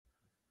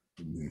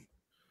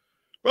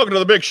Welcome to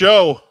the big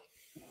show.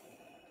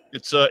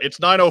 It's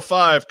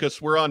 9:05 because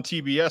we're on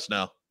TBS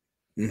now.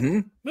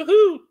 Mm-hmm.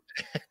 Woohoo!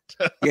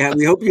 Yeah,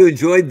 we hope you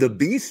enjoyed the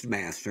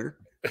Beastmaster.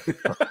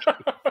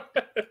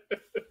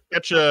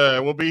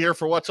 We'll be here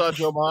for What's on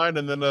Joe Mind,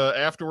 and then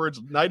afterwards,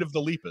 Night of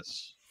the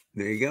Lepus.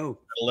 There you go.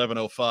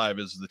 11:05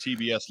 is the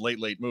TBS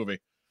late movie.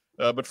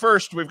 But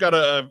first, we've got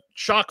a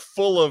chock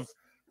full of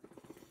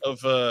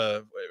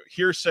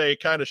hearsay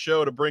kind of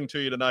show to bring to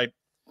you tonight.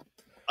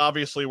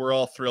 Obviously, we're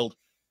all thrilled.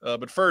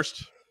 But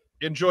first,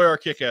 enjoy our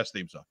kick-ass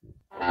theme song.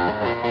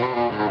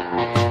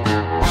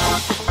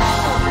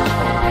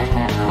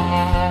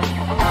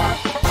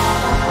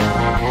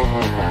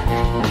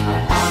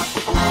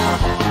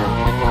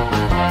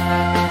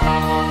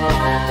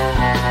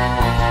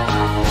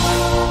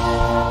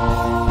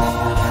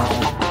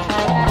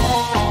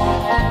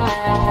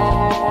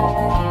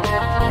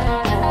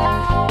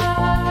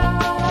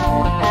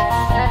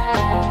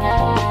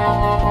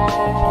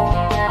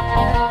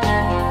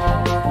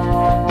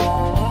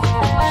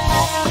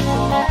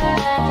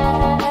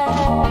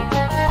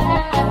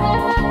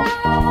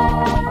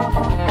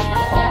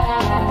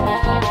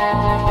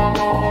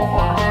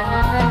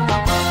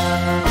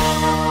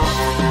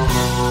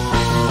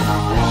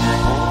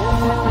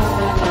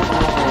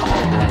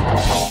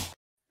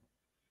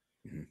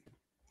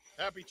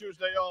 Happy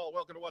Tuesday, y'all.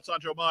 Welcome to What's on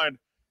Joe Mind.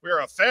 We are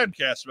a fan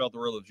cast about the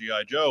world of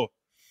G.I. Joe.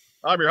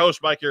 I'm your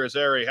host, Mike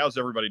Irizarry. How's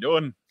everybody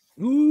doing?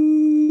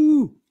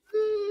 Ooh.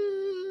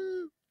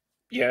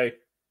 Yay.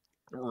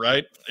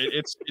 Right?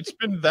 It's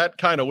been that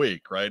kind of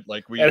week, right?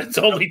 Like and it's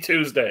only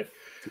Tuesday.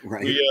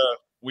 Right.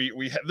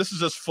 We this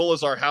is as full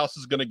as our house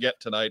is going to get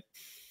tonight.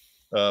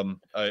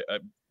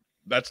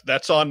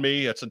 That's on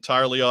me. It's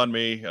entirely on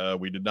me.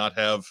 We did not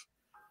have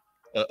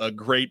a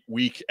great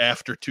week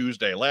after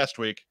Tuesday last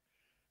week.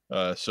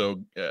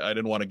 So I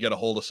didn't want to get a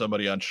hold of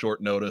somebody on short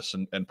notice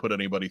and put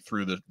anybody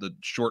through the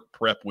short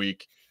prep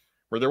week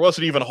where there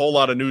wasn't even a whole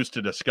lot of news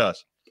to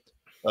discuss.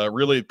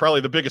 Really,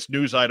 probably the biggest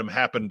news item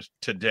happened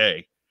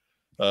today.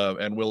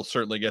 And we'll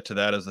certainly get to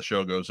that as the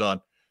show goes on.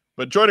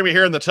 But joining me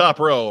here in the top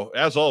row,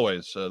 as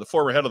always, the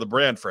former head of the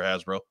brand for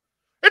Hasbro,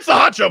 it's the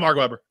Hot Show, Mark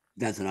Weber.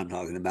 That's what I'm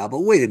talking about. But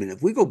wait a minute.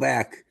 If we go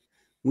back,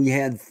 we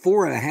had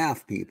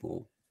 4.5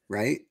 people,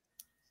 right?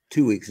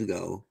 2 weeks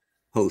ago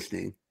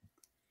hosting.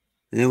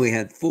 And then we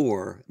had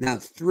 4. Now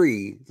it's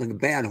 3. It's like a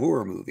bad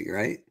horror movie,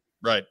 right?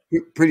 Right.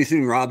 Pretty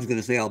soon Rob's going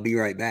to say, I'll be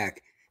right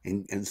back.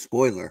 And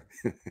spoiler.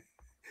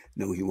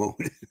 No, he won't.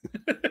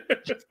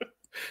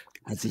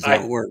 That's just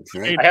how it works,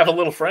 right? I have a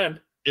little friend.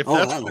 If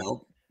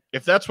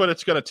that's what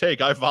it's going to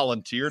take, I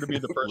volunteer to be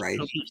the person right.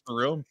 who leaves the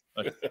room.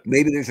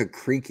 Maybe there's a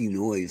creaky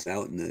noise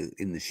out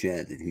in the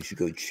shed, and he should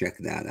go check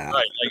that out.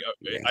 Right.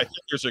 I think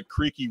there's a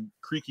creaky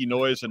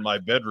noise in my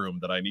bedroom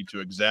that I need to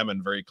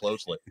examine very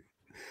closely.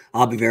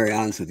 I'll be very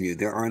honest with you.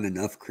 There aren't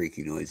enough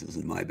creaky noises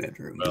in my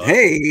bedroom. But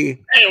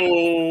hey,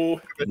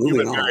 you've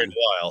been married a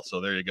while, so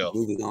there you go.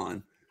 Moving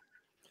on.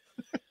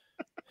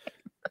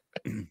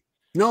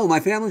 No, my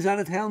family's out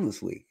of town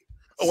this week.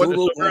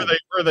 Oh, where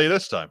are they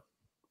this time?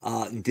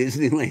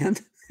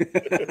 Disneyland.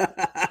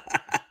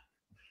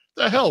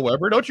 The hell,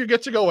 Weber? Don't you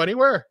get to go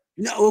anywhere?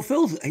 No,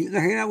 well,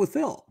 they're hanging out with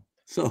Phil.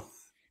 So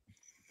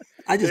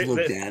I just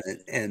looked at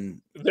it,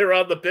 and they're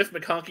on the Biff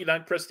McConkey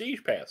 9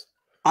 Prestige Pass.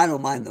 I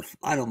don't mind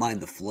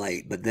the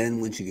flight, but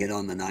then once you get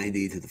on the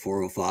 90 to the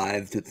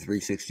 405 to the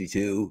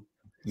 362,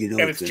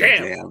 it's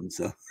jam.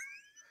 So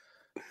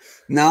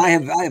now I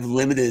have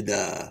limited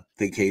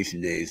vacation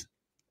days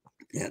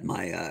at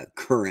my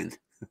current,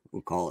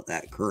 we'll call it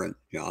that, current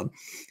job.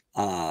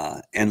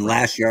 And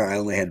last year I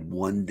only had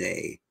 1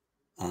 day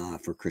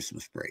for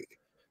Christmas break.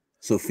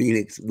 So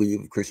Phoenix, we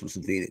have Christmas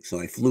in Phoenix. So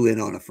I flew in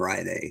on a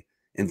Friday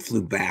and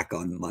flew back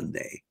on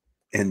Monday,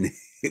 and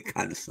it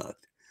kind of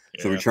sucked.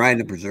 Yeah. So we're trying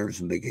to preserve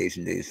some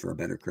vacation days for a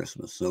better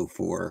Christmas. So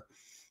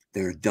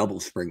there are double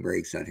spring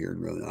breaks out here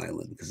in Rhode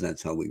Island because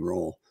that's how we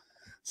roll.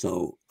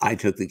 So I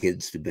took the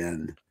kids to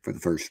Bend for the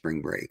first spring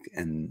break,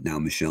 and now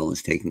Michelle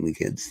is taking the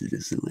kids to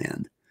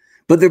Disneyland.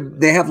 But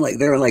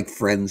they're like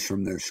friends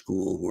from their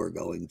school who are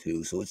going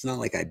to. So it's not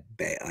like I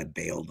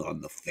bailed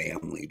on the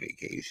family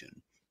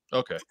vacation.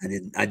 Okay.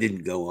 I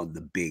didn't go on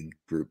the big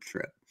group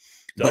trip.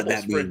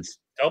 Means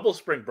double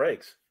spring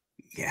breaks.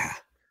 Yeah.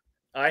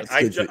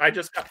 I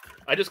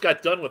just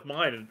got done with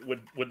mine and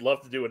would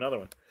love to do another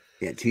one.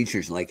 Yeah,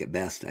 teachers like it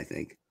best, I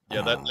think.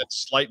 Yeah, that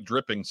slight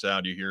dripping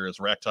sound you hear is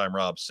Racktime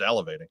Rob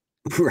salivating.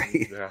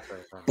 Right.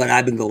 But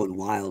I've been going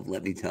wild,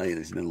 let me tell you.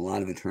 There's been a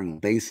lot of eternal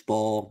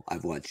baseball.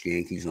 I've watched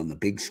Yankees on the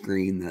big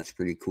screen. That's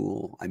pretty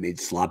cool. I made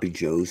Sloppy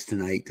Joes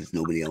tonight because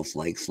nobody else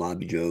likes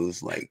Sloppy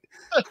Joes. Like,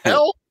 what the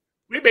hell?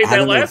 We made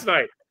that last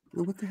night.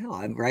 What the hell?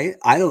 I'm right.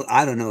 I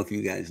don't know if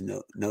you guys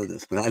know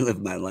this, but I live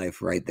my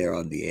life right there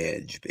on the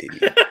edge, baby.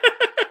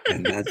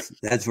 And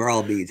that's where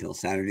I'll be till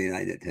Saturday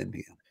night at 10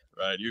 p.m.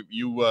 Right.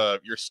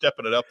 You're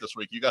stepping it up this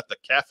week. You got the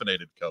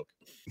caffeinated Coke.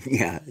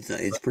 Yeah,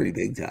 it's pretty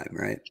big time,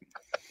 right?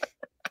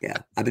 Yeah.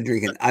 I've been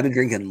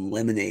drinking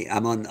lemonade.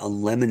 I'm on a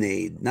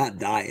lemonade, not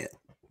diet,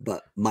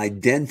 but my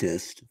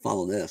dentist,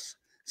 follow this,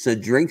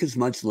 said drink as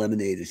much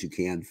lemonade as you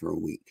can for a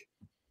week.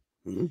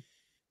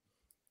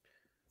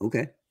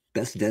 Okay.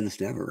 Best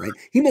dentist ever, right?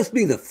 He must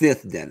be the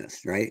 5th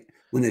dentist, right?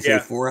 When they say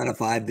 4 out of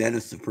 5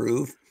 dentists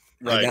approve.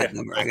 Right. I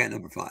got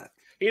number 5.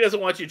 He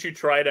doesn't want you to chew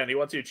Trident. He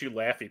wants you to chew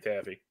Laffy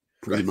Taffy.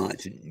 Pretty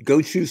much.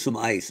 Go chew some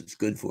ice. It's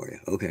good for you.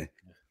 Okay.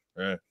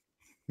 Right.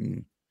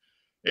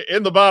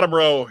 In the bottom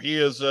row, he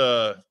is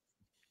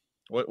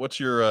what's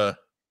your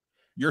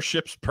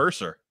ship's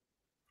purser?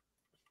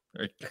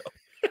 There you go.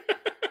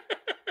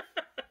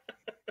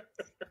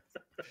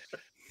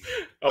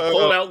 I'm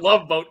pulling out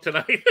Love Boat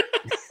tonight.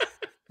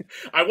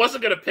 I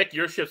wasn't going to pick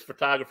your ship's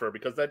photographer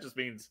because that just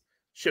means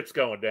ship's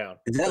going down.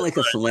 Is that like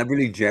a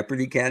Celebrity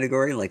Jeopardy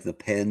category? Like the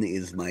pen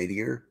is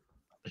mightier?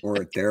 Or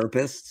a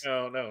therapist?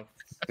 No.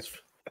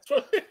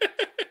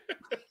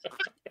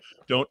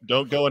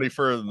 Don't go any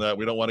further than that.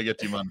 We don't want to get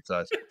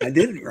demonetized. I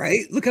didn't,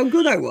 right? Look how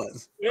good I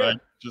was. Yeah. Right?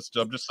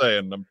 I'm just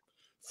saying. I'm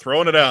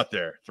throwing it out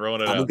there.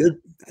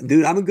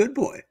 I'm a good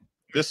boy.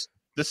 This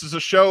is a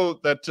show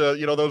that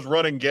those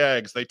running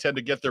gags, they tend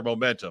to get their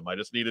momentum. I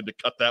just needed to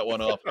cut that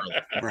one off early.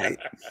 Right.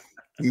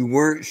 You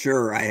weren't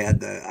sure I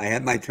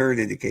had my turn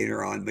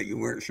indicator on, but you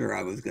weren't sure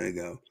I was going to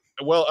go.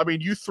 Well, I mean,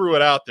 you threw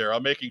it out there.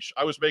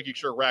 I was making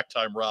sure Rack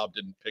Time Rob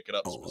didn't pick it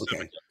up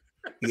specifically. Okay.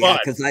 Yeah,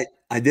 because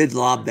I did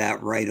lob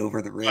that right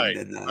over the rim. Right.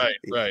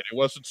 It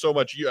wasn't so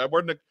much you. I'm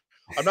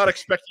not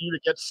expecting you to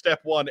get step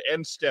 1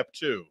 and step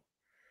 2.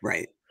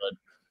 Right. But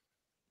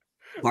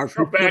Mark,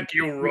 come back,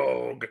 you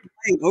rogue.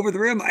 Over the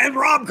rim, and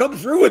Rob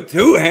comes through with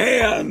 2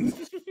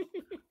 hands.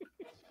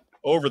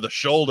 Over the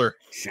shoulder.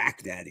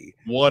 Shack Daddy.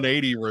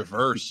 180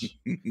 reverse.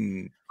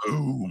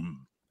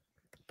 Boom.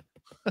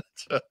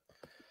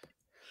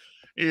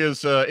 He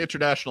is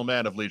International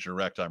Man of Leisure,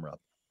 Rack Time Rob.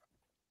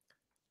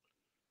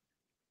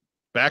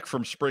 Back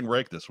from spring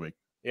break this week.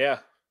 Yeah.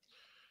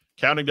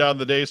 Counting down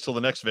the days till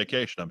the next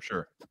vacation, I'm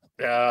sure.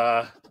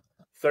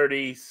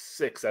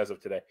 36 as of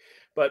today.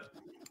 But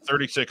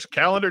 36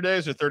 calendar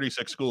days or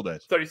 36 school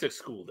days? 36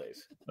 school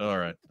days. All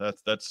right.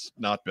 That's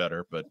not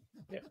better, but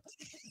yeah.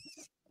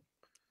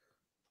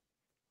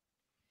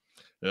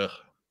 Ugh.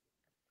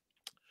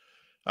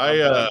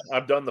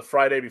 I'm done the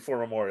Friday before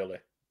Memorial Day.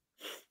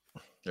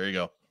 There you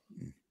go.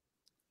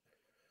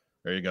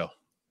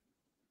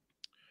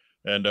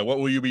 And what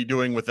will you be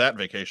doing with that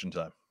vacation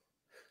time?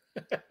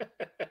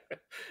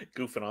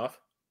 Goofing off.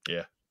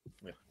 Yeah.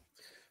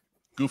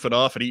 Goofing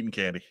off and eating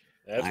candy.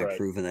 That's right. I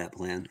approve of that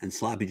plan. And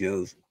Sloppy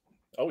Joe's.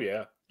 Oh,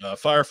 yeah.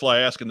 Firefly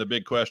asking the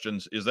big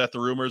questions. Is that the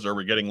rumors? Are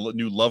we getting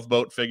new Love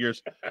Boat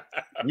figures?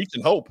 We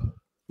can hope.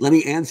 Let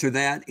me answer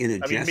that in a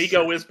gesture.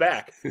 Migo is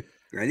back.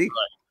 Ready?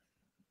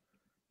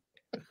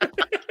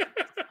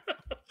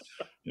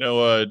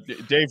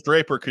 Dave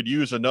Draper could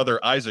use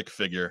another Isaac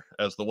figure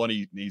as the one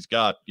he's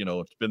got.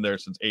 It's been there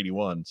since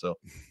 '81, so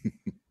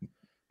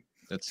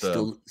it's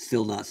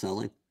still not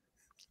selling.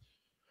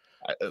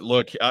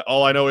 Look,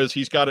 all I know is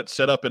he's got it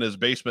set up in his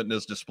basement in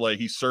his display.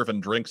 He's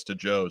serving drinks to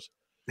Joe's.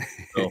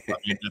 So,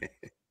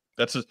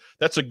 that's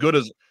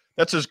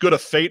as good a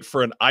fate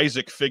for an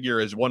Isaac figure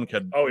as one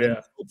could. Oh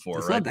yeah, hope for.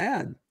 It's right? not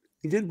bad.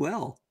 He did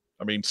well.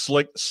 I mean,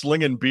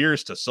 slinging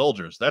beers to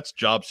soldiers. That's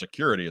job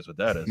security, is what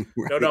that is.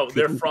 Right. No,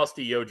 they're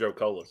Frosty Yojo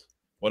Colas.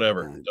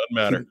 Whatever. Doesn't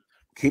matter.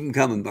 Keep them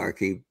coming,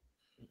 Barkeep.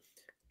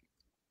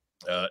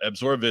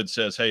 Absorvid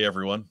says, hey,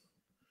 everyone.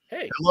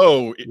 Hey.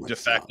 Hello, de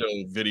facto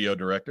video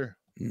director.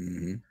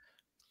 Mm-hmm.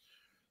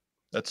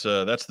 That's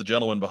the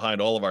gentleman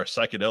behind all of our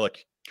psychedelic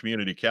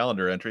community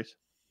calendar entries.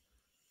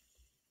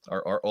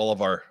 All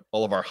of our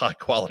high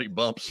quality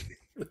bumps.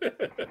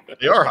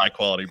 They are high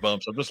quality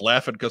bumps. I'm just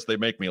laughing because they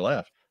make me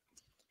laugh.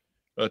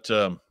 But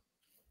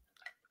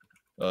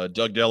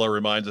Doug Della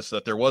reminds us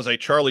that there was a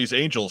Charlie's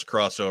Angels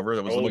crossover.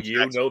 That was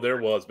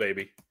there was,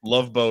 baby.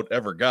 Love Boat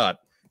ever got.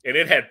 And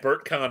it had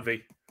Bert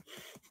Convey.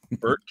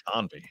 Bert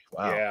Convey.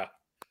 Wow. Yeah.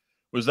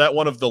 Was that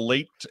one of the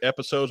late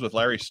episodes with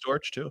Larry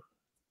Storch too?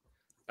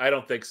 I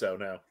don't think so,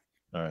 no.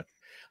 All right.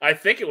 I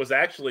think it was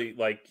actually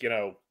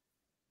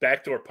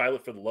backdoor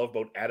pilot for the Love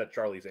Boat at a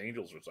Charlie's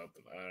Angels or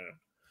something. I don't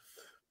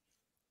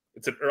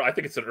know. I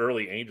think it's an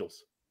early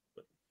Angels.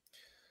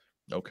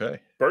 Okay.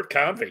 Bert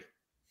Convey.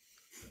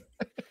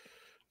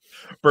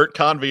 Bert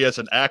Convey as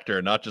an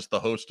actor, not just the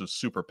host of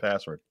Super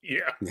Password.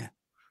 Yeah. Yeah.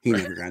 He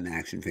never got an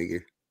action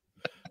figure.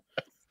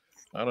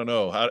 I don't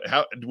know.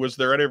 How was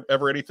there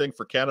ever anything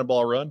for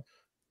Cannonball Run?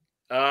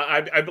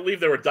 I believe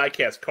there were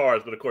die-cast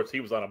cars, but of course he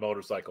was on a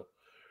motorcycle.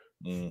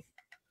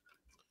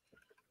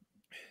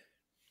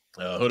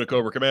 Hooded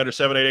Cobra Commander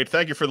 788.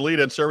 Thank you for the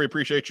lead-in, sir. We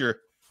appreciate your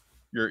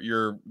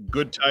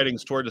good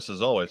tidings toward us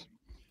as always.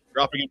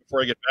 Dropping in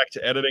before I get back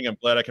to editing. I'm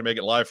glad I can make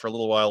it live for a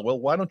little while. Well,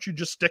 why don't you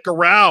just stick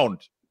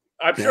around?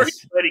 I'm sure he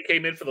said he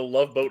came in for the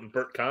Love Boat and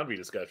Bert Convey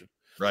discussion.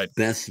 Right.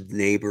 Best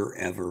neighbor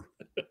ever.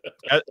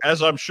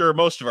 As I'm sure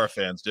most of our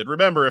fans did.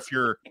 Remember, if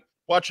you're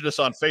watching us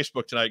on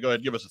Facebook tonight, go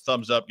ahead, give us a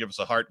thumbs up, give us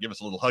a heart, give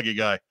us a little huggy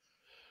guy.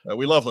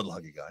 We love little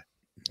huggy guy.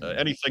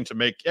 Anything to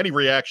make any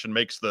reaction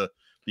makes the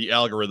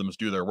algorithms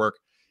do their work.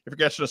 If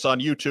you're catching us on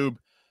YouTube,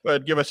 go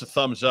ahead, give us a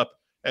thumbs up,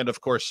 and of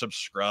course,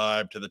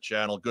 subscribe to the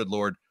channel. Good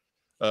Lord.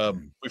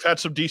 We've had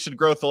some decent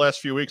growth the last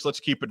few weeks. Let's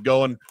keep it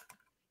going.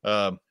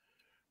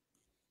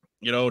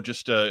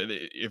 Just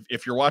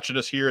if you're watching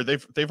us here,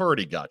 they've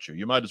already got you.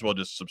 You might as well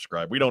just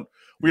subscribe. We don't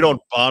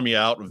bomb you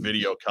out with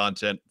video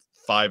content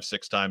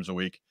 5-6 times a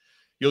week.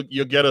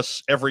 You'll get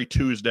us every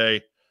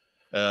Tuesday,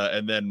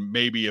 and then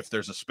maybe if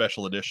there's a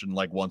special edition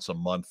like once a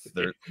month,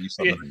 there'll be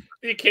something.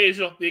 The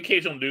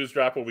occasional news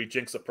drop where we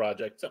jinx a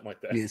project, something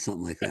like that. Yeah,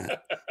 something like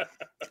that.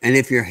 And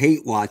if you're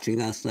hate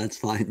watching us, that's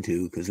fine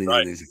too, because we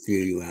know there's a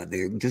few of you out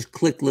there. Just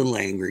click little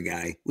angry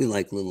guy. We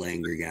like little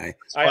angry guy.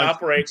 I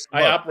operate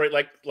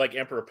like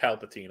Emperor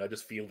Palpatine. I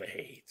just feel the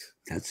hate.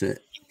 That's it.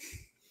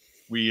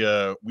 We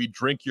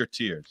drink your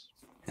tears.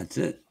 That's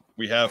it.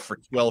 We have for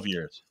 12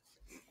 years.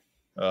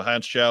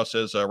 Hans Chow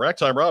says,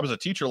 Ragtime Rob is a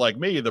teacher like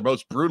me, the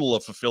most brutal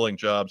of fulfilling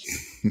jobs.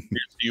 Here's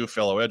to you,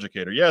 fellow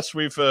educator. Yes,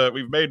 we've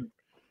made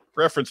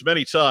reference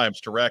many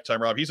times to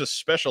Ragtime Rob. He's a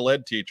special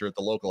ed teacher at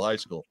the local high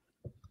school.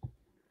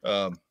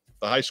 The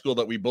high school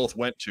that we both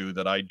went to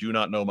that I do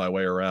not know my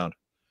way around.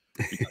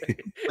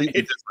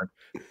 Completely different.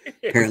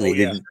 Apparently,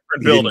 you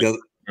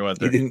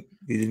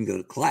didn't go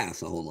to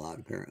class a whole lot,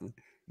 apparently.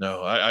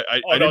 No,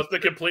 it's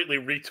been completely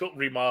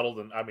remodeled,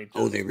 and I mean,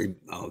 okay.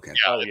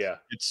 Yeah,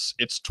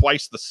 it's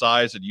twice the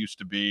size it used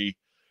to be.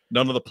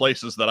 None of the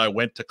places that I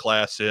went to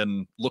class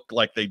in looked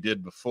like they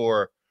did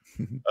before.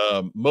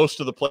 Most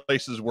of the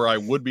places where I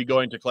would be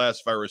going to class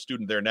if I were a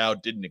student there now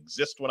didn't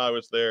exist when I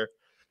was there.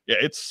 Yeah,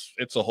 it's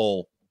a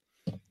whole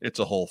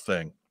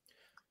thing.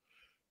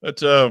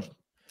 But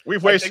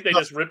we've wasted. I think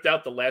they just ripped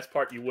out the last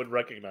part you would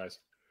recognize.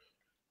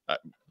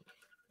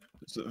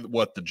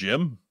 What, the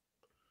gym?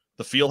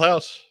 The field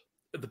house?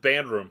 The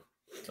band room.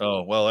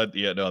 Oh, well,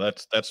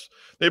 that's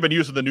they've been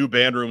using the new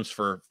band rooms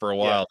for a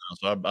while now,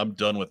 so I'm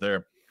done with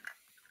there.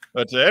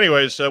 But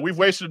anyways, we've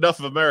wasted enough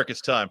of America's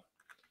time.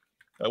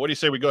 What do you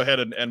say we go ahead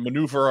and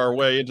maneuver our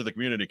way into the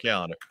community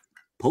calendar?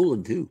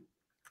 Poland, too.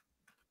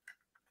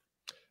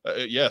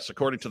 Yes,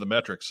 according to the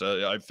metrics.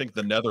 I think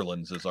the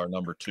Netherlands is our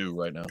number 2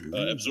 right now.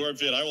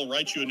 AbsorbFit, I will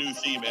write you a new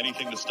theme,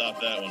 anything to stop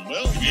that one.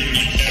 Well,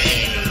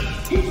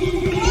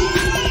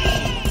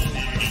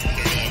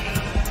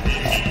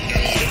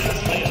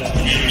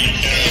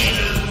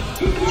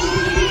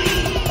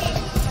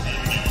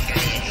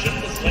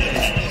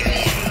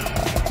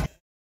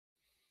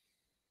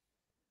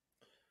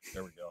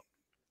 there we go.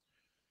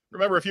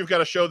 Remember, if you've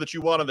got a show that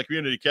you want on the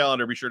community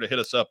calendar, be sure to hit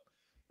us up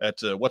at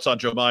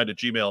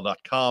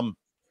whatsonjoemind@gmail.com.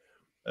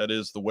 That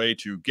is the way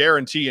to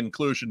guarantee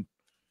inclusion.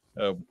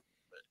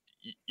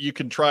 You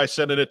can try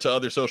sending it to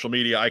other social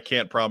media. I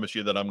can't promise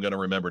you that I'm going to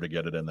remember to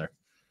get it in there.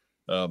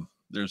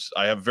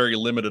 I have very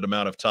limited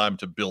amount of time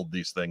to build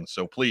these things.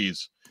 So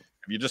please,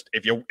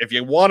 if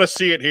you want to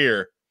see it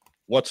here,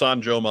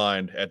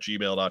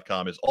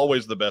 whatsonjoemind@gmail.com is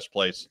always the best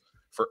place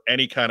for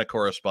any kind of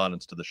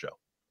correspondence to the show.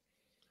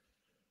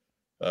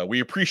 We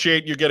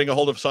appreciate you getting a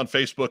hold of us on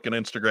Facebook and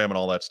Instagram and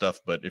all that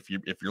stuff. But if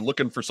you're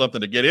looking for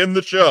something to get in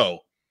the show,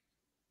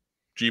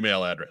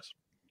 Gmail address.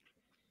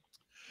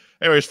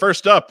 Anyways,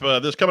 first up,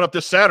 this coming up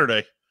this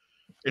Saturday,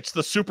 it's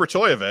the Super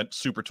Toy event.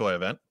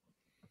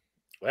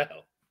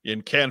 Wow.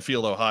 In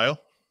Canfield, Ohio.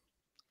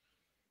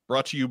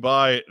 Brought to you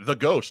by The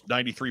Ghost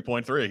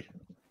 93.3.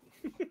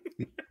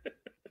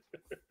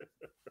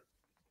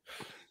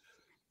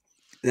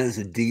 That is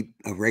a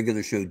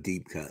regular show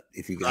deep cut.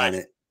 If you got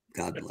it,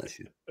 God bless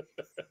you.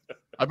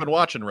 I've been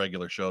watching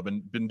regular show. I've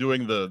been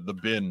doing the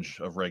binge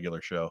of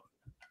regular show.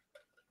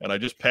 And I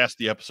just passed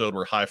the episode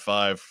where High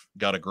Five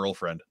got a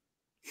girlfriend.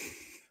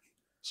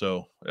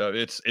 So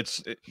it's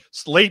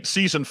late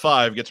season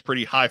 5 gets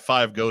pretty High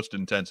Five Ghost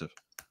intensive.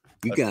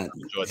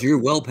 You're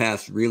well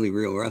past really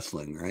real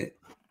wrestling, right?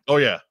 Oh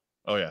yeah,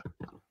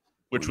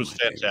 which was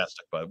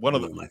fantastic. But one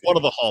of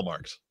the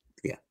hallmarks.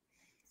 Yeah.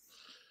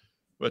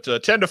 But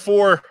 10 to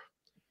 4,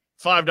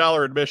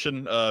 $5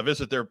 admission.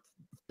 Visit their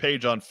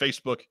page on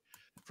Facebook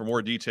for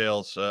more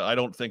details. I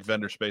don't think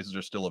vendor spaces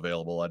are still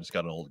available. I just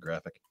got an old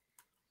graphic.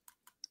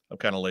 I'm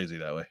kind of lazy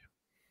that way.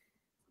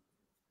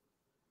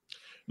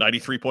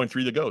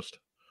 93.3 The Ghost.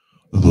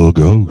 The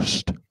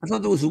Ghost. I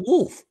thought there was a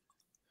wolf.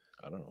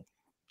 I don't know.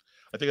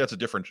 I think that's a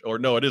different, or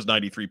no, it is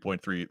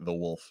 93.3 The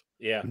Wolf.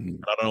 Yeah. I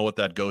don't know what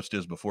that ghost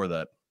is before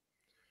that.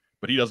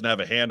 But he doesn't have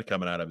a hand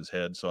coming out of his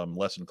head, so I'm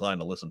less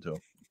inclined to listen to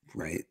him.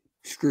 Right.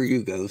 Screw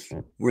you, Ghost.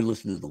 We're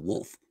listening to The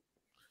Wolf.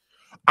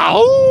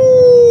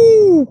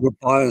 Oh! We're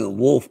part of the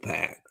Wolf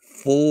Pack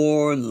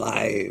for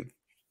life.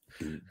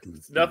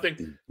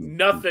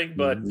 Nothing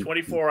but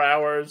 24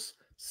 hours,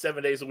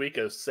 7 days a week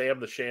of Sam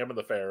the Sham and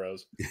the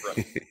Pharaohs.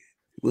 Right.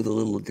 With a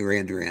little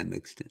Duran Duran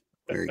mixed in.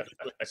 Very good.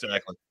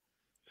 Exactly.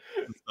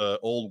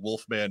 Old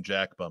Wolfman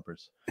Jack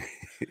bumpers.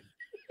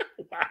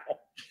 Wow.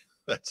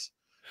 That's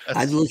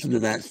I'd listen to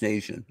that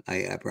station.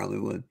 I probably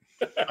would.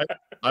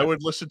 I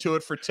would listen to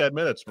it for 10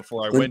 minutes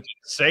before I went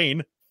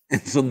insane.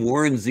 And some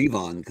Warren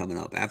Zevon coming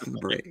up after the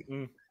break.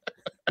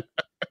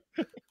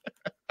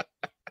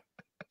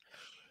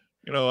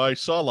 You know, I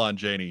saw Lon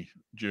Janey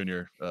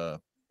Jr.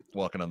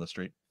 Walking on the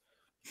street.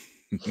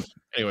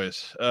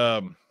 Anyways,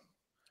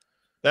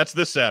 that's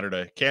this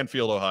Saturday,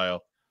 Canfield,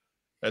 Ohio.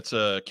 That's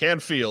a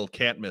Canfield,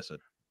 can't miss it.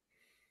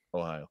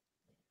 Ohio.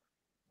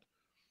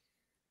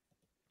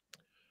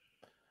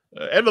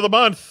 End of the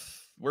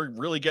month. We're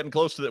really getting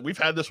close to that. We've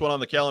had this one on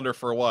the calendar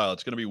for a while.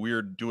 It's going to be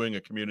weird doing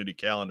a community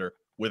calendar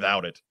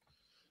without it.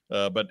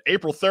 But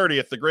April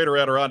 30th, the Greater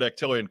Adirondack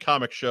Tillian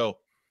Comic Show.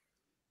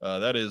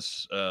 That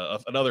is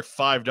another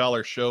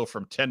 $5 show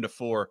from 10 to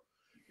 4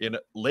 in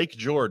Lake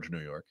George, New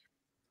York.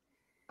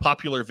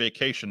 Popular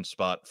vacation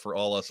spot for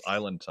all us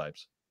island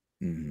types.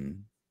 Mm-hmm.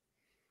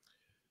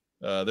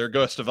 Their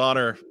guest of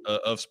honor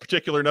of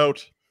particular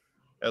note,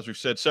 as we've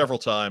said several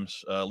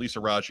times, Lisa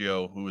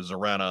Raggio, who was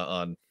Zorana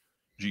on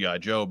G.I.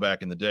 Joe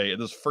back in the day.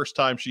 This is the first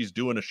time she's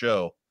doing a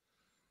show.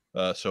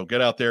 So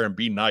get out there and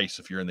be nice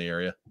if you're in the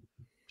area.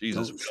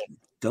 Jesus.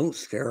 Don't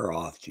scare her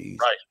off, geez.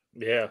 Right.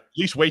 Yeah. At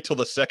least wait till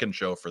the second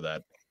show for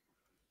that.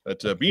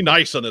 But be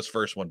nice on this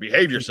first one.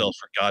 Behave yourselves,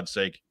 for God's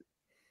sake.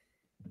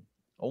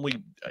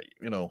 Only,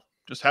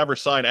 just have her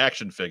sign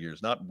action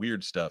figures, not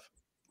weird stuff.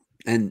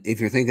 And if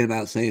you're thinking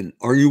about saying,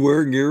 are you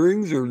wearing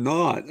earrings or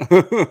not?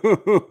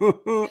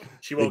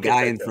 She won't the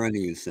guy get in that front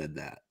of you said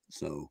that.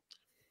 So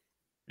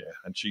yeah,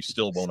 and she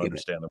still won't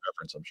understand the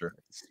reference, I'm sure.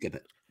 Skip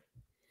it.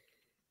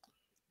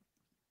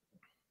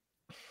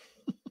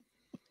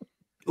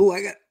 Oh,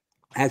 I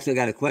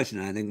got a question.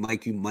 I think,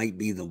 Mike, you might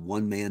be the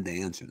one man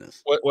to answer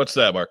this. What's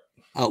that, Mark?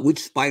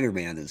 Which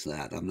Spider-Man is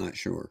that? I'm not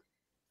sure.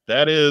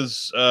 That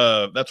is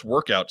that's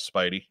Workout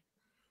Spidey.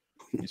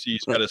 You see,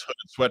 he's got his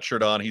hooded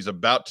sweatshirt on. He's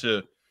about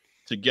to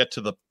get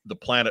to the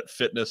Planet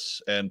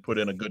Fitness and put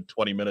in a good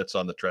 20 minutes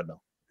on the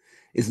treadmill.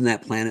 Isn't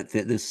that Planet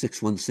Fitness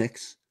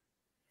 616?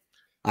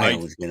 I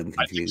always get them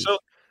confused. So.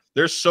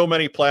 There's so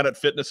many Planet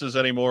Fitnesses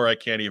anymore, I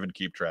can't even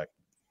keep track.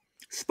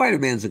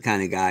 Spider-Man's the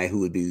kind of guy who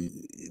would be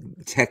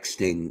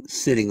texting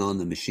sitting on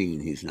the machine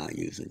he's not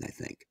using, I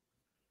think.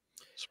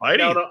 Spidey?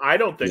 No, I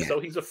don't think so.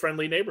 He's a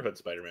friendly neighborhood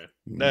Spider-Man.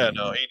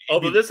 No.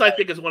 Although this, I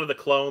think, is one of the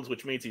clones,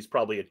 which means he's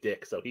probably a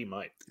dick, so he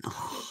might.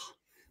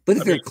 But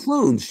if they're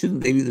clones,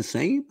 shouldn't they be the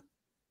same?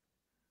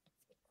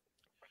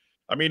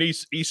 I mean,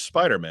 he's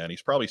Spider-Man.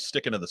 He's probably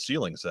sticking to the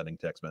ceiling sending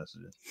text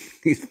messages.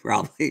 He's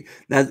probably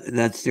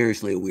that's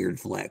seriously a weird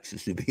flex,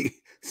 is to be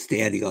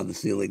standing on the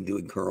ceiling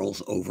doing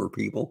curls over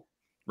people.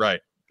 Right.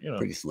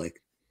 Pretty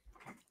slick.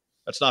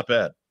 That's not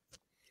bad.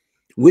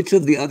 Which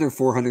of the other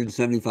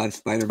 475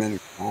 Spider-Men are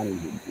spotting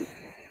him?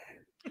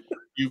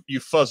 You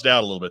fuzzed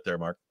out a little bit there,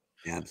 Mark.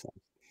 Yeah, I'm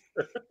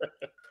sorry.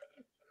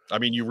 I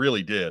mean, you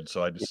really did.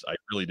 So I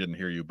really didn't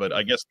hear you. But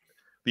I guess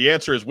the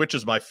answer is, which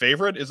is my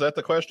favorite? Is that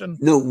the question?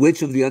 No,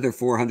 which of the other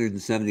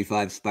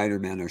 475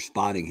 Spider-Men are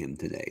spotting him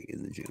today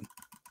in the gym?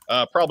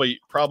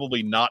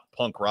 Probably not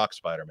punk rock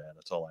Spider-Man.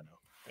 That's all I know.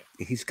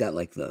 He's got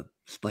like the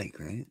spike,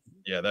 right?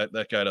 Yeah,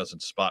 that guy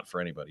doesn't spot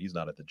for anybody. He's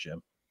not at the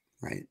gym.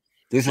 Right.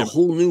 There's a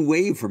whole new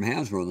wave from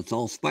Hasbro that's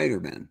all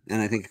Spider-Men,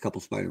 and I think a couple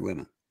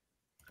Spider-Women.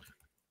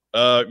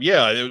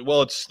 Yeah.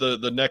 Well, it's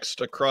the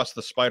next Across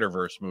the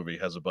Spider-Verse movie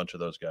has a bunch of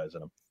those guys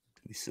in them.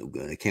 It'd be so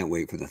good. I can't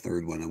wait for the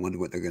third one. I wonder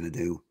what they're going to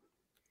do.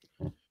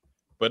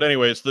 But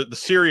anyways, the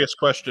serious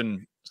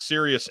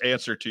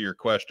answer to your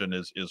question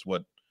is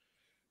what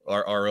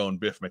our own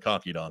Biff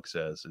McConkey Donk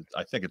says.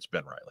 I think it's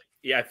Ben Reilly.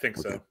 Yeah, I think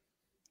so.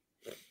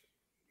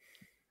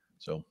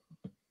 So,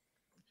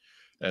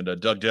 and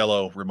Doug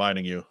Dello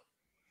reminding you,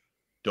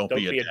 don't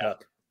be a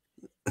duck.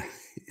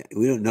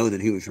 We don't know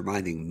that he was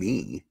reminding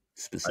me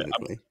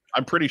specifically.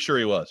 I'm pretty sure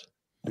he was.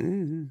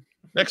 Mm-hmm.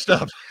 Next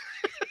up.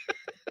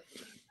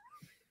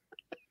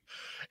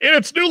 In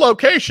its new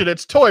location,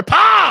 it's Toy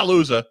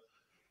Palooza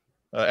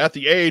at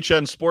the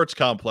AHN Sports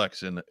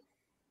Complex in,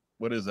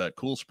 what is that?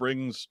 Cool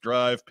Springs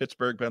Drive,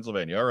 Pittsburgh,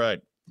 Pennsylvania. All right.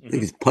 I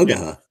think it's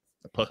Pugaha.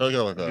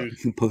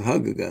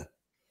 Pugaha.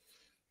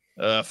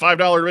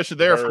 $5 admission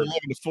there from 11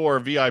 to 4.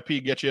 VIP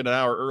get you in an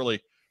hour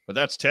early, but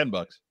that's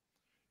 $10.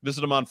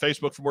 Visit them on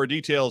Facebook for more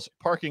details.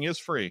 Parking is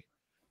free,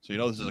 so you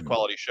know this is a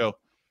quality show.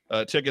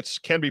 Tickets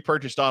can be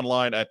purchased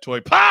online at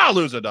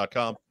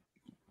toypalooza.com.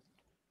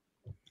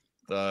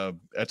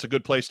 That's a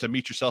good place to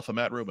meet yourself a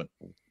Matt Rubin.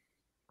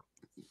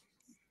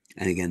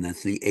 And again,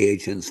 that's the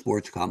AHN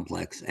Sports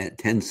Complex at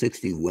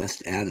 1060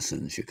 West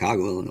Addison,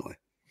 Chicago,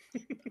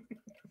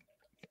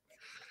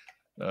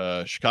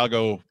 Illinois.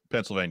 Chicago,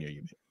 Pennsylvania,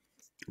 you mean?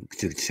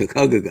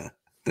 Chicago.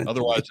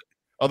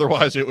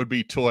 Otherwise, it would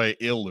be Toy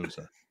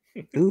Illusa.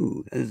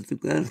 Ooh, that's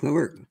going to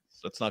work.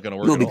 That's not going to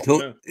work at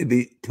all. It'd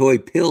be Toy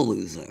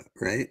Pillusa,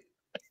 right?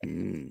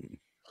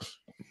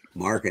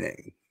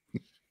 Marketing.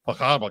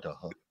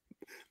 Kahabagaba.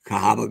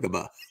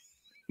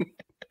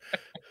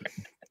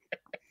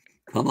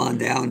 Come on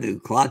down to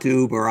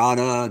Klaatu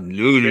Barada.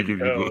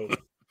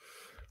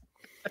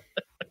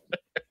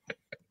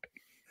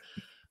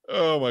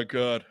 Oh my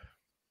God.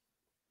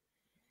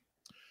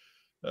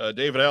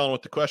 David Allen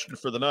with the question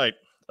for the night.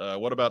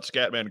 What about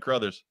Scatman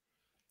Crothers?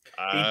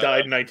 He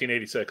died in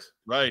 1986.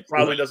 Right.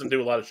 Probably doesn't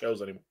do a lot of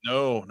shows anymore.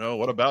 No.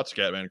 What about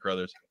Scatman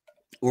Crothers?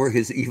 Or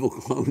his evil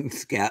clone,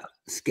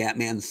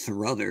 Scatman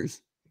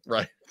Sruthers.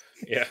 Right.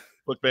 Yeah.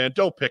 Look, man,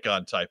 don't pick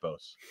on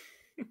typos.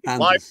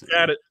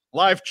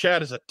 Live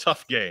chat is a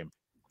tough game.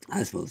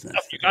 I suppose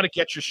that's you got to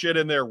get your shit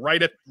in there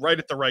right at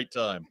the right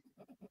time,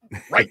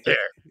 right there.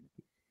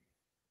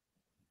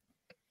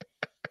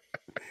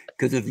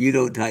 Because if you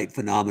don't type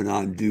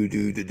phenomenon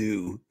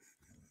do,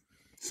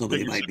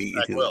 somebody might beat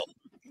you to it.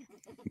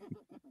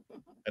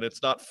 And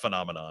it's not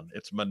phenomenon;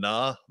 it's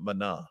mana.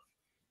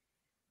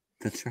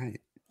 That's right.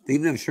 They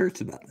even have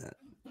shirts about that.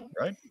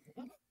 Right.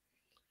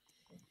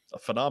 A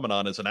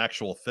phenomenon is an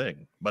actual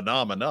thing.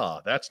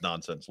 Mana. That's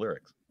nonsense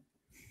lyrics.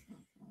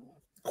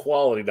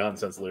 Quality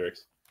nonsense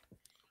lyrics.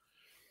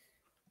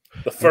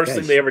 The first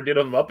thing they ever did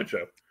on the Muppet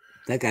Show.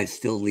 That guy's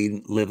still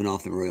living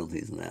off the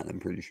royalties of that, I'm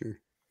pretty sure.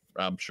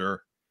 I'm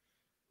sure.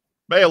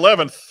 May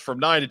 11th from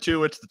 9 to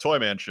 2, it's the Toy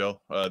Man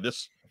Show. I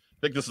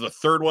think this is the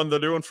third one they're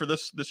doing for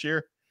this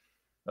year.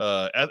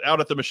 Out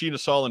at the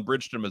Machinist Hall in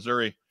Bridgeton,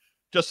 Missouri,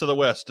 just to the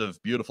west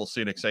of beautiful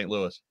scenic St.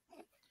 Louis,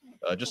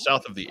 just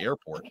south of the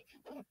airport.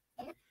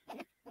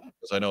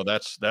 Because I know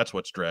that's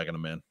what's dragging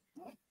them in.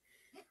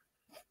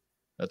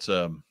 That's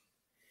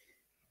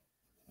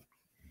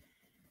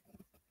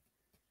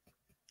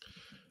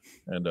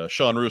and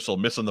Sean Russell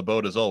missing the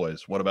boat as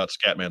always. What about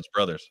Scatman's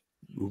brothers?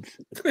 Oops.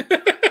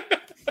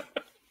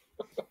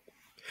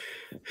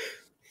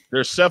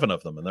 There's 7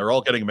 of them, and they're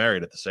all getting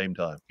married at the same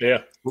time.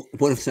 Yeah.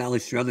 What if Sally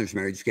Struthers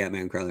married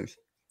Scatman Crothers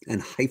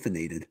and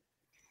hyphenated?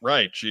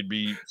 Right. She'd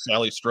be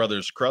Sally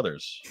Struthers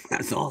Crothers.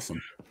 That's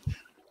awesome.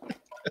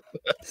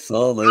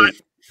 Solid.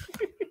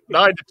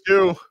 9 to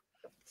 2,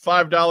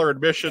 $5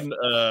 admission.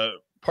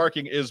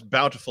 Parking is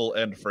bountiful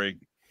and free.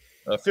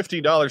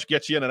 $15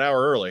 gets you in an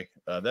hour early.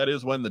 That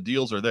is when the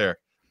deals are there.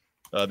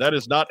 That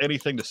is not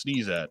anything to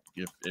sneeze at.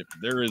 If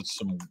there is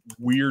some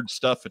weird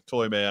stuff at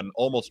Toy Man,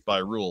 almost by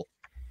rule.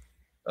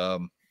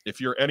 If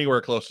you're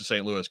anywhere close to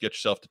St. Louis, get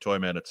yourself to Toy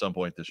Man at some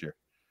point this year.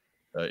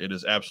 It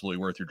is absolutely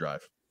worth your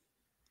drive.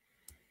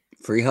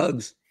 Free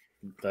hugs.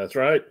 That's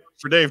right.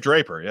 For Dave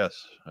Draper,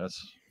 yes.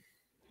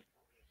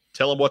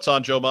 Tell them what's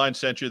on Joe Mine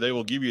sent you. They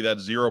will give you that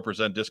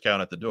 0%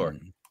 discount at the door.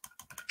 Mm-hmm.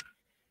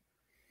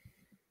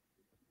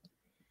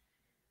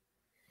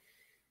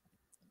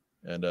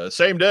 And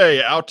same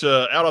day, out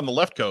on the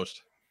left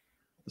coast,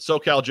 the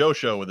SoCal Joe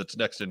Show with its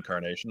next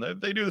incarnation.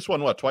 They do this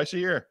one twice a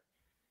year?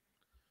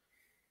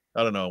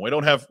 I don't know. We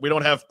don't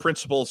have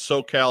principal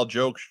SoCal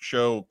Joe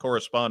Show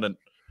correspondent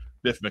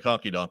Biff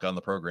McConkey Dunk on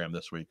the program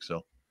this week.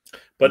 So,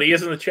 but he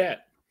is in the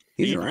chat.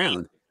 He's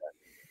around.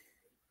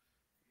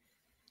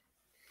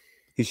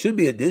 He should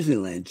be at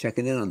Disneyland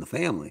checking in on the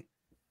family.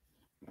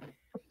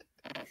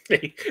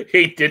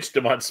 He ditched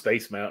him on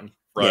Space Mountain.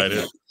 Right.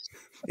 Yeah.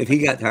 If he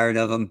got tired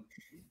of him,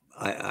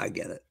 I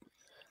get it.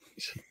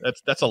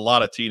 That's a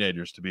lot of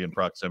teenagers to be in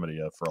proximity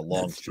of for a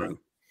long time.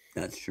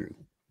 That's true.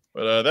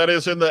 But that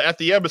is at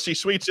the Embassy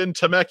Suites in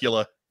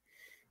Temecula.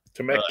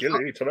 Temecula.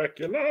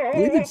 I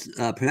believe it's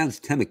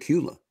pronounced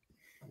Temecula.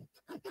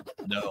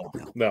 No,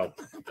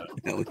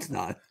 it's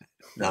not.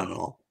 Not at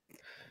all.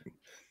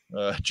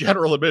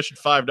 General admission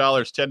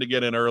 $5. 10 to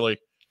get in early.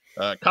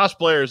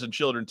 Cosplayers and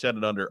children 10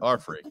 and under are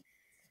free.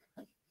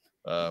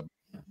 10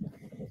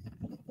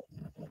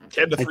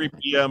 to 3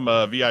 p.m.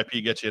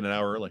 VIP gets you in an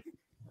hour early.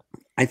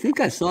 I think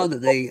I saw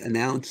that they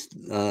announced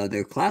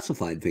their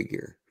classified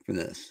figure for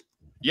this.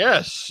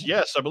 Yes.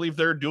 I believe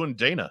they're doing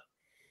Dana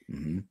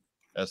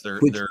as their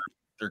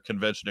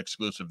convention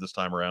exclusive this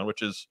time around,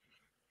 which is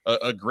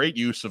a great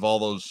use of all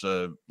those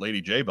Lady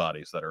J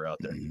bodies that are out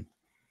there.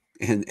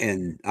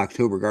 And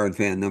October Guard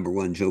fan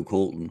 #1 Joe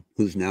Colton,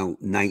 who's now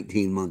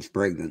 19 months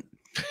pregnant,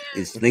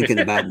 is thinking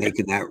about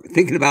making that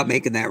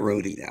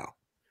roadie now.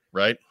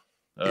 Right.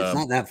 It's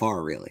not that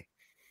far, really.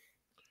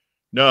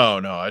 No.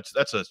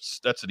 That's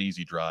an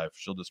easy drive.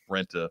 She'll just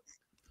rent a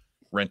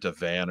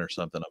van or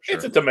something. I'm sure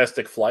it's a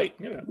domestic flight.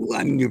 You know. Well,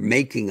 I mean, you're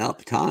making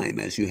up time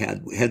as you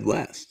head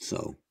west,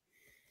 so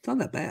it's not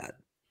that bad.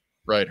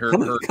 Right.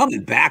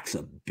 Coming back's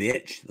a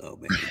bitch, though,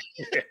 man.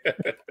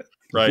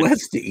 Right.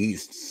 West to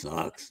east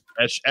sucks.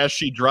 As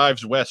she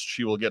drives west,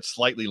 she will get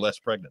slightly less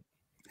pregnant.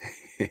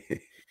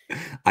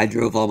 I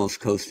drove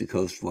almost coast to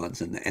coast once,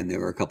 and there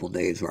were a couple of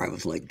days where I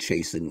was like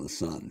chasing the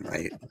sun,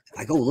 right?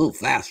 I go a little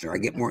faster, I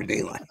get more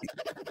daylight.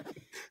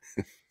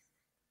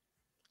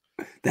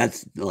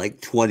 That's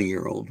like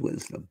 20-year-old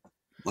wisdom.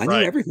 I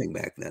knew everything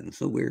back then. It's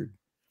so weird.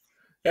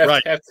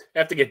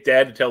 Have to get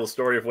Dad to tell the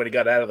story of when he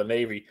got out of the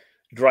Navy,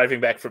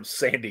 driving back from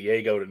San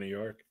Diego to New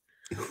York.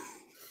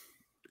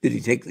 Did he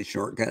take the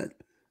shortcut?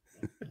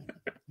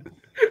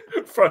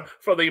 For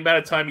the amount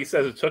of time he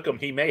says it took him,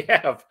 he may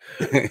have.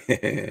 Yeah,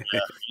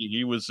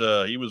 he was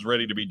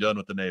ready to be done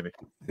with the Navy.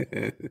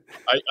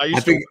 I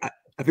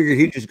figured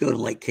he'd just go to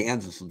like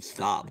Kansas and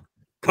stop.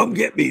 Come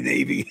get me,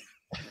 Navy.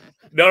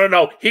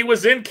 No. He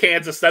was in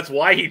Kansas. That's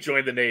why he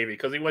joined the Navy,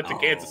 because he went to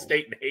Kansas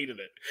State and hated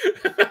it.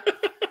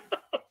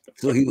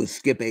 So he was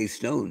Skip A.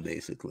 Stone,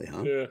 basically,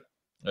 huh? Yeah.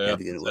 Had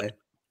to get away.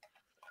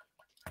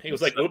 He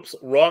was like, "Oops,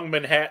 wrong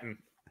Manhattan."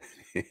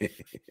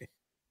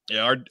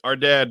 Yeah, our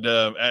dad,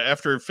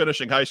 after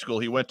finishing high school,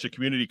 he went to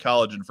community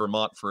college in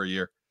Vermont for a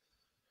year.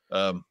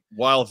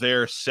 While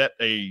there, set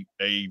a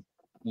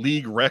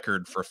league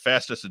record for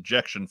fastest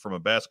ejection from a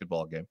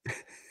basketball game.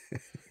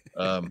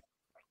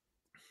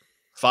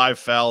 5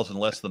 fouls in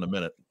less than a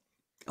minute.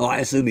 Oh, I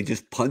assume he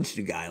just punched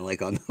a guy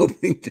like on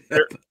opening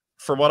tip.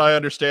 From what I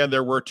understand,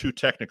 there were 2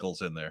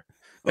 technicals in there.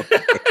 Okay.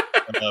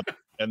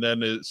 And then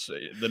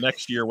the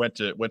next year went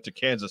to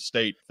Kansas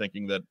State,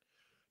 thinking that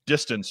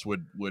distance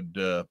would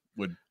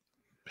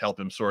help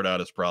him sort out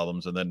his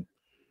problems, and then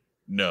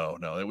no,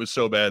 it was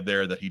so bad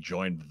there that he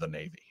joined the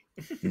Navy.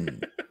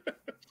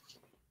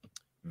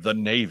 The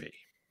Navy.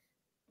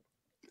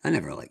 I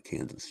never liked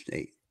Kansas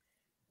State.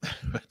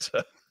 But,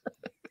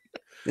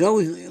 it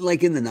always,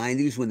 like in the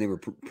 90s when they were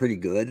pretty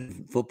good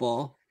at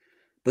football,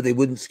 but they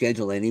wouldn't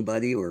schedule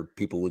anybody or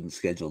people wouldn't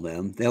schedule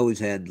them. They always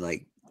had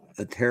like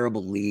a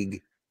terrible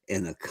league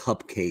and a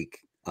cupcake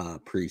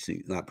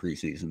preseason, not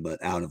preseason,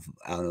 but out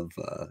of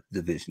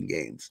division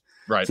games.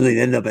 right. So they'd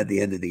end up at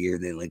the end of the year,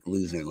 they'd like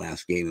lose their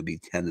last game and be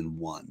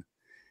 10-1.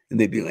 And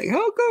they'd be like,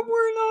 how come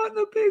we're not in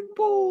the big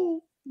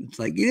bowl? It's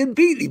like, you didn't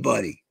beat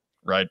anybody.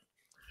 Right.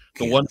 The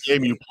Kansas one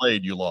game State. you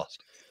played, you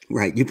lost.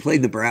 Right. You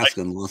played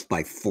Nebraska and lost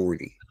by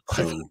 40.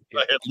 So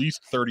At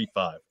least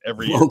 35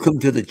 every year. welcome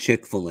to the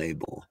Chick-fil-A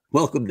Bowl.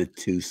 Welcome to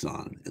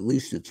Tucson. At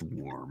least it's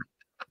warm.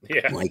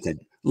 Yeah.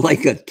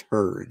 Like a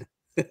turd.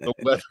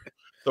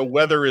 The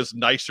weather is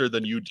nicer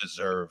than you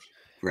deserve.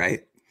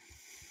 Right.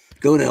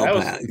 Go to El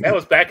Paso. That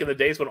was back in the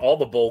days when all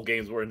the bowl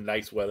games were in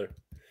nice weather.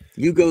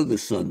 You go to the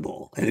Sun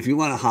Bowl. And if you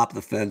want to hop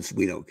the fence,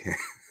 we don't care.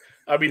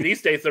 I mean,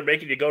 these days they're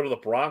making you go to the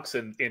Bronx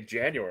in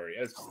January.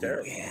 It's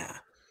terrible. Yeah.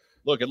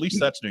 Look, at least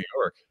that's New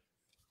York.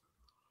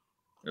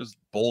 There's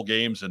bowl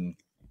games in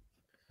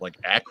like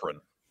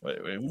Akron.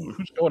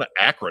 Who's going to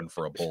Akron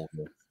for a bowl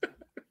game?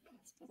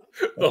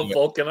 The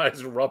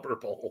vulcanized rubber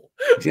bowl.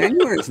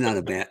 January's not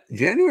a bad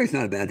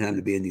time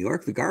to be in New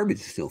York. The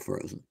garbage is still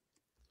frozen.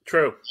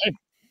 True.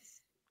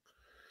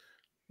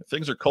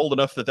 Things are cold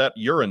enough that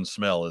urine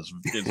smell is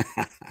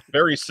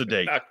very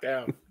sedate. Knocked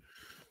down.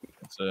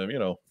 It's,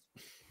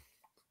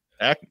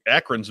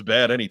 Akron's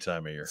bad any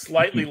time of year.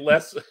 Slightly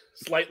less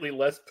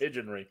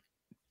pigeonry.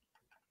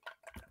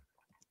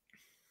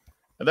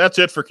 And that's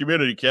it for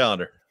community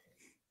calendar.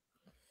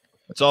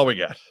 That's all we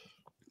got.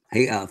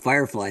 Hey,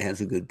 Firefly has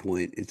a good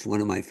point. It's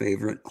one of my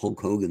favorite Hulk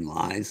Hogan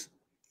lies.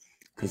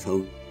 Because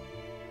Hogan.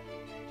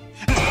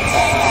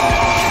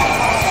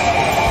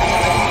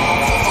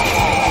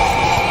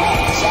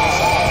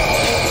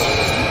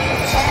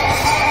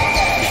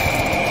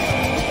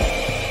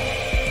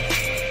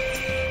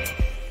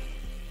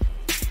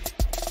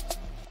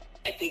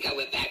 I think I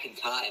went back in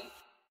time.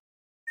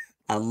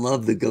 I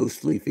love the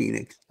ghostly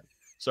Phoenix.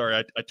 Sorry,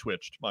 I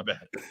twitched. My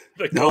bad.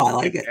 No, I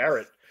like it.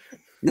 Carrot.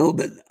 No,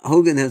 but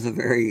Hogan has a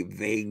very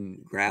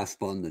vague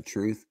grasp on the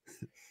truth.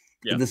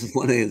 Yeah. And this is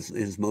one of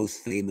his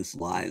most famous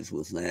lies,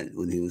 was that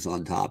when he was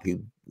on top,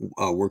 he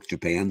worked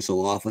Japan so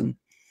often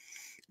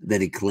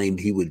that he claimed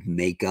he would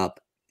make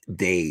up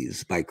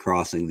days by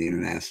crossing the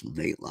international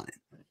date line.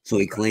 So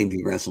he claimed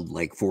he wrestled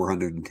like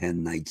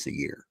 410 nights a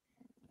year.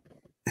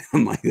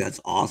 I'm like,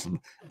 that's awesome.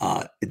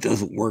 It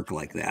doesn't work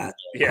like that.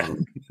 Yeah.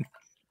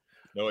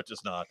 No, it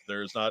does not.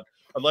 There's not,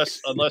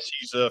 unless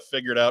he's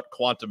figured out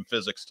quantum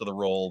physics to the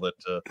role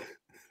that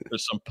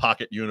there's some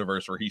pocket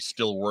universe where he's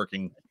still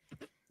working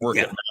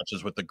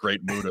matches with the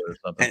Great Muta or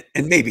something.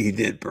 And maybe he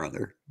did,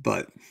 brother.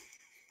 But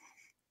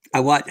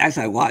I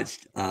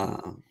watched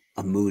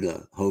a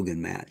Muta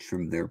Hogan match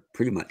from their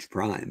pretty much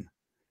prime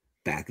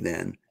back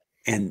then,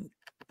 and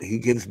he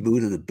gives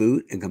Muta the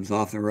boot and comes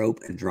off the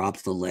rope and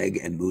drops the leg,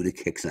 and Muta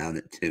kicks out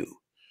at 2.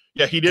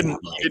 Yeah, he didn't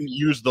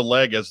use the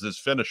leg as his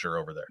finisher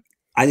over there.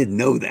 I didn't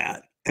know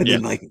that. And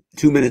then like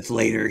 2 minutes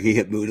later, he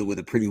hit Muta with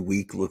a pretty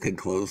weak looking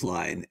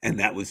clothesline, and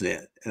that was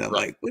it. And I'm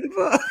like, what the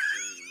fuck?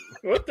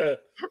 What the?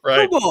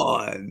 Right. Come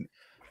on.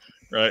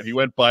 Right. He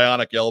went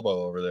bionic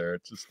elbow over there.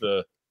 It's just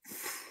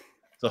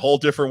it's a whole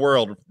different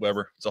world,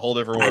 Weber. It's a whole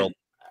different world.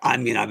 I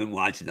mean, I've been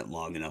watching it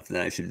long enough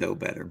that I should know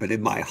better. But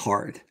in my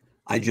heart,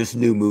 I just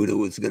knew Muta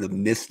was going to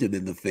miss him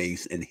in the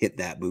face and hit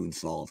that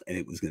moonsault, and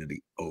it was going to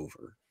be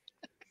over.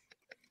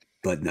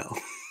 But no.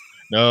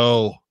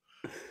 No.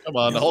 Come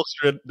on. No. The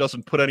Hulkster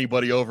doesn't put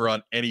anybody over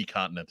on any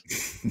continent.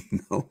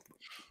 No.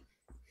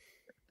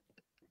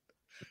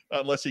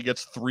 Unless he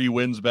gets 3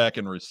 wins back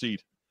in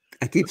receipt.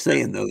 I keep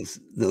saying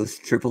those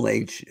Triple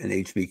H and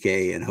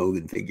HBK and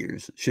Hogan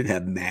figures should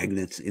have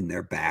magnets in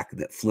their back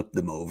that flip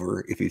them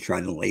over if you try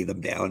to lay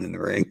them down in the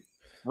ring.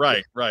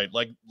 Right.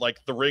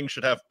 Like the ring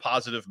should have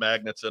positive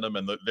magnets in them,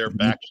 and their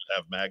back should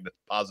have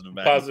positive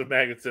magnets. Positive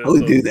magnets. I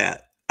would do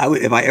that. I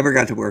would, if I ever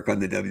got to work on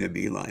the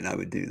WWE line, I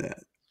would do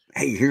that.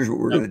 Hey, here's what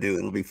we're going to do.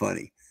 It'll be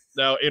funny.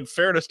 Now, in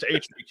fairness to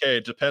HBK,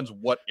 it depends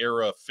what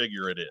era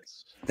figure it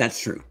is. That's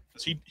true.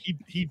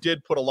 He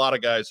did put a lot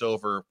of guys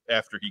over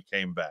after he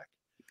came back.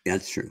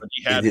 That's true. When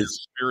he had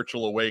his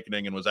spiritual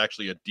awakening and was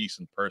actually a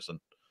decent person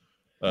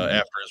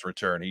after his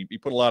return. He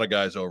put a lot of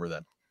guys over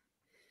then.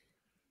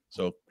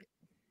 So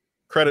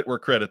credit where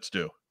credit's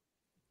due.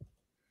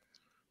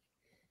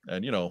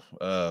 And,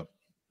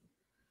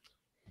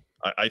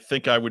 I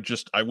think I would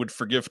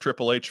forgive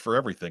Triple H for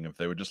everything if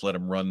they would just let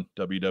him run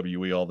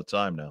WWE all the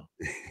time now.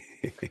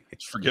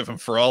 Just forgive him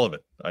for all of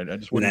it. I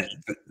just wouldn't.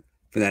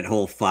 for that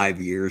whole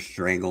 5-year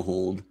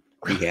stranglehold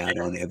he had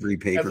on every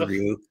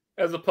pay-per-view.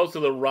 As opposed to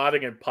the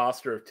rotting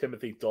imposter of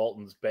Timothy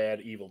Dalton's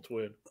bad evil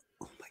twin.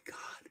 Oh my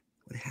God,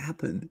 what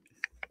happened?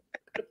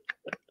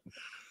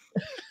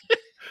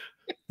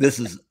 This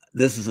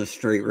is a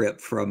straight rip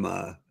from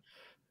the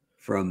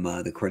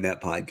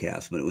Cornette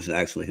podcast, but it was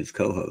actually his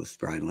co-host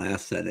Brian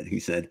Last said it. He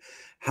said,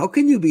 "How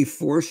can you be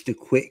forced to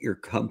quit your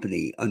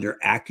company under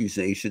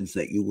accusations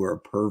that you were a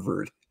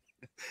pervert,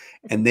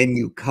 and then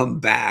you come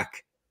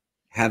back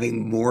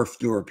having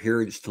morphed your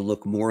appearance to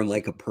look more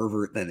like a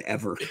pervert than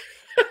ever?"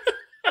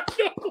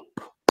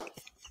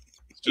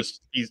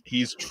 Just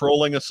he's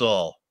trolling us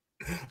all.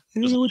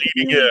 Just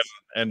leading in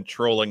and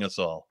trolling us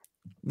all.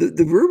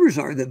 The rumors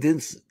are that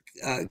Vince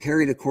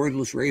carried a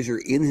cordless razor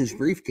in his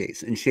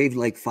briefcase and shaved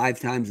like 5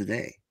 times a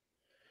day.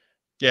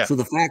 Yeah. So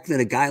the fact that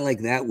a guy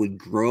like that would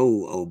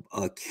grow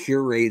a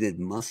curated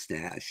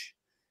mustache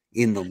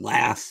in the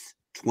last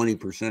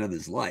 20% of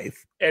his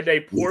life, and a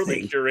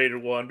poorly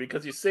curated one,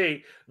 because you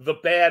see the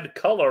bad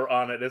color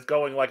on it is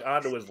going like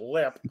onto his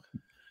lip.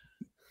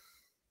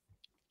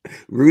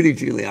 Rudy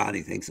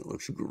Giuliani thinks it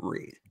looks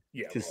great.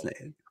 Yeah, just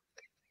saying.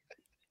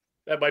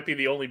 That might be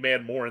the only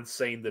man more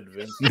insane than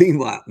Vince.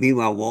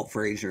 Meanwhile, Walt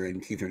Frazier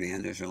and Keith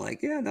Hernandez are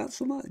like, yeah, not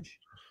so much.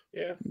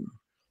 Yeah.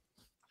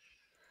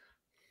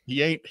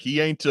 He ain't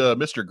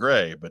Mr.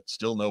 Gray, but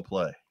still no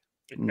play.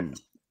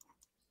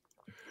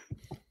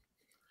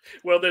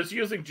 Well, there's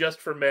using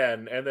Just for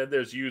Men, and then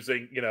there's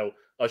using,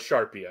 a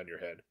Sharpie on your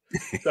head.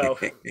 So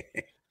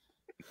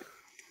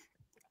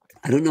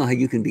I don't know how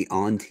you can be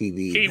on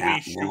TV Kiwi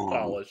that shoe long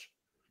polish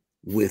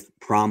with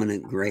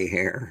prominent gray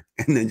hair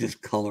and then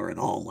just color it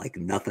all like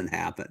nothing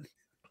happened.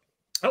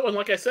 Oh, and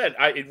like I said,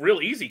 it's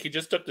real easy. He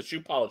just took the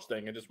shoe polish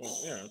thing and just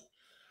went,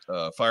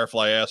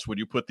 Firefly asked, would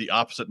you put the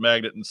opposite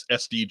magnet in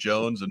SD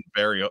Jones and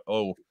Barry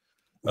O?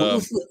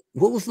 What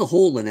was the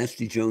hole in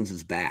SD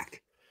Jones's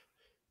back?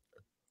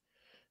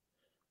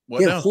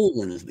 What he had a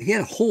hole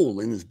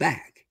in his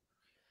back.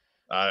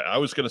 I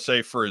was going to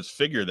say for his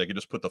figure, they could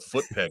just put the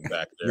foot peg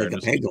back there. Like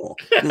a peg hole.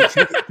 No,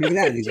 check it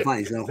out. He's fine.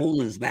 He's got a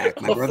hole in his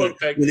back. My brother,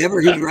 whenever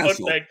he'd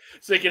wrestle.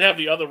 So he can have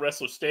the other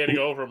wrestler standing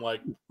over him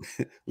like.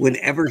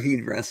 Whenever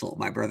he'd wrestle,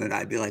 my brother and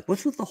I'd be like,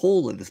 what's with the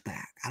hole in his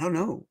back? I don't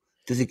know.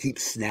 Does he keep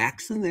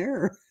snacks in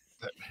there?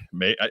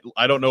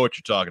 I don't know what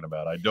you're talking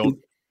about. I don't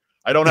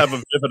have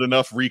a vivid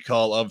enough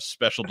recall of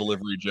Special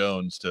Delivery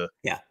Jones to.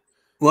 Yeah.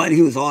 Well, and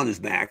he was on his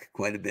back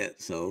quite a bit,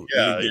 so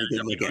yeah,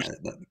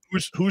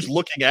 who's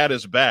looking at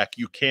his back?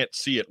 You can't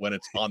see it when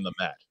it's on the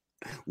mat.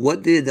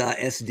 What did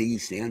SD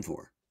stand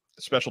for?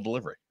 Special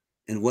Delivery.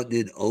 And what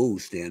did O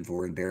stand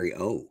for in Barry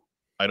O?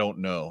 I don't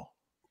know.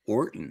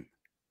 Orton.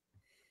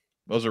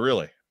 Was it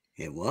really?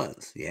 It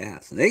was, yeah.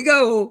 So there you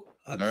go.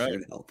 I'm sure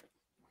to help.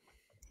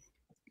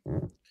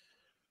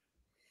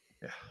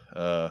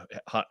 Yeah.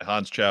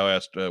 Hans Chow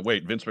asked,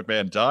 "Wait, Vince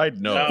McMahon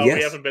died? No, we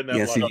haven't been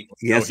that lucky.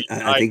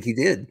 I think he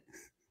did.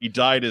 He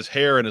dyed his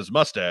hair and his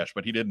mustache,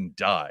 but he didn't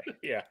die.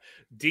 Yeah,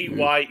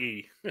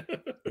 DYE.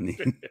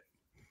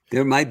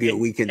 There might be a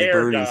Weekend at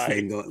Bernie's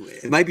thing going.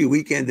 It might be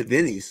Weekend at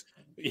Vinny's.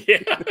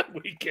 Yeah,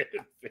 Weekend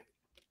at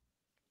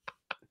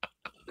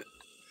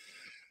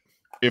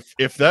Vinny's.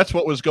 If that's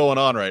what was going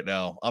on right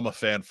now, I'm a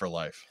fan for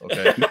life.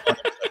 Okay.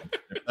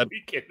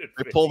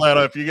 Pull that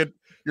up.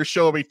 You're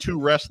showing me 2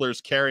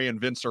 wrestlers carrying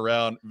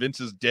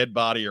Vince's dead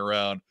body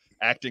around,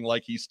 acting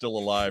like he's still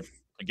alive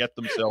to get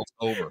themselves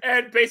over.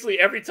 And basically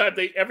every time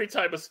a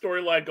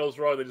storyline goes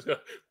wrong, they just go,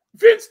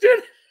 Vince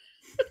did.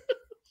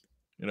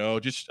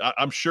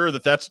 I'm sure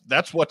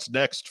that's what's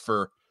next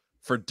for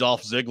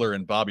Dolph Ziggler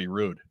and Bobby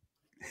Roode.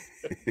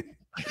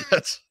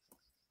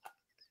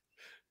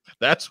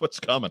 That's what's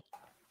coming.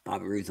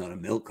 Bobby Roode's on a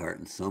milk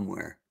carton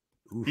somewhere.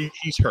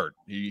 He's hurt.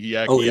 He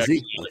had his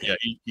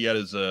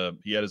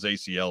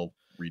ACL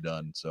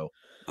redone, so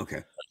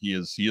okay, he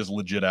is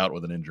legit out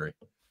with an injury,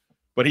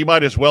 but he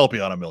might as well be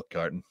on a milk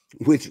carton,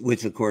 which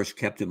of course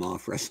kept him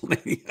off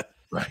WrestleMania.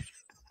 Right.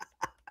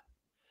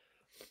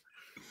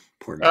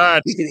 Poor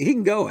guy. He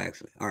can go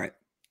actually. All right,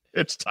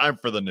 it's time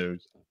for the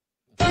news.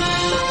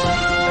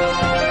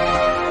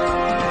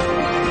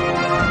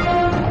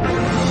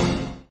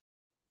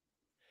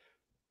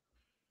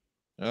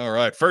 All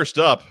right, first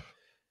up.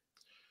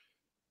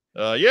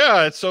 So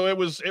it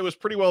was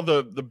pretty well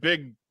the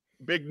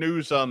big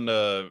news on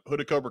the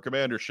Hooded Cobra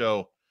Commander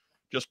show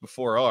just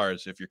before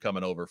ours, if you're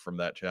coming over from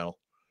that channel.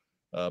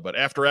 But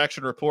After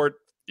Action Report,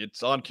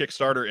 it's on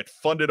Kickstarter. It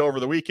funded over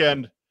the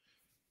weekend.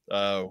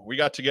 We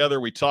got together.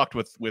 We talked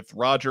with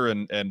Roger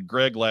and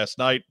Greg last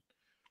night.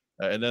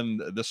 And then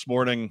this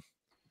morning.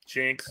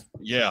 Jinx.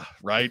 Yeah,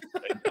 right.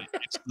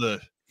 It's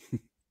the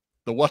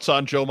What's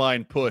on Joe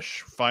Mind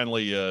push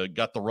finally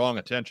got the wrong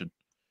attention.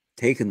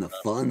 Taking the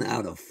fun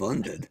out of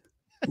funded.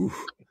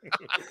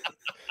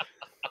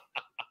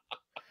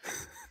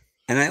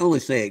 And I only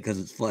say it because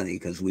it's funny,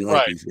 because we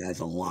like these guys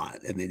a lot.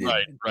 I mean,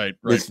 right.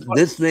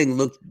 This thing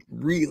looked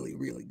really,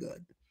 really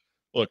good.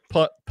 Look,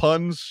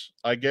 puns,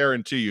 I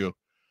guarantee you,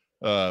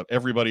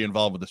 everybody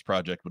involved with this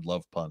project would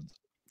love puns.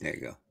 There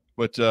you go.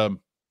 But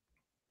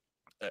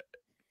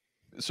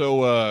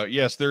So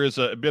yes, there is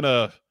been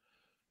an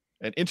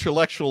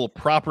intellectual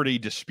property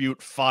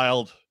dispute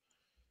filed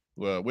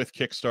with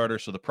Kickstarter,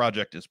 so the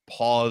project is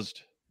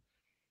paused.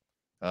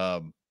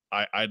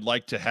 I'd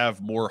like to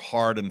have more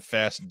hard and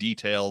fast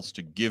details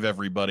to give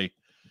everybody,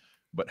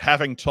 but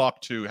having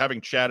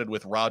chatted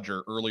with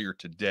Roger earlier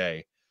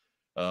today,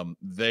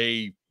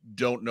 they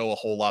don't know a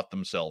whole lot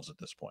themselves at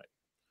this point.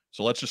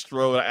 So let's just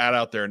throw that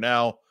out there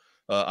now.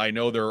 I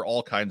know there are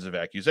all kinds of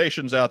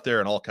accusations out there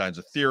and all kinds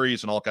of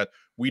theories and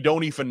we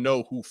don't even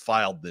know who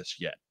filed this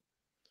yet.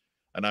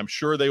 And I'm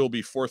sure they will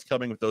be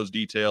forthcoming with those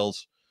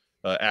details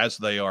as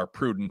they are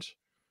prudent.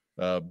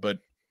 But,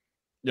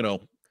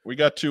 we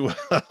got to...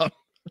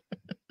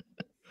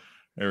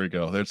 There we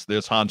go.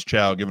 There's Hans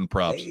Chow giving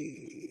props.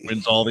 Hey.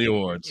 Wins all the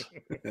awards.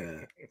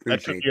 That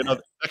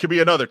could be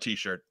another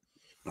T-shirt.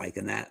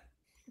 Liking that.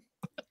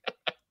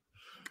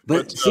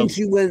 But since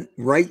you went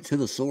right to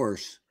the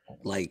source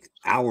like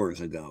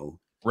hours ago,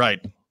 right,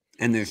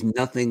 and there's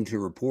nothing to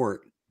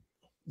report,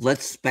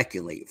 let's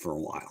speculate for a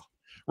while.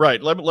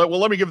 Right. Let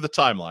me give the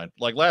timeline.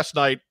 Like last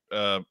night,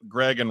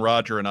 Greg and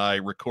Roger and I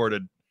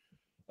recorded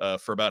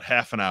for about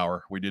half an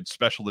hour. We did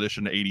special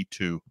edition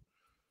 82,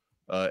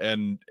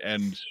 and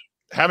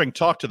having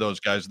talked to those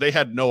guys, they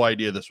had no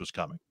idea this was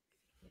coming.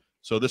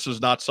 So this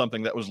is not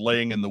something that was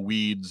laying in the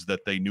weeds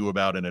that they knew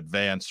about in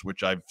advance,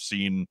 which I've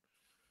seen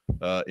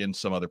in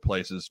some other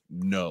places.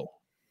 No.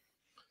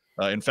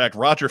 In fact,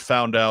 Roger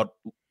found out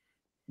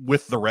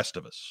with the rest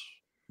of us,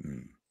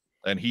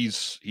 and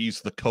he's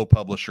the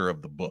co-publisher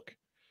of the book.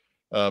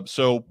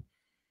 So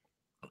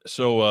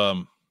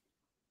the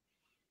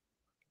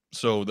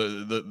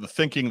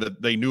thinking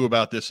that they knew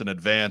about this in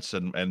advance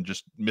and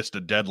just missed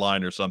a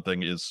deadline or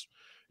something is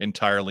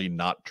entirely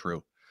not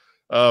true.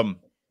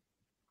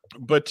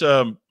 But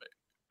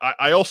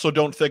I also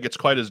don't think it's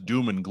quite as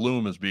doom and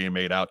gloom as being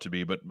made out to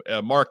be. But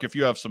Mark, if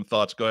you have some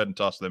thoughts, go ahead and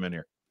toss them in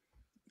here.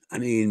 I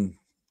mean,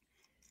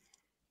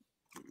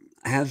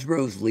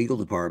 Hasbro's legal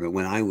department,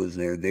 when I was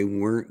there, they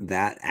weren't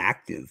that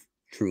active,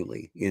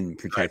 truly, in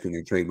protecting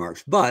their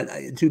trademarks. But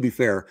to be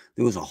fair,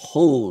 there was a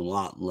whole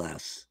lot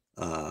less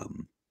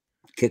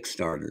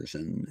Kickstarters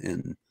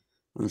and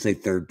I don't say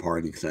third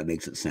party because that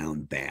makes it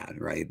sound bad,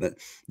 right? But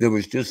there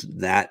was just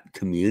that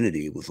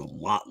community was a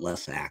lot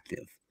less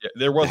active. Yeah,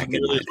 there wasn't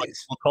nearly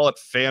we'll call it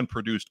fan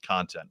produced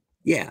content.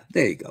 Yeah,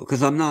 there you go.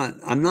 Because I'm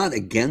not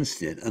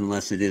against it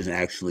unless it is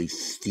actually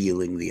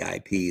stealing the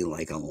IP,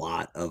 like a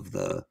lot of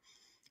the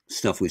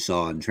stuff we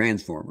saw in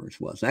Transformers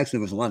was. Actually,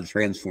 there was a lot of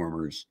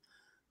Transformers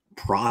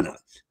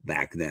product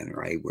back then,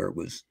 right? Where it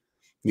was,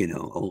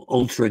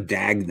 Ultra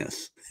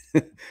Dagnus.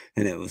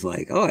 And it was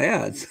like, oh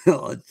yeah, it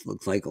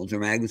looks like Ultra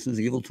Magnus's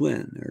evil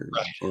twin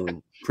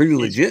or pretty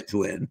legit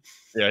twin.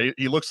 Yeah,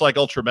 he looks like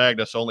Ultra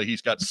Magnus, only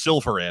he's got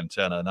silver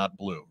antenna, not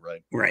blue,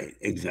 right? Right,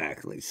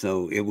 exactly.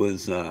 So it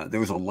was there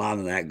was a lot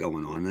of that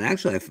going on. And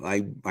actually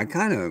I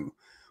kind of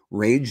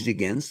raged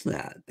against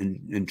that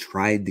and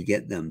tried to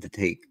get them to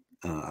take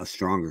a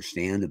stronger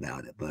stand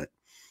about it. But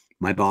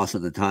my boss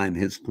at the time,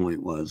 his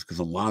point was, because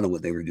a lot of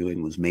what they were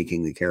doing was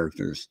making the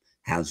characters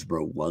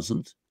Hasbro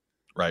wasn't.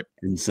 Right.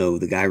 And so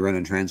the guy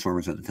running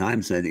Transformers at the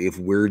time said, if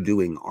we're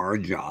doing our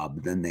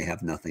job, then they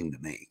have nothing to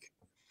make.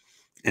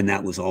 And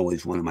that was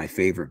always one of my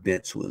favorite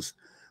bits, was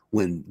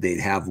when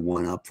they'd have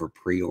one up for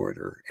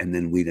pre-order and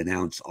then we'd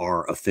announce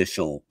our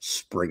official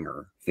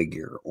Springer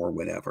figure or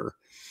whatever.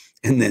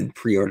 And then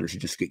pre-orders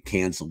would just get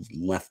canceled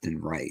left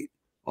and right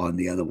on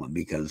the other one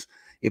because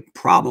it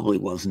probably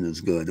wasn't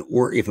as good.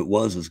 Or if it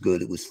was as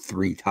good, it was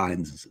 3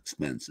 times as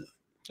expensive.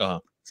 Uh-huh.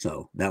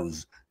 So that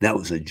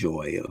was a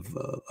joy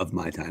of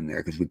my time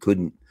there, because we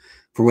couldn't,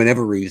 for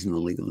whatever reason, the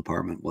legal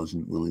department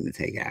wasn't willing to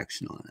take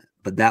action on it.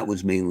 But that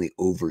was mainly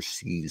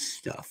overseas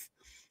stuff.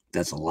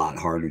 That's a lot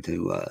harder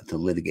to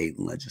litigate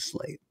and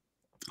legislate.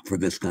 For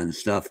this kind of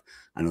stuff,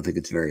 I don't think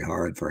it's very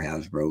hard for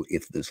Hasbro.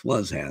 If this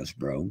was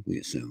Hasbro, we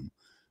assume.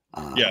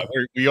 Yeah,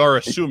 we are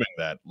assuming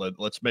that.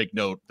 Let's make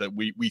note that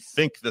we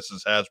think this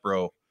is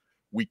Hasbro.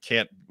 We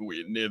can't.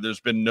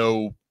 There's been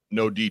no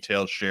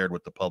details shared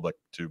with the public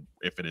to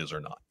if it is or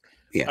not.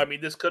 Yeah, I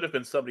mean, this could have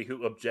been somebody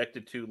who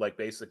objected to, like,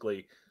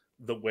 basically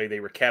the way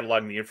they were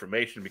cataloging the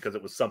information because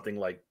it was something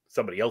like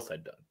somebody else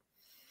had done.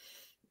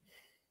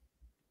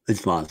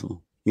 It's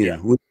possible. We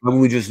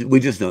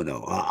just don't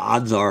know.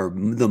 Odds are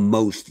the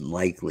most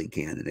likely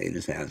candidate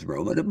is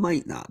Hasbro, but it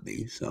might not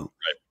be. So,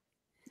 right.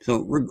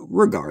 So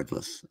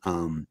regardless,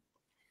 I'm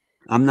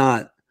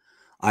not.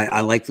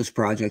 I like this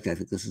project. I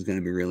think this is going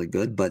to be really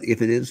good. But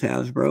if it is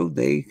Hasbro,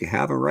 they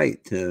have a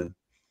right to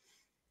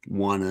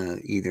want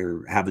to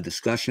either have a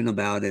discussion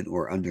about it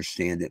or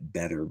understand it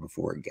better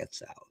before it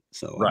gets out.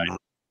 So right.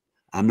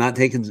 I'm not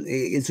taking.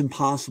 It's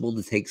impossible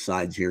to take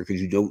sides here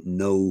because you don't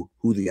know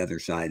who the other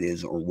side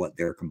is or what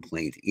their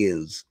complaint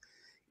is,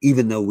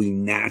 even though we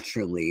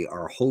naturally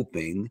are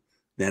hoping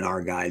that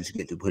our guys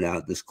get to put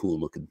out this cool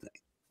looking thing.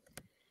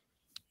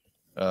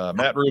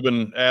 Matt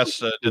Rubin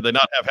asks, did they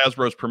not have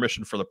Hasbro's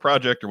permission for the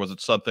project, or was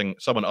it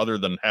someone other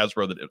than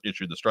Hasbro that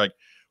issued the strike?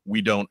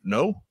 We don't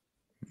know.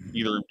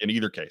 In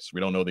either case, we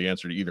don't know the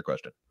answer to either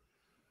question.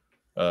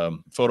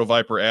 Photo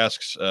Viper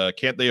asks,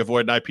 can't they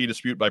avoid an IP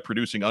dispute by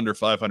producing under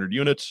 500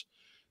 units?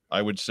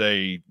 I would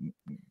say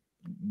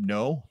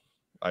no.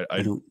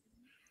 I don't.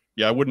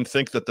 Yeah, I wouldn't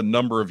think that the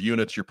number of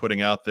units you're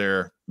putting out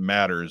there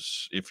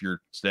matters if you're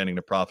standing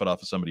to profit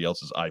off of somebody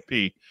else's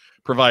IP,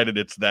 provided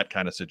it's that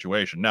kind of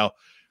situation. Now,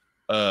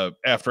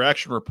 After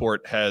Action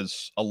Report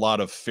has a lot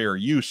of fair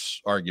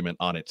use argument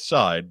on its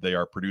side. They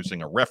are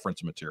producing a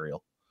reference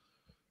material.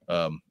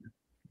 And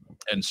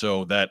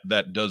so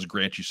that does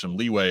grant you some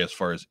leeway as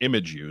far as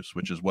image use,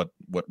 which is what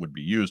would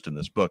be used in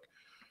this book.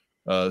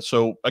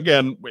 So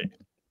again,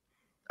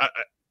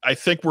 I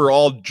think we're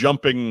all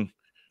jumping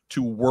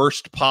to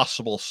worst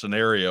possible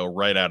scenario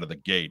right out of the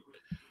gate.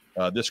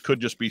 This could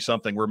just be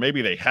something where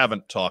maybe they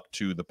haven't talked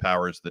to the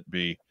powers that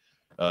be,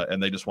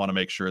 and they just want to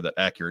make sure that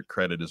accurate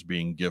credit is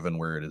being given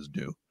where it is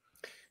due.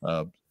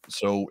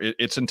 So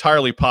it's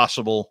entirely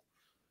possible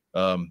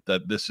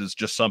that this is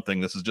just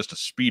a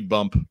speed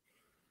bump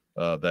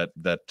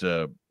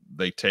that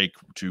they take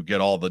to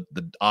get all the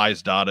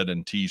I's dotted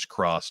and T's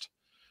crossed,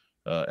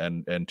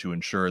 and to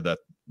ensure that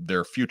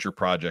their future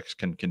projects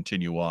can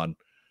continue on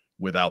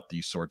without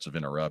these sorts of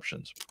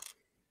interruptions.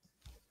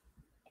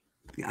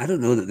 I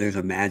don't know that there's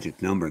a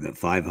magic number that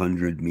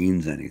 500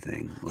 means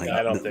anything. Like,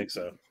 I don't think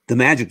so. The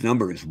magic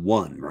number is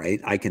 1, right?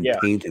 I can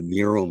paint a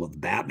mural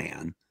of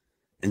Batman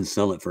and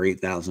sell it for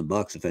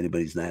 $8,000 if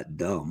anybody's that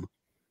dumb.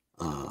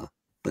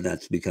 But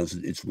that's because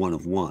it's 1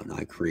 of 1.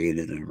 I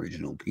created an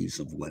original piece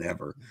of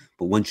whatever.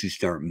 But once you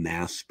start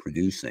mass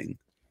producing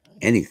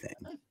anything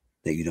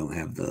that you don't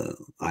have the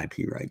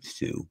IP rights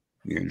to,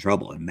 you're in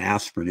trouble. And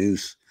mass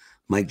produce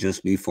might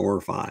just be 4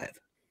 or 5.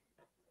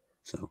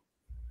 So.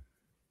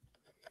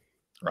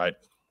 Right.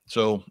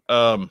 So,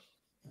 and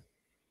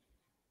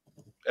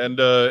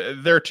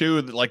there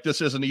too, like,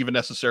 this isn't even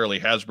necessarily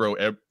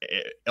Hasbro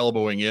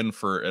elbowing in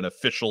for an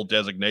official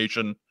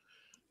designation.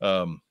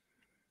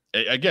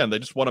 Again, they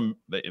just want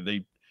to,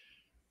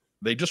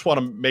 they just want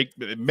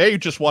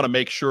to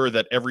make sure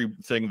that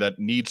everything that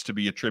needs to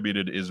be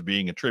attributed is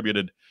being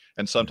attributed.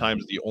 And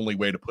sometimes the only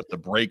way to put the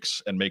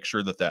brakes and make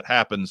sure that that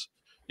happens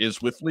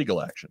is with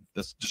legal action.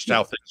 That's just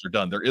how things are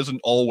done. There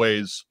isn't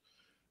always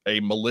a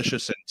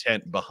malicious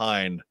intent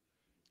behind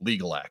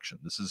legal action.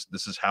 This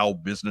is how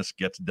business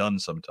gets done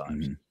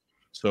sometimes. Mm-hmm.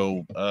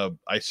 So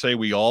I say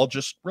we all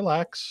just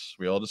relax.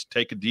 We all just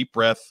take a deep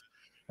breath,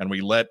 and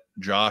we let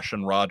Josh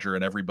and Roger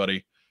and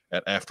everybody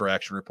at After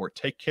Action Report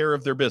take care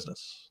of their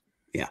business.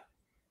 Yeah.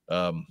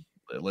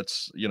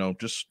 Let's,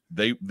 just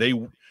they've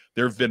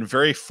been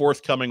very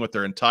forthcoming with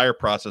their entire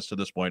process to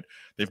this point.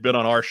 They've been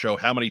on our show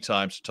how many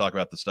times to talk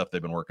about the stuff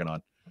they've been working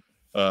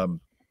on.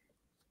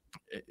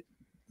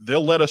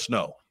 They'll let us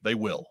know. They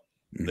will.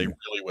 Mm-hmm. They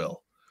really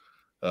will.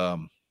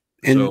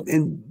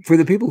 And for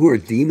the people who are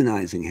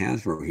demonizing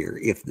Hasbro here,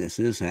 if this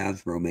is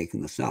Hasbro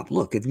making the stop,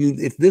 look,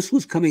 if this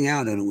was coming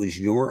out and it was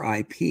your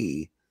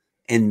IP,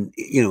 and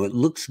it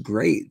looks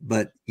great,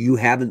 but you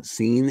haven't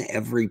seen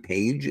every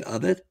page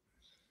of it,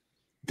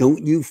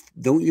 don't you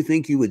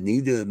think you would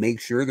need to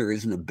make sure there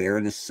isn't a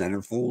Baroness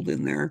centerfold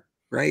in there,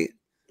 right?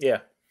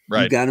 Yeah,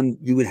 right.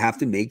 You would have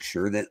to make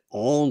sure that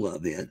all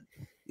of it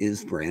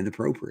is brand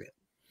appropriate.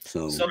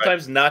 So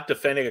sometimes not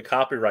defending a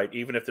copyright,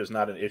 even if there's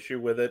not an issue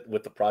with it,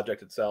 with the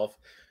project itself,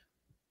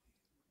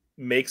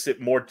 makes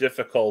it more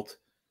difficult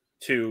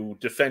to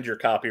defend your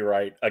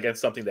copyright against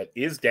something that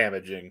is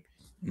damaging,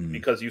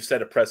 because you've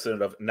set a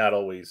precedent of not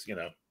always,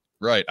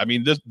 Right. I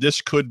mean, this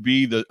could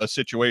be a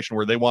situation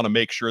where they want to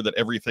make sure that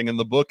everything in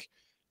the book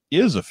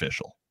is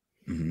official.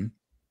 Mm-hmm.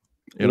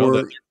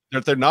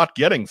 That they're not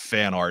getting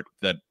fan art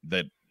that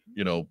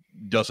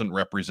doesn't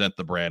represent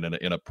the brand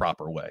in a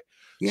proper way.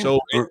 Yeah. So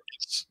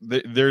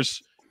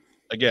there's,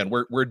 again,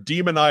 we're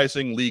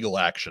demonizing legal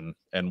action,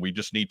 and we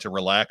just need to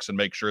relax and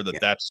make sure that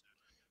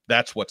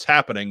that's what's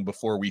happening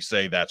before we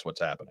say that's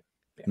what's happening.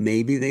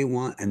 Maybe they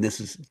want, and this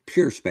is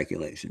pure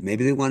speculation,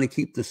 maybe they want to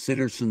keep the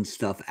Citizen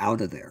stuff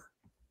out of there,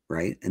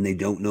 right? And they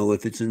don't know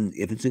if it's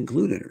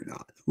included or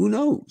not. Who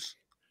knows?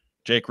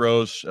 Jake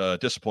Rose,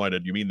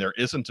 disappointed. You mean there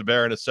isn't a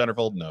Baroness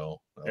Centerfold? No.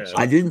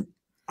 I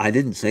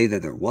didn't say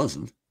that there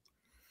wasn't.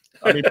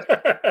 I mean,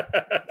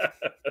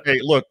 hey,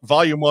 look,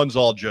 Volume 1's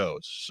all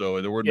Joe's,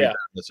 so there wouldn't be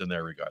Baroness in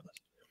there regardless.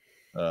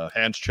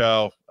 Hans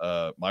Chow,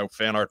 my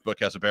fan art book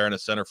has a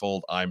Baroness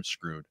Centerfold. I'm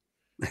screwed.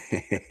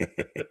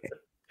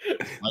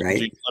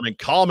 Right? I mean,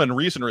 calm and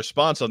reasoned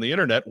response on the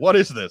internet. What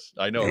is this?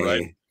 I know,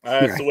 right?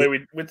 It's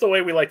the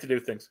way we like to do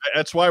things.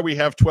 That's why we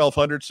have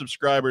 1,200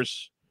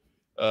 subscribers,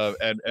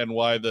 and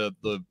why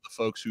the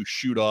folks who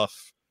shoot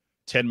off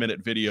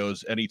 10-minute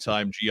videos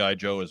anytime G.I.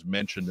 Joe is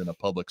mentioned in a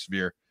public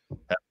sphere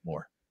have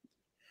more.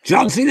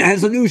 John Cena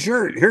has a new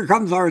shirt. Here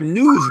comes our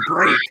news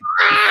break.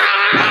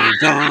 Dun,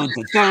 dun,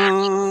 dun,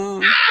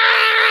 dun.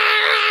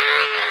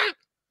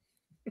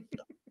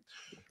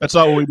 That's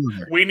not what we do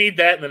here. We need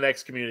that in the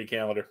next community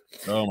calendar.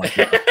 Oh my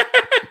god!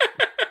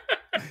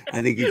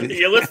 I think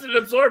you listened to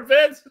absorb,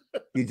 Vince.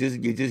 You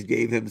just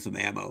gave him some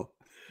ammo.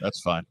 That's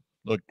fine.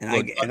 Look,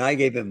 I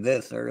gave him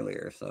this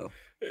earlier. So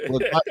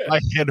look, my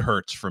head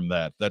hurts from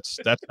that. That's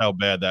how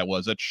bad that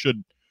was. That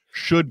should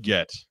should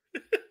get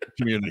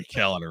community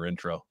calendar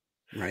intro.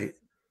 Right.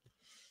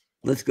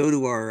 Let's go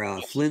to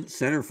our Flint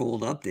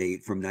centerfold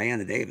update from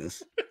Diana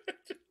Davis,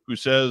 who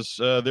says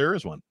there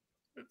is one.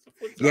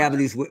 Yeah, but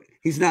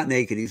he's not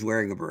naked. He's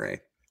wearing a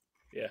beret.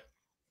 Yeah.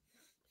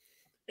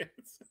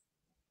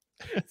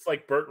 It's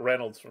like Burt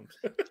Reynolds from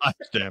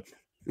Stamp.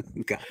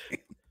 God.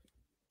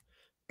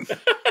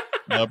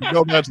 But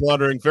Nomad's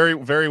wandering. Very,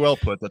 very well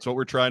put. That's what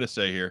we're trying to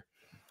say here.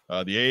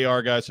 The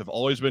AAR guys have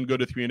always been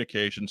good with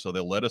communication, so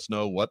they'll let us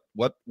know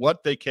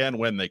what they can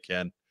when they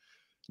can.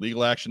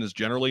 Legal action is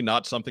generally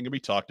not something to be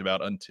talked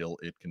about until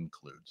it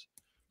concludes.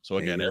 So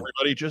again,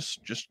 everybody just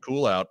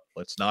cool out.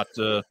 Let's not.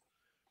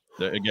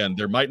 Again,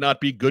 there might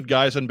not be good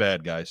guys and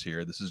bad guys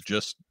here. This is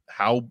just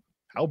how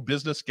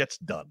business gets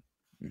done.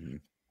 Mm-hmm.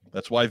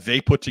 That's why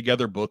they put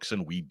together books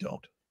and we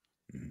don't.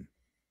 Mm-hmm.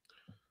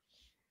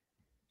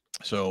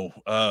 So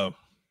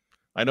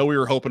I know we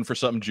were hoping for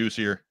something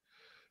juicier,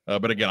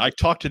 but again, I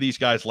talked to these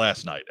guys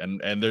last night,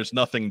 and there's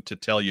nothing to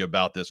tell you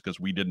about this because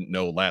we didn't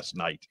know last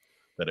night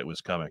that it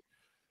was coming.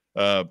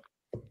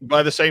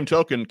 By the same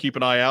token, keep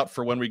an eye out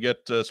for when we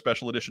get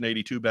Special Edition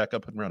 82 back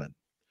up and running,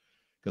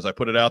 because I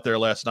put it out there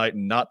last night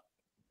and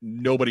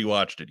nobody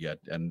watched it yet,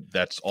 and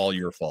that's all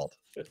your fault.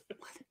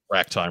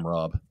 Rack time,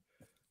 Rob.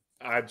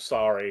 I'm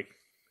sorry.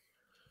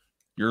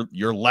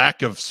 Your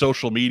lack of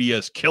social media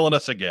is killing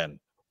us again.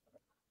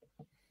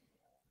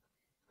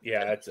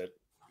 Yeah, that's it.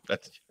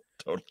 That's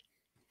totally.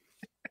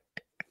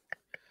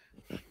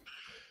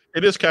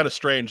 It is kind of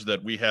strange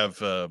that we have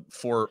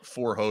four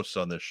hosts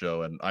on this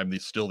show, and I'm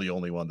still the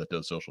only one that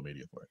does social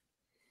media for it.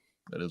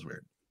 That is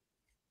weird.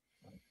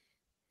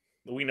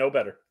 We know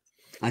better.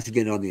 I should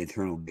get on the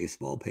internal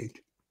baseball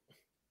page.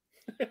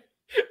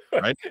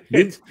 Right?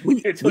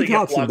 We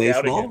talk some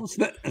baseball,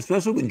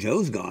 especially when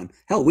Joe's gone.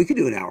 Hell, we could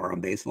do an hour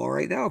on baseball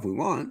right now if we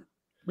want.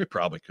 We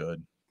probably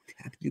could.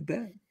 You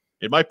bet.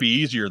 It might be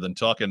easier than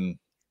talking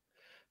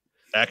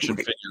action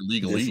figure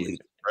legalese,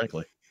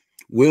 frankly.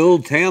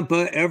 Will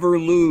Tampa ever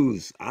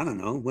lose? I don't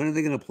know. When are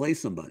they going to play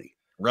somebody?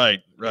 Right.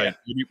 Yeah.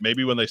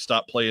 Maybe when they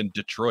stop playing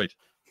Detroit.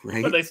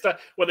 Right.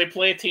 When they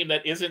play a team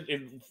that isn't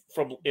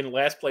in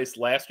last place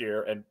last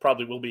year and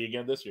probably will be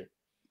again this year.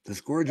 The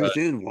score just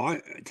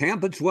in.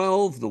 Tampa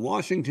 12, the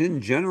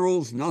Washington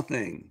Generals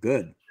nothing.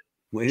 Good.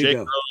 Way Jake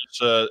to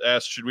go. Rose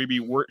asked, should we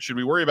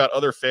worry about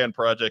other fan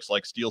projects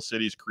like Steel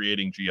City's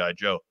creating G.I.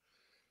 Joe?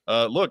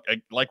 Look,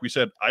 like we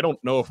said, I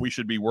don't know if we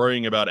should be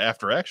worrying about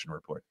After Action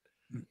Report.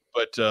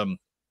 But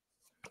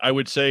I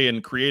would say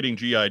in creating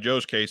G.I.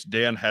 Joe's case,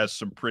 Dan has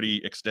some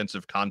pretty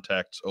extensive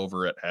contacts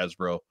over at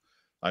Hasbro.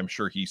 I'm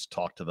sure he's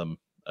talked to them.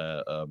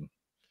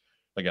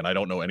 Again, I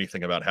don't know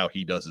anything about how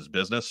he does his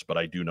business, but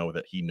I do know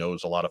that he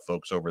knows a lot of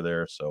folks over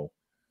there. So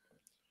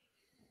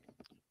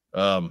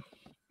I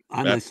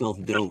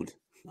myself don't.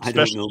 I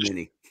don't know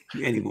many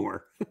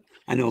anymore.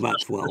 I know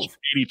about 12.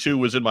 82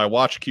 was in my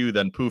watch queue,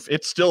 then poof,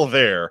 it's still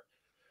there.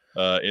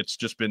 It's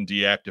just been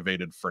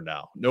deactivated for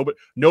now.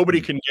 Nobody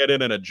can get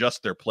in and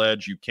adjust their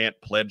pledge. You can't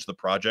pledge the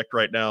project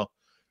right now.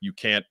 You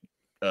can't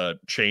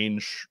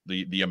change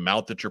the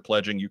amount that you're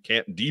pledging. You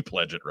can't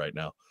depledge it right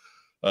now.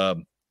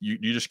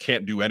 You just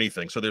can't do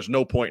anything. So there's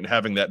no point in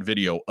having that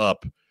video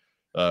up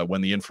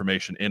when the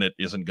information in it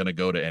isn't going to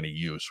go to any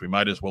use. We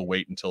might as well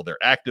wait until they're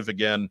active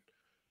again,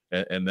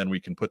 and then we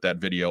can put that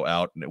video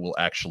out, and it will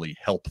actually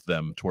help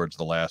them towards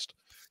the last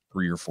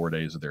 3 or 4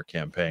 days of their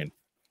campaign.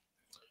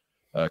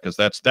 Because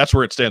that's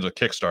where it stands with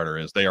Kickstarter.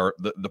 Is they are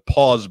the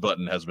pause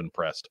button has been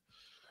pressed.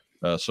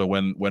 So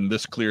when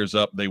this clears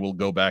up, they will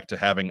go back to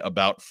having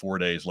about 4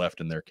 days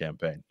left in their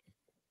campaign.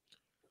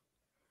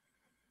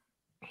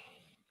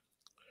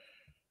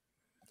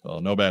 Well,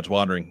 Nomad's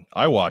wandering.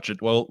 I watch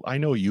it. Well, I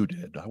know you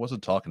did. I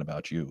wasn't talking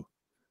about you.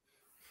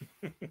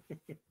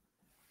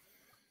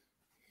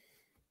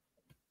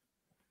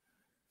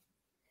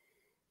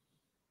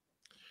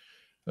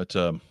 But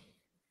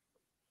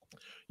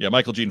yeah,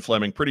 Michael Gene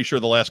Fleming, pretty sure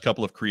the last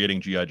couple of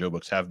creating G.I. Joe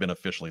books have been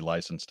officially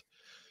licensed.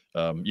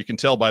 You can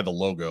tell by the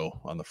logo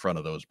on the front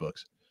of those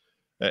books.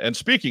 And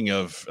speaking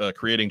of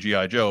creating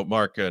G.I. Joe,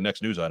 Mark,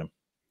 next news item.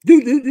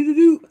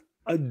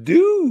 I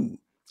do.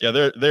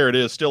 Yeah, there it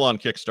is, still on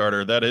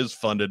Kickstarter. That is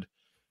funded.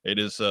 It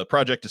is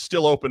project is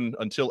still open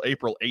until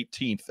April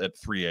 18th at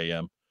 3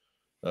 a.m.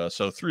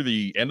 So through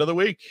the end of the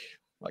week,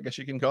 I guess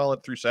you can call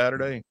it, through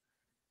Saturday.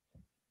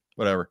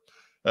 Whatever.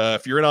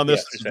 If you're in on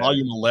this, it's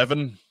volume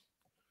 11.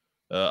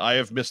 I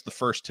have missed the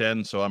first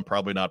 10, so I'm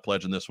probably not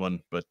pledging this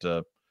one. But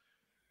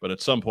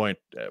at some point,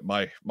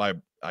 I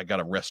got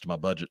to rest my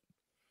budget.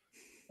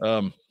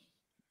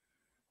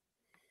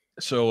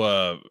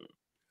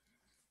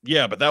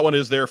 Yeah, but that one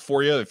is there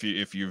for you.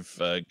 If you've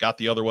got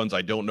the other ones,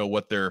 I don't know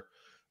what their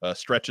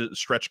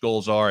stretch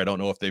goals are. I don't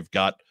know if they've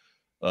got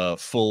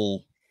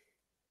full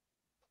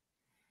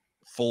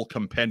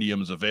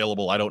compendiums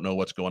available. I don't know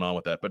what's going on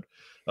with that. But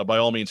by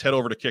all means, head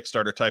over to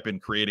Kickstarter, type in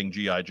creating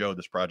G.I. Joe.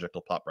 This project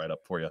will pop right up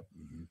for you.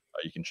 Mm-hmm.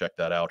 You can check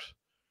that out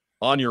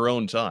on your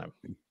own time.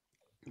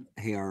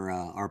 Hey,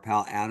 our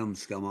pal Adam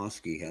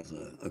Skalmowski has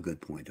a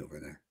good point over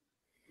there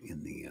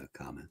in the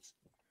comments.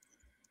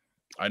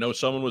 I know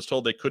someone was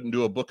told they couldn't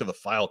do a book of the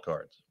file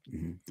cards.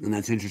 Mm-hmm. And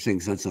that's interesting.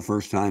 So that's the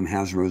first time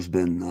Hasbro's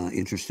been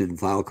interested in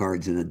file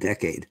cards in a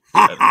decade.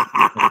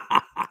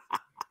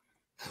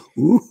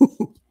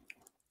 Ooh.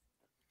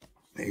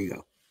 There you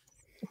go.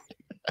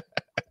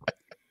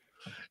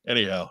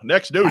 Anyhow,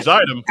 next news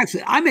item.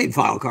 Actually, I made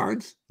file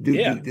cards. Do.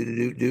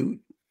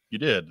 You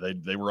did.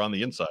 They were on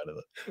the inside of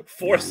it.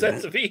 4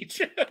 sets of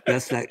each.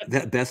 best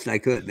I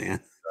could, man.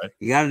 Right.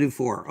 You got to do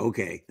 4.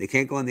 Okay. They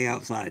can't go on the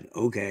outside.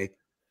 Okay.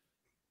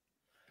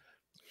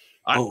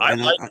 I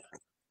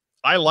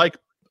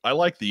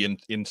like the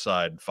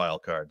inside file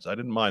cards. I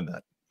didn't mind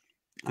that.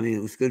 I mean,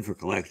 it was good for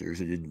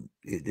collectors. It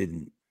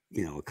didn't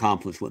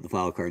accomplish what the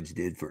file cards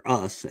did for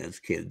us as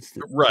kids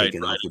to take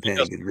it off the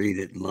peg and read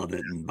it and love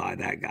it and buy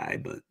that guy.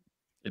 But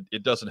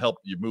it doesn't help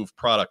you move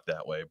product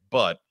that way.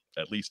 But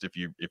at least if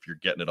you're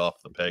getting it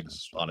off the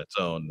pegs on its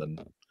own, then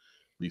at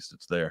least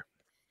it's there.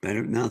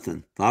 Better than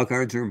nothing. File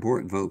cards are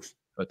important, folks.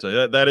 But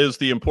that is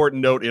the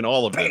important note in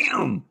all of this.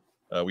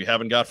 We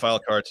haven't got file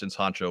cards since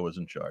Honcho was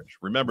in charge.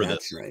 Remember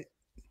this. That's right.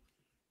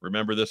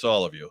 Remember this,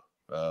 all of you.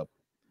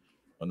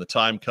 When the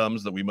time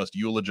comes that we must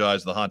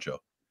eulogize the Honcho.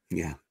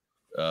 Yeah.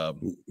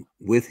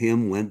 With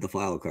him went the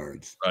file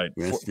cards. Right.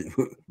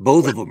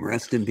 Both of them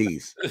rest in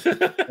peace.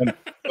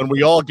 When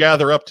we all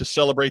gather up to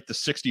celebrate the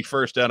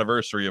 61st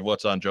anniversary of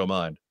What's on Joe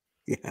Mind.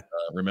 Yeah.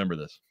 Remember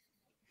this.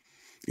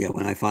 Yeah,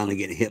 when I finally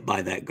get hit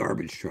by that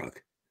garbage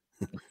truck,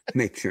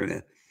 make sure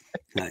that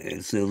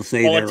it'll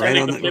say there right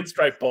on the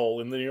Pinstripe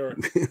Bowl in New York.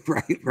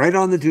 right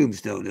on the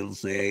tombstone. It'll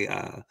say,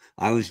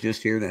 "I was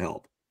just here to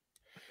help,"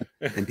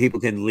 and people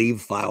can leave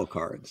file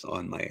cards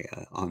on my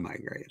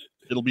grave.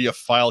 It'll be a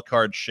file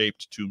card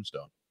shaped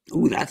tombstone.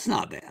 Ooh, that's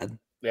not bad.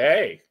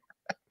 Hey.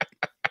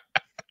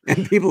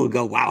 And people will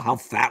go, "Wow, how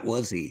fat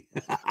was he?"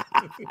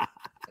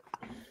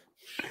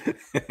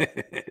 Well,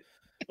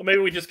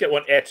 maybe we just get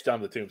one etched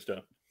on the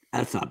tombstone.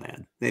 That's not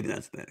bad. Maybe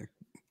that's better.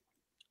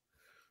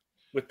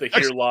 With the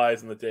 "Here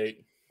lies" and the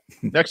date.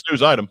 Next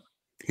news item.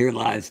 Here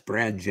lies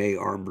Brad J.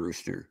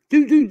 Armbruster.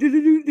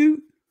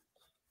 Do.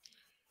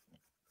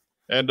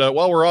 And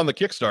while we're on the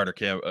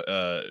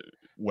Kickstarter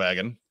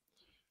wagon,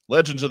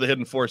 Legends of the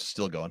Hidden Force is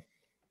still going.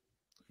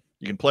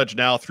 You can pledge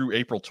now through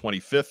April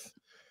 25th.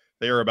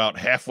 They are about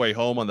halfway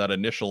home on that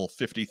initial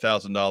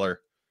 $50,000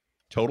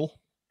 total.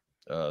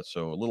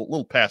 So a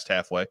little past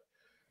halfway.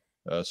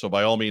 So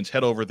by all means,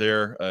 head over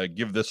there,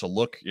 give this a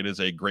look. It is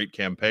a great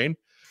campaign.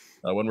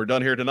 When we're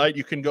done here tonight,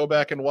 you can go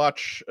back and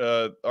watch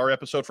our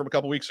episode from a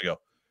couple weeks ago.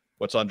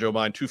 What's on Joe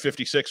Mind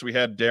 256? We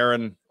had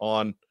Darren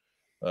on.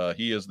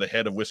 He is the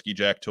head of Whiskey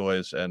Jack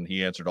Toys, and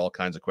he answered all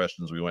kinds of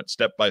questions. We went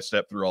step by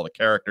step through all the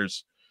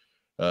characters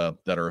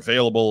that are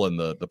available and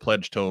the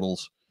pledge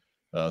totals.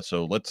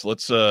 So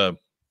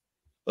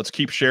let's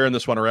keep sharing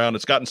this one around.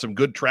 It's gotten some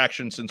good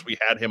traction since we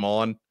had him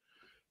on.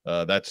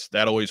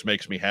 That always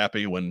makes me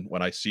happy when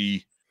I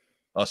see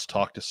us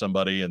talk to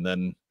somebody and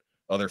then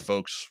other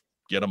folks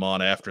get them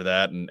on after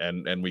that,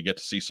 and we get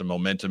to see some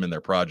momentum in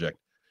their project.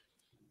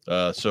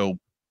 So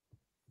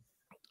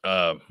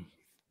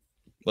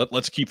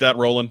let's keep that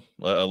rolling.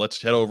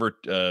 Let's head over,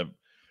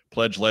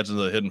 pledge Legends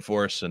of the Hidden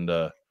Force, and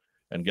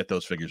get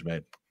those figures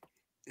made.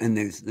 And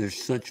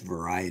there's such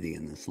variety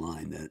in this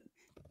line that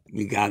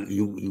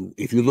you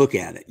if you look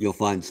at it, you'll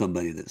find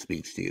somebody that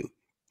speaks to you.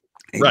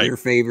 And your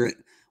favorite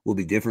will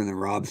be different than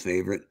Rob's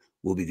favorite,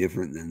 will be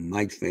different than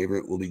Mike's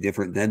favorite, will be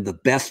different than the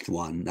best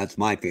one. That's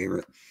my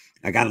favorite.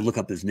 I got to look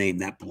up his name,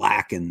 that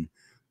black and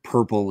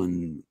purple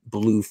and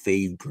blue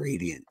fade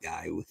gradient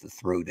guy with the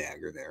throw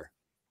dagger there.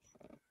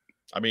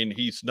 I mean,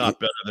 he's not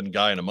better than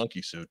Guy in a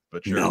monkey suit,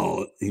 but sure.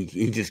 No,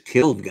 he just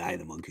killed Guy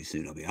in a monkey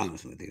suit, I'll be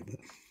honest with you. But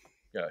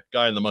yeah,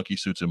 Guy in the monkey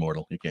suit's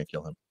immortal. You can't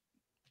kill him.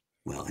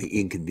 Well, he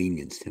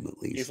inconvenienced him at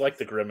least. He's like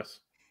the Grimace.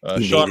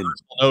 Sean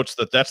notes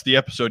that's the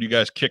episode you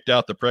guys kicked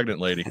out the pregnant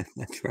lady.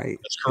 That's right.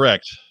 That's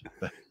correct.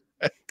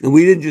 And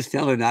we didn't just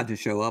tell her not to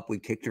show up. We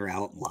kicked her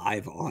out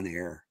live on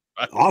air.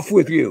 Off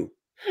with you.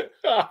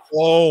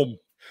 Whoa.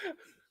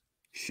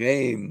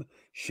 Shame.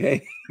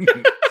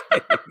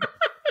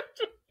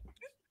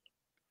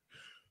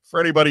 For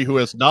anybody who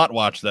has not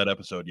watched that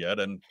episode yet,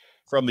 and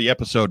from the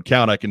episode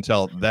count, I can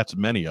tell that's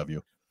many of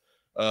you.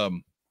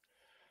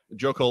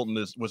 Jo Colton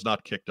was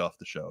not kicked off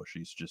the show.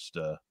 She's just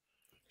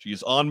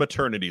she's on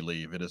maternity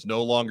leave. It is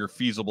no longer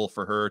feasible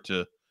for her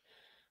to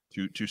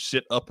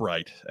sit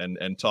upright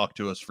and talk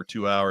to us for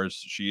 2 hours.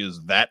 She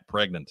is that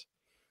pregnant.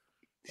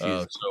 She's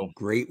so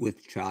great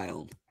with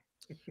child.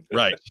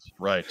 Right.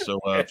 So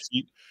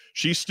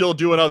she's still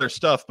doing other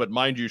stuff, but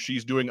mind you,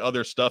 she's doing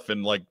other stuff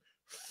in like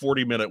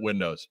 40-minute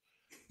windows.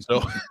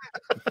 So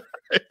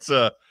it's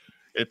a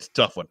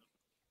tough one.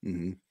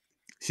 Mm-hmm.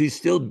 She's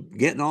still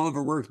getting all of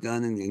her work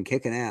done and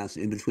kicking ass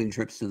in between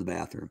trips to the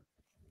bathroom.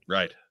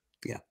 Right.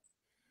 Yeah.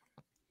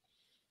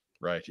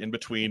 Right. In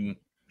between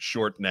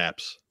short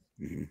naps.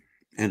 Mm-hmm.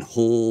 And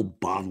whole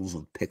bottles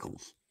of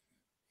pickles.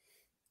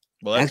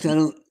 Well,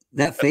 actually,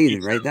 that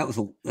faded, right? That was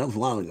a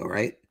while ago,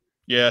 right?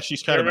 Yeah,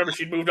 she's kind of. I remember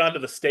she moved on to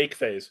the steak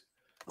phase.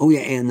 Oh yeah,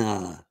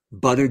 and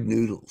buttered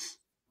noodles.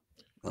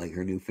 Like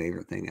her new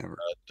favorite thing ever.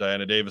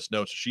 Diana Davis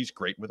notes she's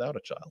great without a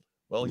child.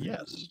 Well,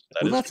 yes.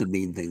 That's true. A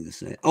mean thing to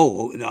say.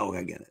 Oh, no,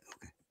 I get it.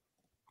 Okay.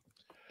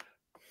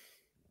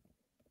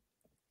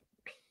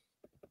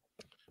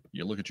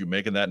 You look at you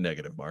making that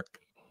negative, Mark.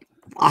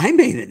 I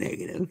made it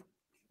negative.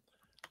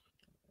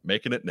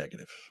 Making it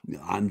negative.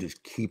 No, I'm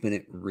just keeping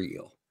it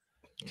real.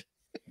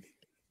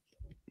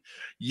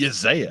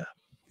 Isaiah.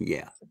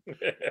 Yeah.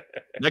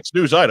 Next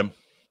news item.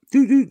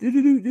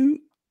 Do.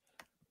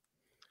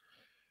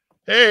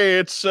 Hey,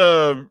 it's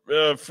from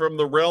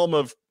the realm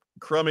of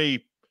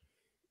crummy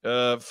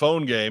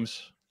phone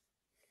games.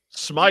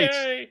 Smite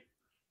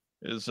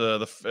is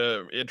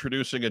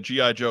introducing a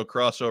G.I. Joe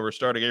crossover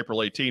starting April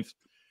 18th.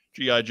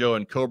 G.I. Joe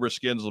and Cobra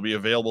skins will be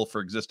available for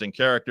existing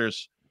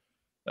characters.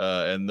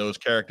 And those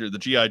characters, the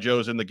G.I.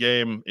 Joes in the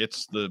game,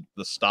 it's the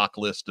stock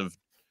list of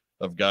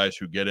guys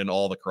who get in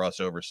all the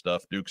crossover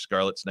stuff. Duke,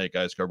 Scarlet, Snake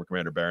Eyes, Cobra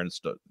Commander, Baron,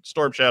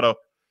 Storm Shadow.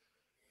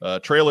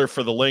 Trailer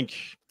for the link,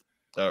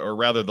 or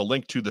rather the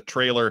link to the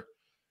trailer.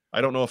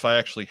 I don't know if I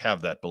actually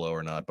have that below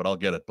or not, but I'll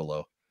get it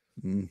below.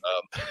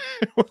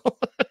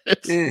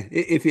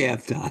 If you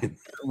have time.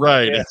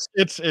 Right. Yeah.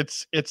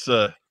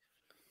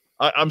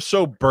 I'm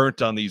so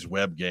burnt on these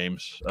web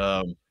games.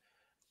 The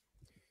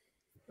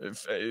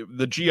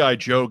G.I.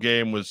 Joe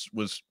game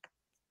was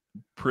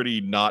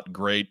pretty not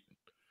great.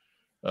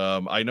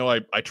 I know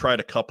I tried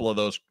a couple of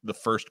those, the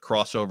first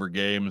crossover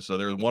games. So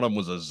one of them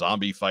was a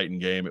zombie fighting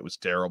game. It was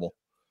terrible.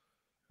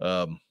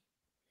 So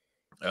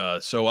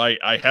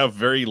I have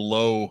very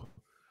low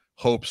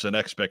hopes and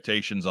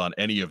expectations on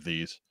any of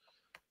these.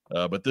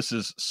 But this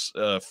is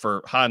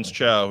for Hans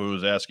Chow, who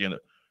was asking,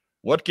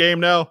 what game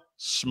now?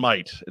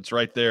 Smite. It's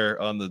right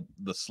there on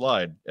the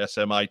slide,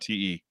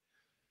 SMITE.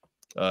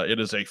 It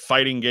is a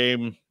fighting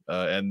game,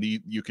 and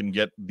you can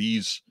get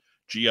these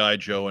G.I.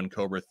 Joe and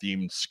Cobra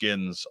themed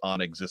skins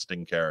on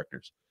existing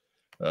characters.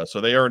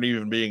 So they aren't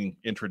even being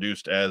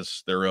introduced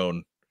as their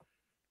own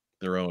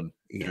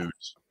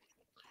dudes.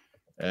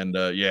 And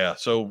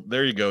so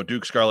there you go.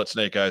 Duke, Scarlet,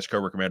 Snake Eyes,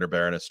 Cobra Commander,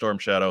 Baroness, Storm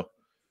Shadow.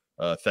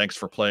 Thanks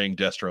for playing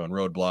Destro and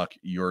Roadblock.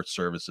 Your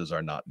services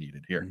are not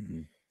needed here.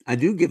 Mm-hmm. I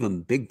do give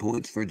them big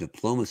points for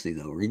diplomacy,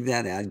 though. Read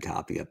that ad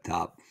copy up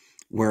top.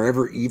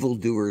 Wherever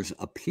evildoers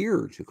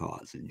appear to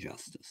cause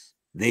injustice,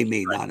 they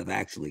may not have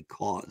actually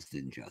caused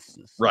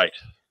injustice. Right.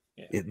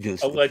 It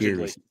just allegedly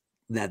appears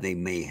that they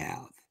may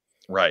have.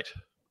 Right.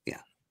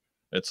 Yeah.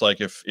 It's like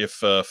if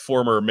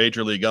former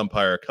Major League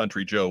umpire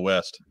Country Joe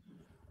West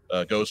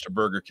goes to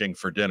Burger King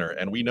for dinner,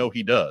 and we know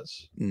he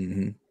does.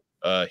 Mm-hmm.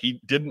 He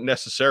didn't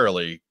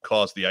necessarily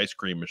cause the ice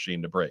cream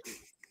machine to break.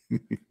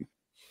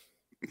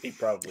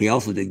 He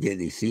also didn't get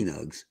any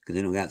C-Nugs because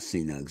they don't got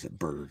C-Nugs at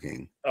Burger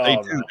King. They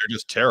do. They're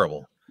just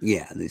terrible.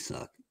 Yeah, they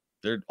suck.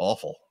 They're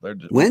awful.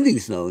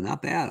 Wendy's, though,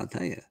 not bad, I'll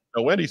tell you.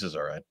 No, Wendy's is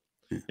all right.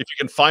 If you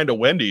can find a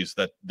Wendy's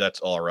that's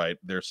all right,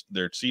 their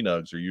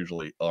C-Nugs are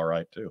usually all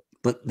right too.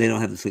 But they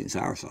don't have the sweet and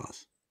sour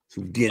sauce,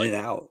 so get it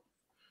out.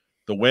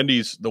 The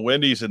Wendy's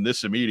in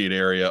this immediate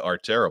area are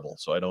terrible,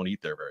 so I don't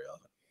eat there very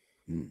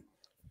often.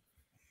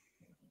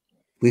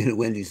 We had a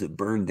Wendy's that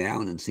burned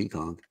down in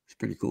Seekonk. It's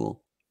pretty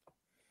cool.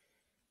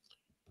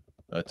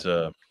 That's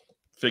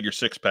figure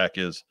 6-pack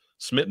is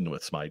smitten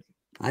with Smite.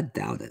 I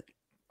doubt it.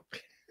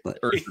 But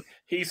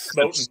he's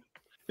smoten.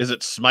 Is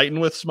it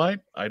smitten with Smite?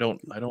 I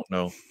don't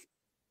know.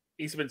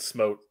 He's been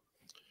smote.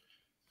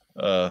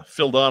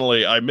 Phil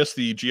Donnelly, I missed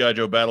the G.I.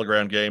 Joe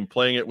Battleground game.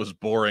 Playing it was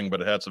boring,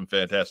 but it had some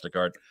fantastic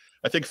art.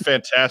 I think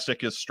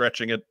fantastic is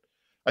stretching it.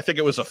 I think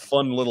it was a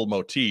fun little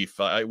motif.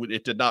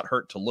 It did not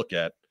hurt to look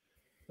at.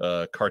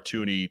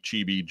 Cartoony,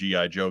 chibi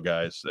G.I. Joe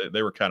guys.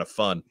 They were kind of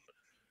fun.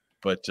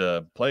 But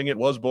playing it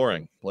was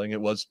boring. Playing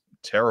it was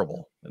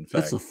terrible, in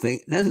fact.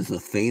 That is the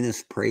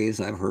faintest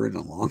praise I've heard in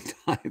a long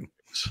time.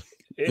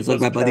 It's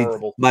like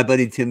my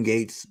buddy Tim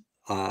Gates,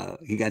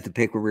 he got to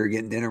pick where we were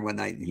getting dinner one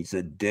night, and he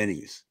said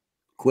Denny's.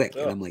 Quick.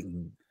 And I'm like,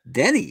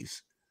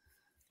 Denny's?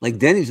 Like,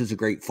 Denny's is a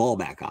great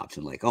fallback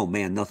option. Like, oh,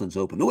 man, nothing's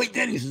open. No, wait,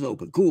 Denny's is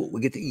open. Cool, we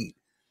get to eat.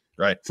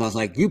 Right. So I was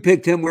like, you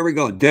picked him. Where are we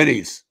going?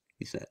 Denny's,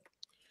 he said.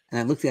 And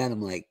I looked at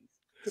him like,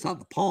 it's not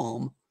the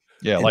Palm.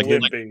 Yeah, like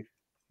 2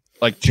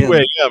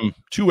 a.m.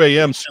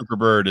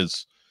 Superbird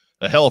is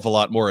a hell of a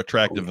lot more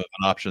attractive of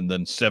an option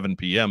than 7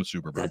 p.m.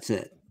 Superbird. That's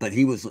it. But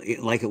he was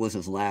like, it was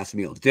his last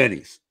meal,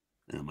 Denny's.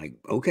 And I'm like,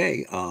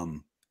 okay,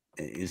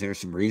 is there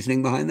some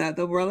reasoning behind that,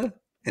 though, brother?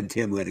 And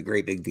Tim, who had a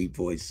great big deep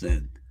voice,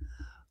 said,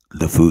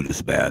 the food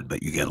is bad,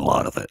 but you get a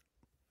lot of it.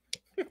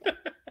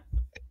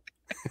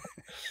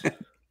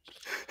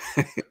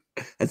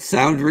 That's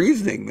sound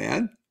reasoning,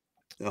 man.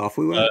 Off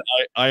we went.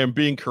 I am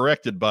being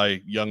corrected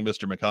by young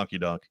Mr. McConkie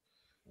Donk.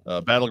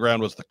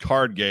 Battleground was the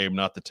card game,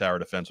 not the tower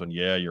defense one.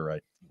 Yeah, you're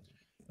right.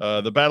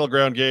 The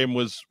Battleground game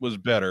was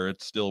better.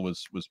 It still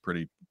was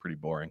pretty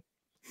boring.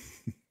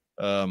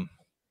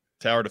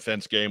 Tower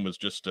defense game was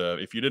just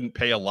if you didn't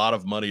pay a lot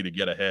of money to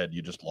get ahead,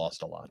 you just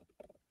lost a lot.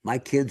 My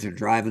kids are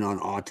driving on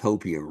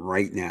Autopia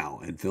right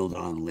now, and Phil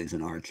Donnelly's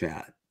in our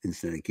chat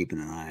instead of keeping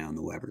an eye on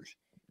the Webbers.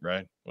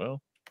 Right.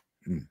 Well.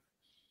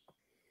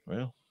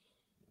 Well.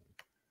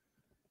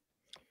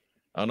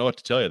 I don't know what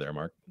to tell you there,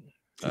 Mark.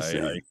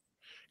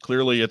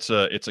 Clearly, it's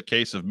a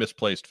case of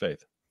misplaced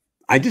faith.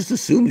 I just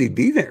assumed he'd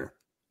be there.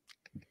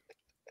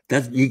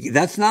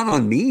 That's not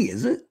on me,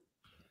 is it?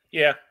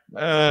 Yeah.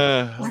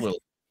 A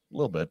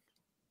little bit.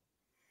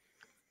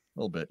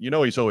 You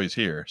know, he's always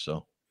here,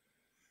 so.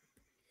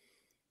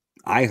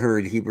 I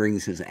heard he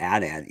brings his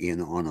AT-AT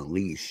in on a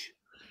leash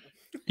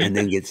and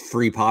then gets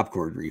free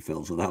popcorn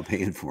refills without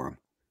paying for them.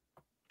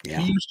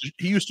 Yeah.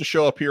 He used to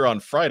show up here on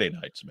Friday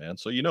nights, man.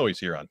 So you know he's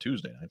here on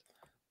Tuesday night.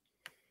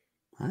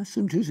 I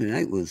assume Tuesday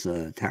night was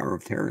Tower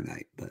of Terror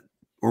night,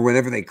 or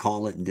whatever they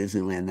call it in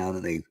Disneyland now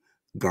that they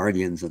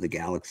Guardians of the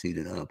Galaxied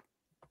it up.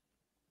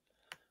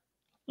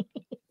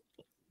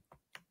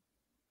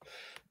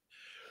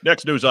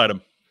 Next news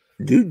item.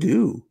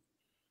 Do.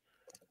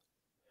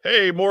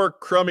 Hey, more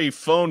crummy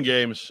phone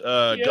games.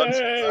 Guns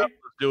is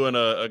doing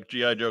a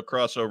G.I. Joe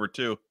crossover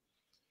too.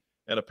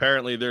 And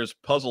apparently there's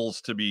puzzles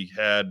to be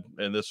had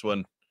in this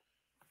one.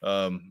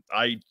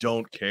 I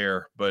don't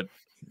care, but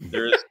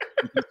there's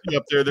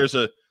up there's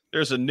a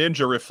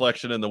ninja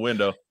reflection in the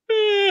window.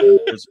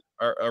 There's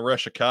a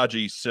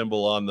Reshikaji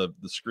symbol on the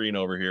screen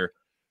over here.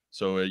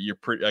 So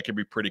I can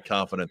be pretty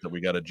confident that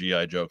we got a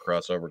G.I. Joe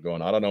crossover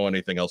going. I don't know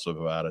anything else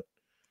about it.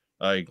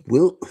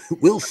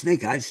 Will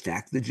Snake Eyes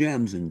stack the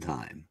gems in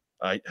time?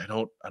 I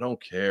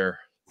don't care.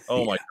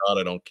 Oh my God,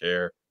 I don't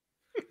care.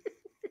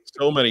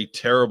 So many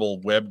terrible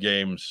web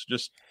games.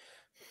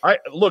 I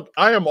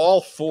am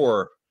all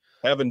for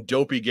having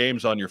dopey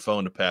games on your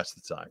phone to pass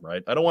the time,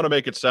 right? I don't want to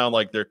make it sound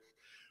like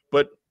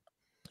but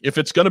if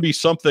it's going to be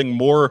something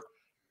more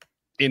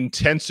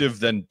intensive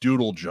than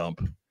Doodle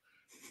Jump,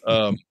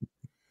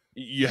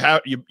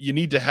 you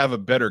need to have a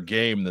better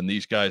game than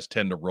these guys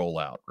tend to roll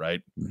out,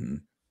 right? Mm-hmm.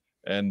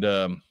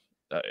 And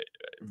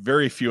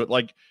very few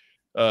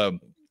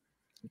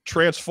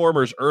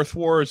Transformers Earth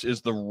Wars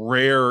is the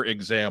rare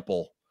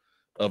example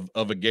of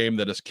a game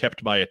that has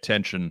kept my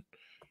attention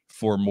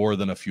for more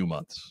than a few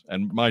months.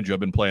 And mind you, I've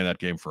been playing that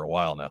game for a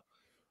while now,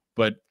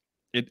 but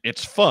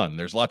it's fun.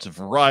 There's lots of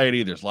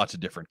variety. There's lots of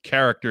different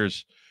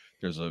characters.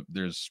 They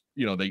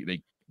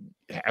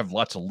have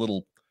lots of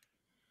little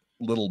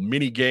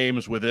mini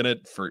games within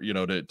it for,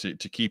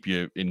 to keep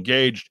you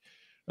engaged.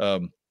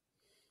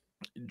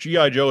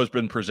 G.I. Joe has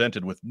been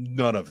presented with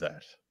none of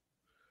that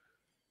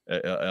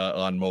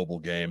on mobile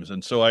games.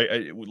 And so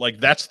I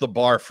that's the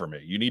bar for me.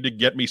 You need to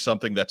get me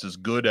something that's as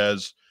good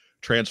as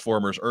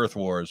Transformers Earth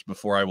Wars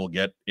before I will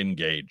get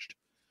engaged.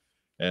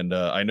 And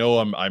I know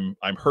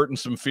I'm hurting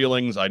some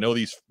feelings. I know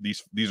these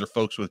are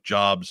folks with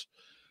jobs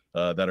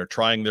that are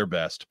trying their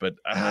best, but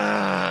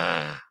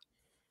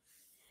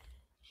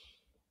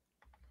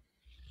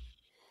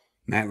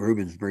Matt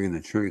Rubin's bringing the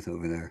truth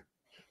over there.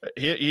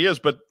 He is,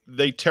 but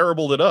they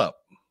terribled it up.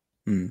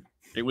 Mm.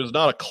 It was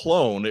not a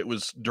clone; it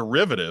was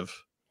derivative.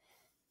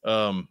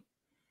 But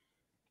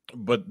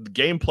the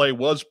gameplay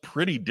was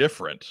pretty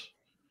different.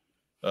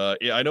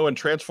 I know in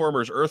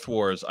Transformers Earth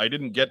Wars, I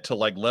didn't get to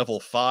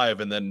level 5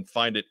 and then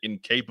find it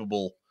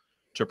incapable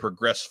to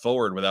progress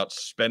forward without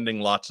spending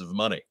lots of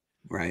money.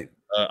 Right.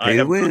 I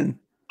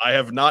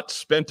have not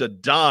spent a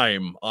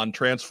dime on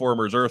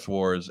Transformers Earth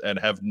Wars and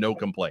have no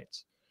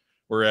complaints.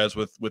 Whereas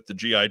with the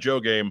G.I.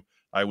 Joe game,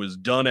 I was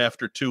done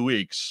after 2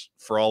 weeks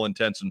for all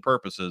intents and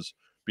purposes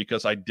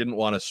because I didn't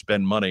want to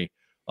spend money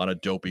on a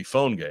dopey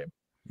phone game.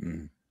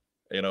 Mm.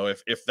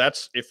 If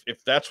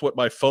that's what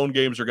my phone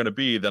games are going to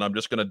be, then I'm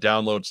just going to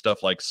download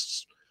stuff like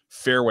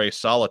Fairway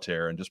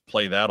Solitaire and just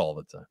play that all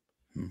the time.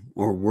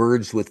 Or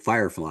Words with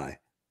Firefly.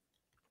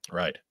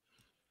 Right.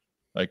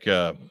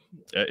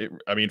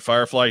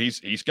 Firefly,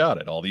 he's got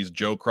it. All these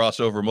Joe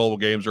crossover mobile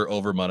games are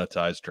over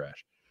monetized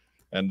trash.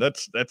 And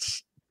that's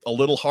a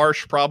little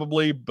harsh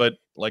probably, but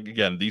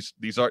again, this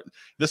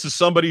is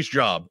somebody's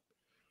job.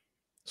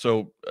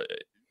 So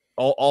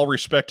all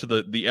respect to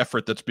the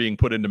effort that's being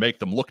put in to make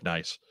them look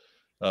nice.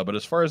 But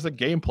as far as the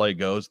gameplay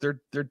goes,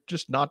 they're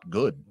just not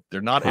good. They're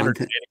not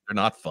entertaining. They're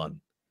not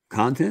fun.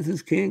 Content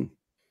is king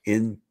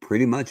in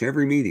pretty much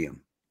every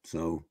medium.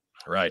 So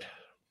right.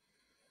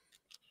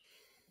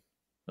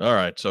 All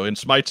right. So in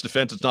Smite's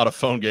defense, it's not a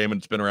phone game and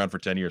it's been around for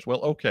 10 years. Well,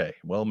 okay.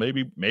 Well,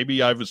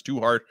 maybe I was too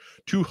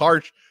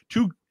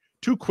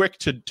quick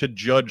to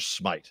judge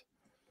Smite.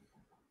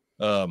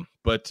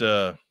 But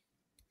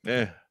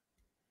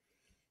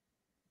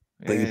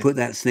you put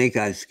that Snake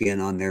Eyes skin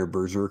on their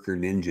Berserker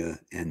Ninja,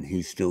 and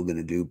he's still going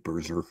to do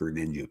Berserker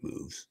Ninja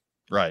moves.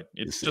 Right.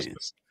 It's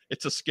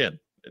it's a skin.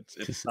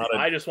 It's not.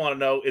 I just want to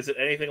know: is it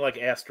anything like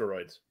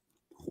Asteroids?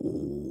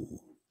 Oh.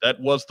 That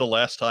was the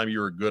last time you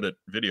were good at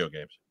video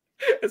games.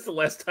 It's the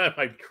last time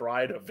I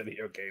tried a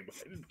video game.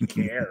 I didn't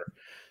care.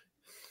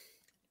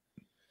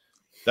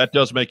 That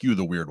does make you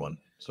the weird one.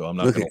 So I'm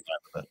not going to laugh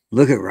at that.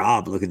 Look at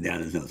Rob looking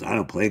down his nose. I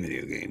don't play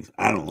video games.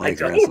 I don't like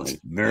wrestling.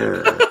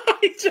 No,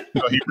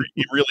 he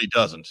really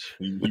doesn't.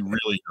 He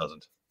really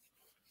doesn't.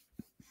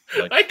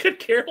 I could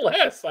care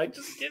less. I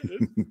just get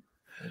it.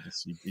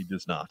 He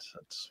does not.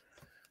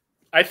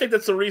 I think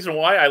that's the reason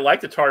why I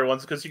like the Atari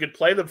ones, because you could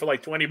play them for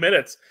 20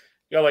 minutes.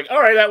 You're like,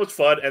 all right, that was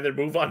fun, and then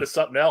move on to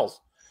something else.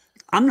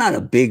 I'm not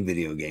a big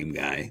video game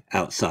guy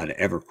outside of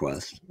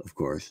EverQuest, of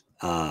course.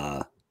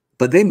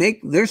 But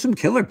there's some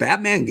killer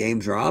Batman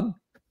games, Rob.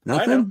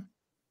 Nothing?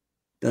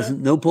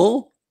 No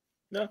pull?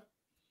 No.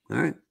 All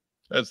right.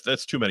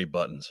 That's too many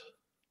buttons.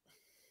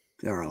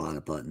 There are a lot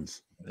of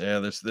buttons. Yeah,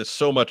 there's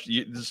so much.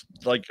 Yeah.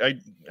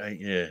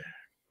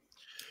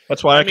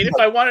 That's why I mean,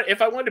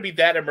 if I wanted to be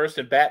that immersed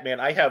in Batman,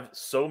 I have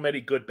so many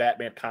good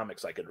Batman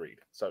comics I could read.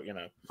 So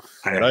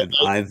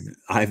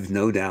I've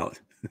no doubt.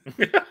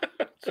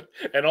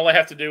 And all I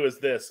have to do is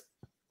this.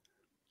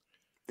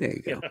 There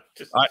you go.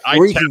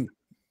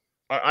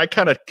 I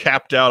kind of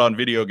capped out on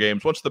video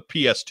games once the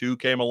PS2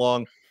 came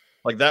along.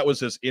 Like that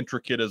was as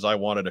intricate as I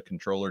wanted a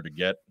controller to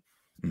get.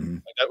 Mm-hmm.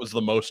 Like, that was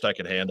the most I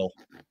could handle.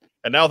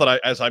 And now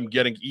that as I'm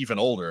getting even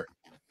older,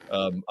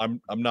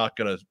 I'm not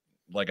gonna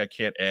I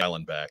can't add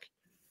Island back.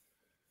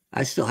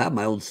 I still have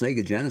my old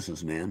Sega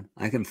Genesis, man.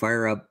 I can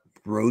fire up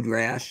Road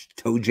Rash,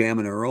 Toe Jam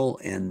and Earl,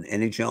 and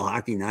NHL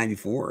Hockey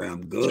 '94, and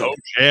I'm good. Toe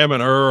Jam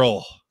and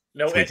Earl.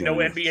 No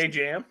NBA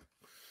Jam.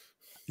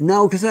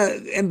 No, because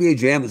NBA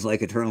Jam is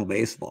like Eternal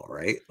Baseball,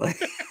 right? Like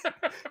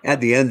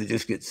at the end, it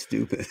just gets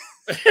stupid.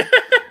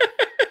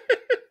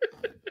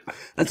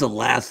 That's the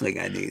last thing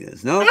I need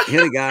is nope,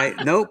 hit a guy,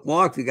 nope,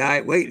 walk the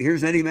guy. Wait,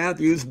 here's Eddie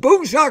Matthews,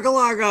 boom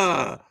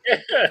shakalaka.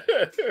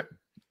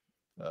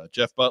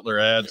 Jeff Butler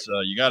adds,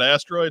 "You got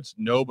asteroids?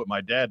 No, but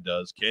my dad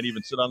does. Can't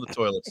even sit on the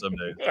toilet some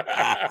days."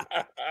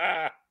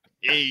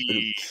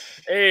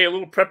 Hey, a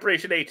little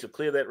preparation H to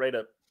clear that right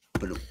up.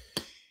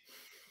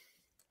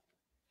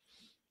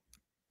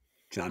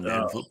 John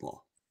Madden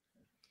football.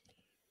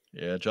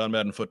 Yeah, John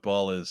Madden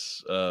football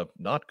is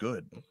not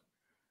good.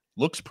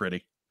 Looks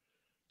pretty.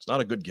 It's not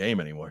a good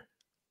game anymore.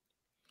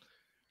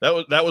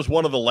 That was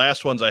one of the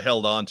last ones I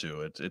held on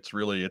to. It's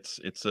really a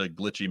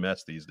glitchy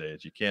mess these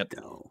days. You can't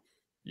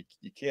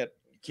you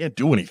can't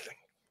do anything.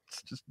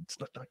 It's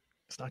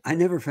not. I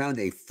never found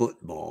a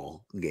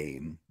football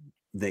game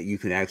that you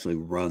could actually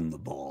run the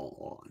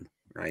ball on,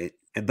 right?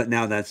 But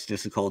now that's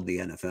just called the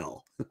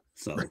NFL.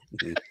 So.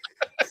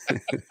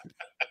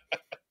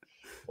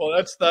 Well,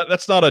 that's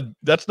not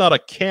a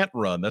can't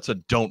run. That's a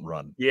don't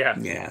run.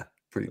 Yeah,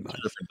 pretty much.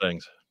 Different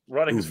things.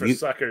 Running's for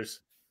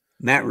suckers.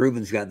 Matt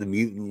Rubin's got the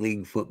Mutant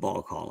League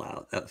football call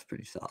out. That was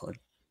pretty solid.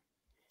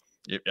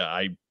 Yeah,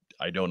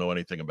 I don't know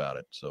anything about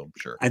it, so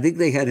sure. I think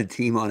they had a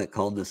team on it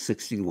called the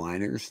 60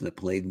 Whiners that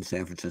played in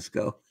San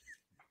Francisco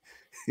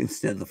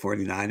instead of the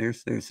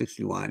 49ers. They were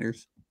 60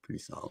 Whiners. Pretty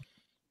solid.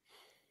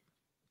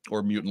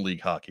 Or Mutant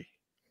League hockey.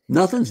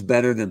 Nothing's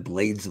better than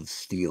Blades of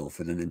Steel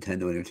for the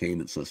Nintendo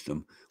Entertainment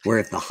System, where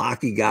if the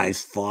hockey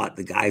guys fought,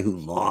 the guy who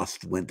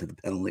lost went to the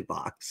penalty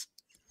box.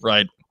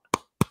 Right.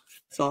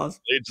 Sauce.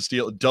 Blades of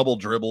Steel. Double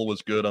Dribble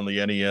was good on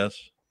the NES.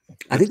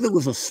 I think there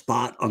was a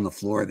spot on the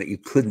floor that you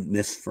couldn't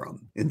miss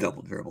from in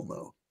Double Dribble,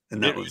 though,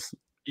 and that was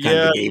kind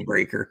of a game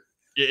breaker.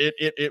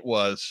 It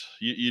was.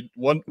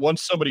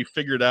 Once somebody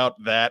figured out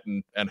that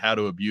and how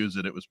to abuse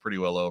it, it was pretty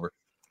well over.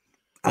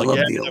 I love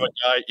you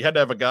had to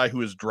have a guy who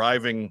was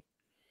driving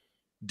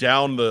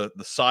down the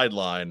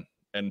sideline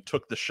and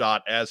took the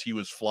shot as he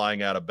was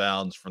flying out of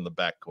bounds from the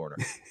back corner.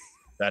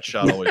 That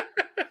shot always,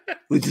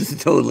 which is a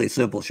totally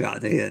simple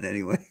shot to hit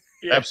anyway.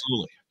 Yeah.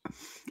 Absolutely.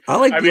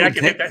 I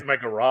can hit that in my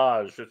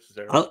garage.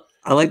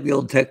 I like the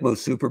old Tecmo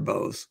Super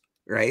Bows,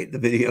 right? The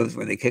videos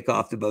where they kick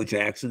off to Bo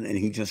Jackson and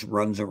he just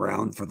runs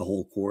around for the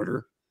whole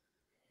quarter,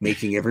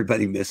 making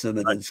everybody miss him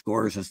and then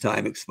scores as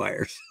time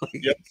expires.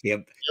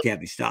 Can't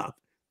be stopped.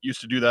 Used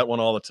to do that one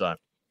all the time.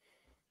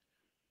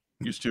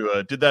 Used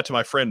to did that to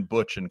my friend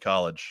Butch in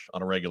college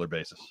on a regular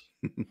basis.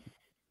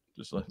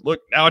 Just like,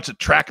 look, now it's a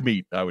track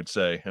meet, I would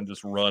say, and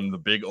just run the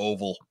big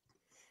oval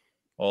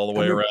all the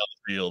way around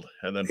the field,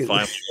 and then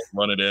finally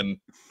run it in.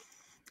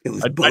 It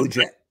was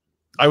Bojack.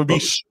 I would be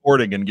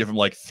sporting and give him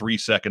like 3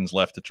 seconds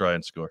left to try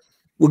and score.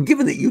 Well,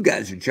 given that you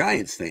guys are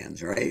Giants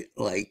fans, right?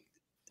 Like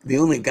the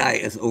only guy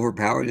as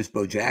overpowered as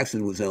Bo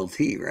Jackson was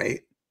LT, right?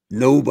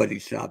 Nobody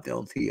stopped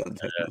LT on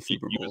Tecmo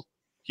Super Bowl.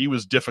 He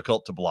was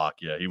difficult to block.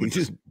 Yeah, he would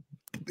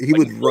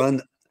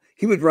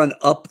run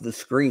up the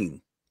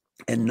screen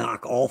and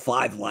knock all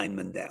 5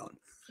 linemen down.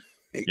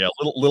 Yeah,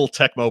 little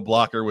Tecmo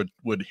blocker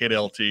would hit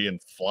LT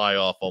and fly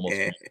off almost.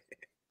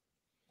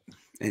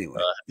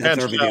 Anyway,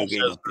 that's our video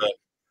game.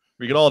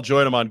 We can all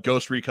join him on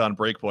Ghost Recon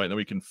Breakpoint, and then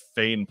we can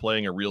feign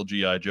playing a real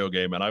G.I. Joe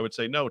game. And I would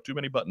say, no, too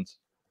many buttons.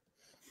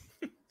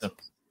 No.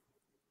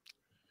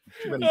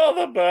 All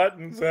the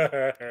buttons.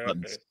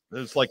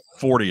 There's like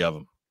 40 of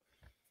them.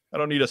 I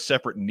don't need a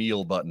separate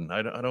kneel button.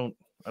 I don't.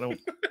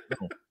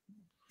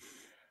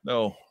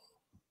 No.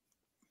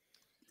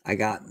 I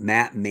got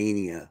Map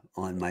Mania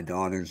on my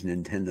daughter's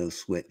Nintendo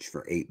Switch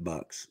for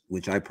 $8,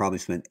 which I probably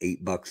spent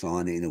 $8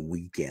 on in a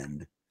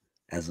weekend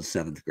as a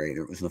 7th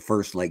grader. It was the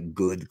first like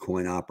good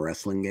coin-op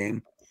wrestling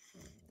game.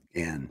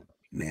 And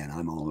man,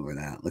 I'm all over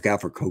that. Look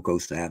out for Coco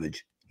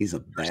Savage. He's a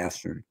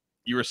bastard.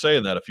 You were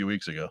saying that a few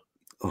weeks ago.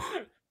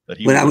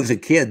 When I was a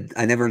kid,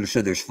 I never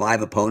understood there's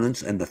 5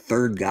 opponents and the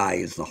third guy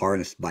is the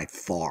hardest by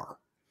far.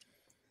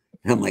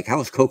 And I'm like, how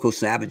is Coco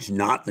Savage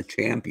not the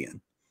champion?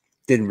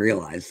 Didn't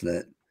realize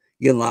that,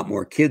 you get a lot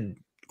more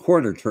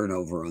corner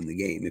turnover on the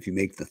game if you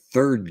make the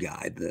third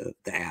guy the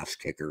ass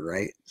kicker,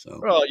 right? So,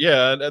 well,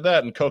 yeah, and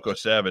that and Coco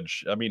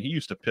Savage. I mean, he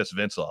used to piss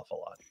Vince off a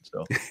lot.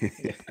 So,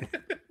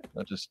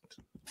 that just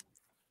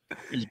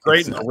he's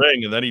great in the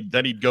ring, and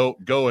then he'd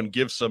go and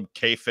give some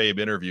kayfabe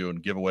interview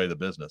and give away the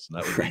business, and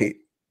that was right.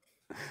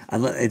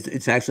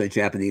 It's actually a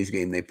Japanese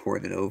game. They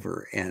poured it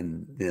over,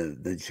 and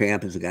the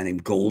champ is a guy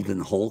named Golden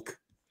Hulk.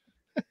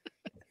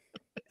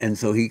 And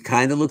so he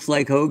kind of looks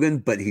like Hogan,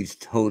 but he's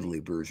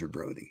totally Bruiser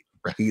Brody.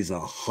 He's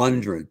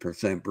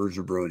 100%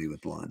 Bruiser Brody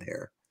with blonde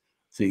hair.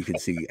 So you can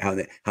see how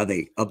they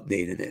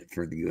updated it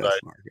for the U.S.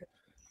 market.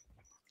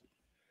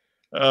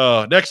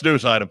 Next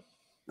news item.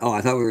 Oh,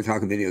 I thought we were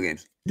talking video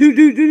games.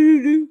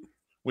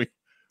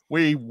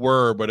 We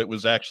were, but it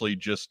was actually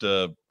just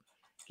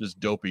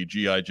dopey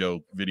G.I.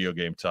 Joe video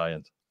game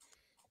tie-ins.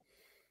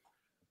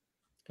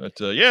 But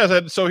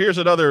so here's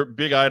another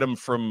big item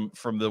from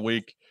the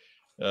week.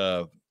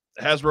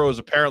 Hasbro is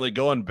apparently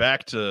going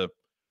back to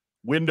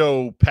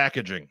window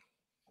packaging.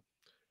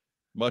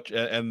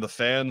 And the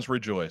fans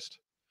rejoiced.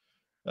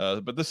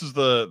 But this is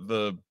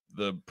the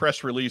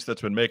press release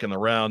that's been making the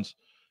rounds.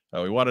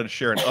 We wanted to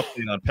share an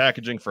update on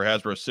packaging for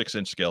Hasbro's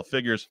 6-inch scale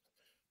figures.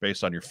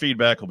 Based on your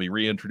feedback, we'll be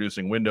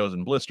reintroducing windows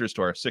and blisters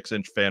to our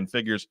 6-inch fan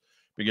figures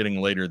beginning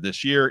later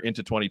this year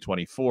into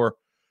 2024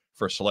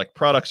 for select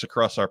products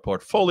across our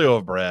portfolio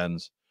of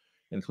brands,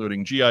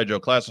 including G.I. Joe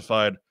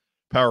Classified,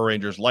 Power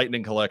Rangers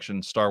Lightning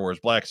Collection, Star Wars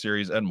Black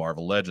Series, and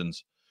Marvel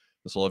Legends.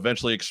 This will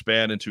eventually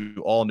expand into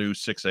all new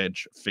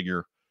 6-inch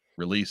figure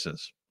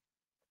releases.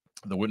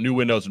 The new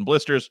windows and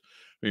blisters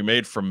will be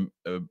made from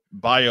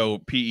bio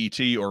PET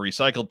or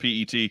recycled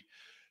PET,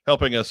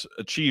 helping us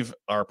achieve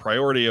our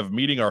priority of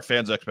meeting our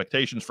fans'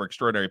 expectations for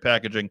extraordinary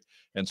packaging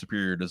and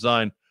superior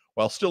design,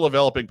 while still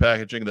developing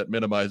packaging that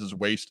minimizes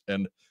waste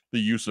and the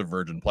use of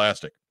virgin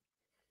plastic.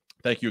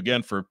 Thank you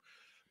again for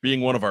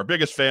being one of our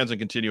biggest fans and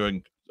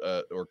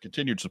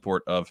continued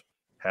support of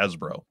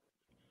Hasbro.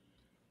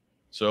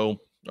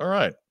 So, all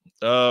right.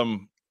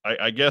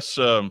 I guess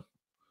I'm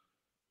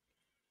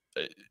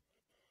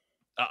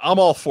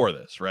all for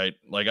this, right?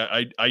 Like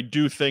I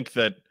do think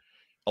that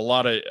a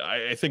lot of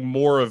I think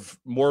more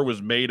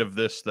was made of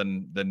this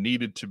than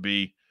needed to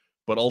be,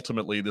 but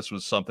ultimately this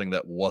was something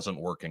that wasn't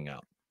working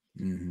out.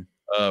 Mm-hmm.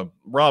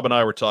 Rob and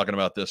I were talking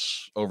about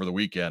this over the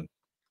weekend,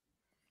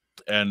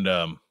 and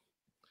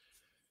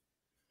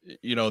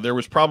there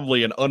was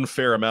probably an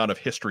unfair amount of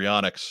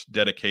histrionics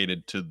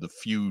dedicated to the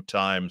few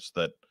times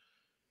that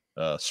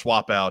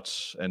swap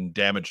outs and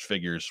damaged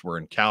figures were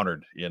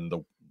encountered in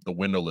the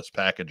windowless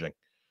packaging.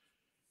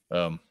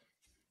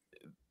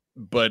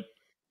 But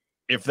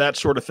if that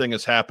sort of thing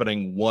is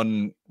happening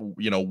one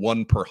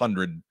per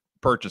 100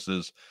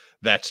 purchases,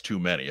 that's too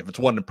many. If it's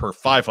 1 per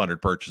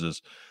 500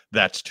 purchases,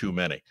 that's too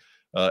many.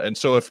 And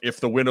so if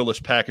the windowless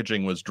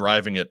packaging was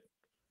driving it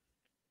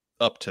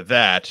up to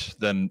that,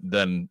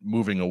 then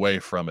moving away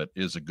from it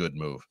is a good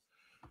move.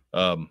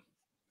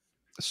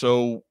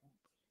 So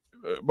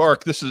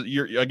Mark, this is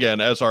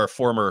again, as our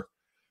former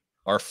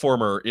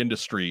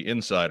industry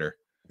insider.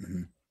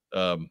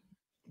 Mm-hmm.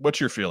 What's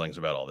your feelings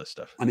about all this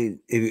stuff? I mean,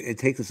 it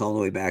takes us all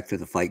the way back to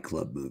the Fight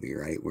Club movie,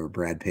 right? Where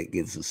Brad Pitt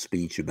gives a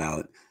speech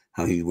about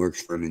how he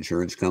works for an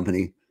insurance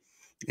company,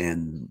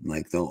 and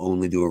like they'll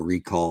only do a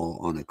recall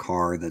on a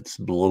car that's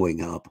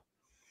blowing up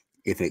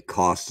if it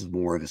costs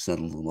more to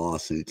settle the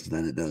lawsuits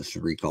than it does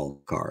to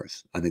recall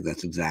cars. I think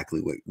that's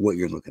exactly what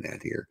you're looking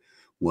at here.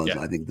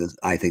 I think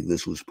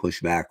this was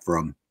pushed back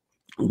from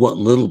what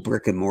little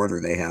brick and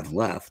mortar they have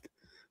left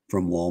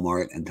from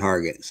Walmart and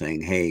Target,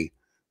 saying, hey,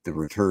 the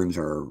returns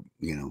are,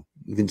 you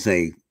can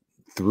say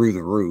through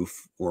the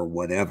roof or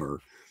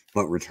whatever,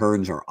 but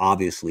returns are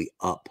obviously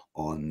up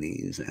on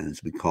these, and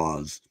it's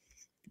because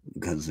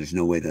there's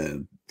no way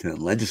to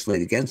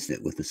legislate against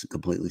it with this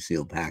completely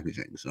sealed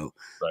packaging. So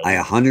right.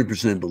 I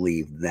 100%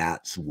 believe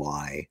that's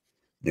why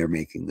they're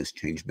making this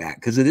change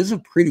back, because it is a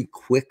pretty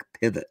quick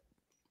pivot.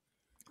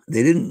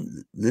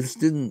 This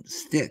didn't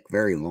stick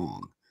very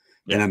long.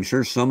 Yeah. And I'm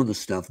sure some of the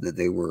stuff that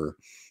they were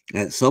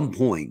at some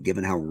point,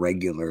 given how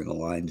regular the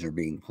lines are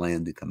being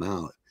planned to come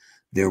out,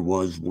 there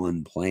was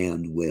one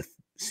planned with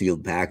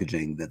sealed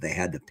packaging that they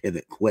had to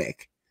pivot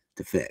quick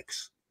to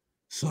fix.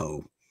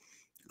 So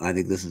I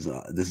think this is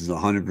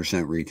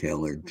 100%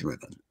 retailer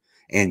driven.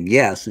 And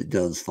yes, it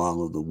does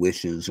follow the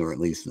wishes, or at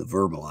least the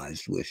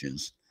verbalized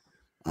wishes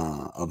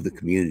of the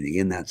community.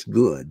 And that's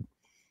good.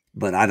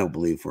 But I don't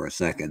believe for a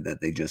second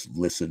that they just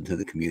listened to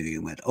the community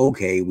and went,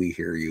 okay, we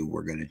hear you,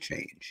 we're going to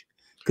change.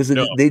 Because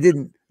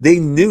they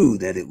knew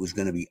that it was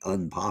going to be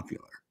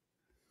unpopular,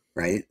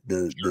 right?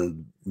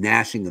 The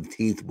gnashing of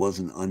teeth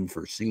wasn't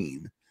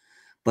unforeseen,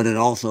 but it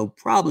also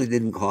probably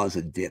didn't cause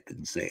a dip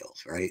in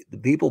sales, right? The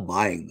people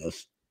buying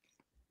this,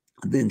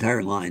 the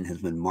entire line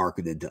has been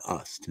marketed to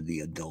us, to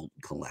the adult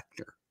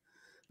collector.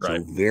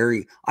 Right.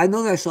 So I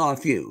know that I saw a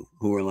few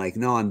who were like,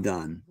 no, I'm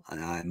done.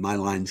 My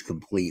line's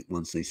complete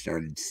once they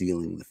started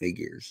sealing the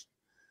figures.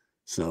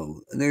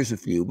 So there's a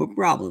few, but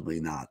probably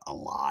not a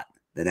lot.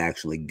 that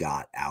actually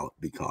got out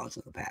because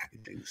of the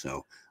packaging.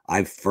 So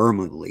I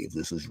firmly believe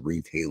this is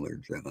retailer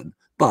driven,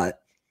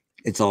 but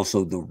it's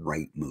also the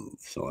right move.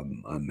 So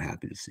I'm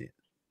happy to see it.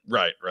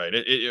 Right.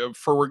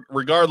 For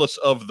regardless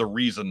of the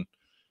reason,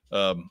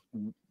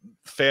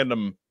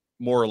 fandom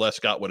more or less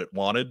got what it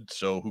wanted.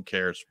 So who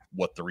cares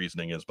what the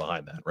reasoning is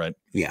behind that, right?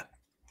 Yeah.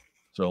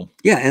 So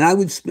yeah, and I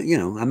would,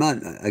 I'm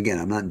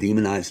not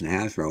demonizing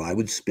Hasbro. I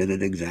would spin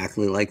it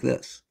exactly like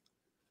this.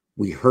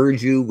 We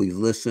heard you, we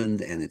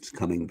listened, and it's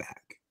coming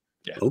back.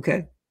 Yeah.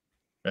 Okay.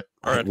 Yeah.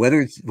 All right.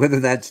 Whether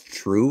that's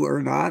true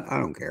or not, I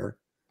don't care.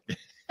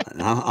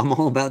 I'm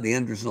all about the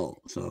end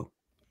result. So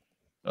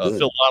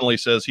Phil Donnelly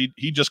says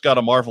he just got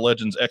a Marvel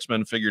Legends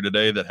X-Men figure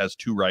today that has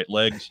 2 right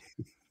legs.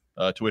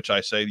 To which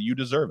I say, you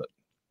deserve it.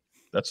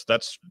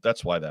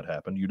 That's why that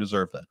happened. You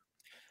deserve that.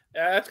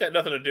 That's got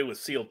nothing to do with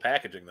sealed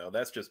packaging, though.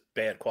 That's just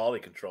bad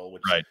quality control,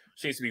 which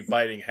seems to be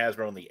biting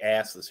Hasbro in the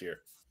ass this year.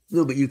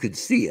 No, but you could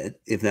see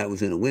it if that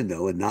was in a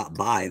window and not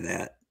buy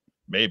that.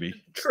 Maybe.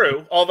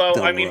 True. Although,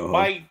 I mean,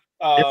 my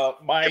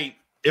classified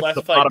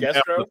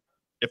Destro.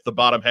 If the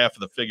bottom half of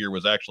the figure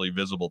was actually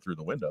visible through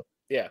the window.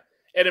 Yeah.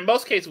 And in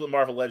most cases with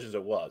Marvel Legends,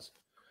 it was.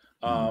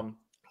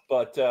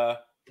 But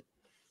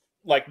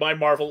like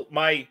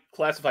my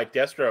classified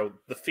Destro,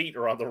 the feet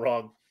are on the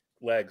wrong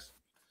legs.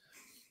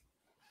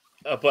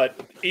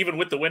 But even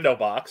with the window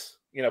box,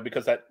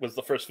 because that was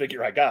the first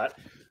figure I got,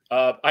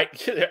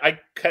 I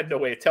had no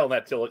way of telling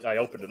that till I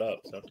opened it up.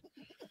 So.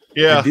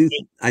 Yeah,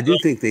 I do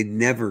think they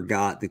never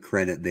got the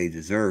credit they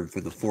deserved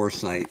for the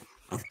foresight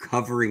of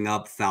covering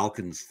up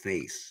Falcon's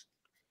face.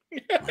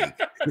 Like,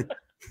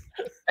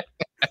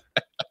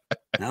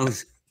 that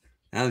was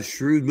a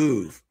shrewd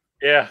move.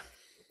 Yeah.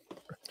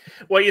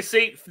 Well, you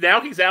see, now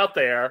he's out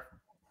there.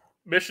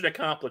 Mission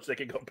accomplished. They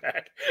can go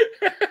back.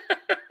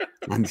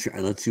 I'm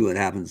sure. Let's see what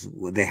happens.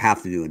 Well, they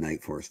have to do a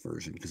Night Force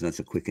version because that's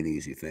a quick and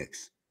easy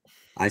fix.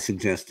 I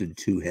suggested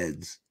 2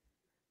 heads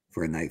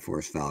for a Night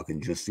Force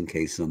Falcon just in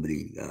case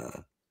somebody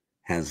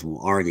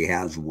already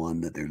has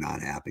one that they're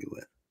not happy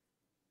with.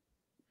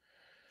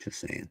 Just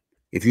saying.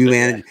 If you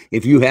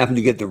happen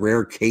to get the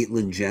rare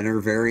Caitlyn Jenner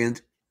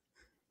variant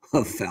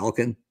of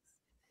Falcon,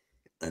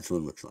 that's what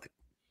it looks like.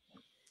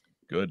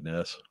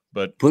 Goodness,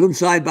 but put them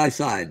side by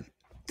side.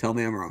 Tell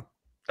me I'm wrong.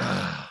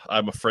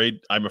 I'm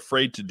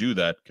afraid to do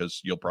that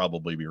because you'll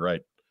probably be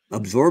right.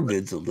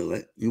 Absorbids will do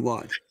it. You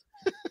watch.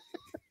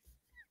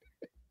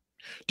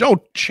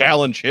 Don't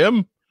challenge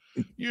him.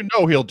 You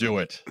know he'll do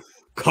it.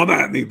 Come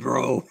at me,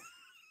 bro.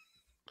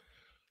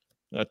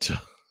 But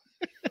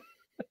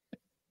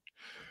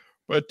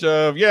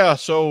yeah.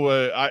 So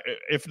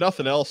if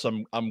nothing else,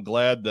 I'm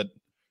glad that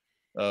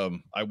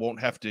I won't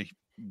have to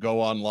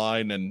go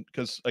online, and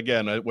because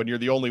again, when you're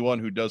the only one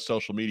who does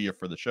social media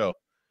for the show,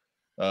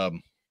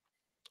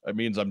 it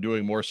means I'm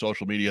doing more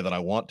social media than I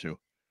want to.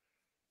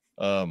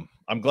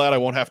 I'm glad I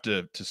won't have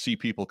to see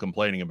people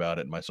complaining about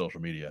it in my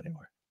social media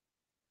anymore.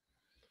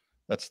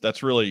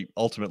 That's really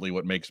ultimately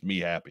what makes me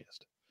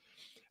happiest.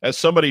 As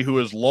somebody who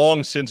has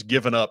long since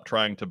given up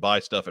trying to buy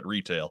stuff at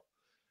retail,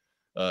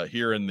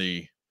 here in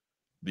the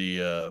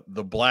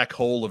black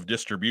hole of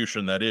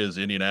distribution that is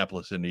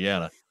Indianapolis,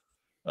 Indiana,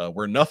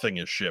 where nothing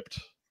is shipped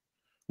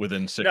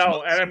within 6 months.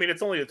 No, and I mean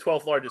it's only the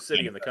 12th largest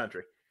city in the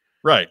country.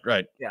 Right.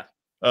 Yeah.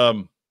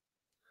 So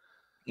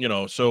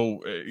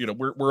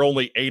we're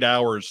only 8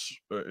 hours,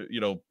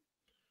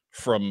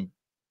 from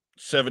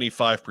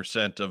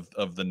 75%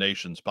 of the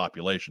nation's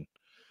population.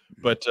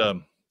 But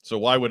so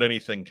why would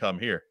anything come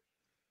here?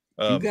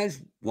 Do you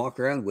guys walk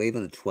around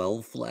waving a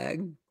 12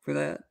 flag for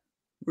that?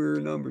 We're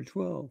number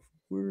 12.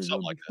 We're something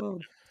number like 12.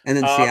 That. And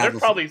then Seattle.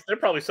 There are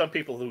probably some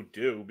people who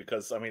do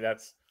because I mean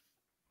that's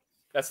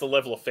the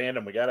level of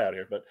fandom we got out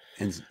here. But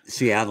and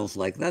Seattle's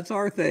like that's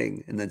our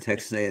thing, and then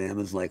Texas A&M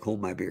is like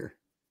hold my beer.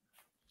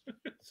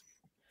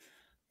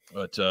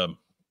 But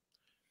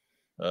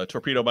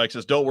Torpedo Mike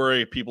says, "Don't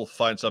worry, people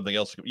find something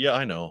else." Yeah,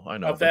 I know.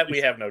 Of that we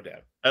have no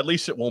doubt. At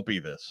least it won't be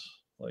this.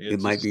 Like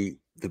it might be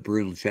the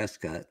brutal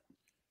chest cut.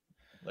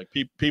 Like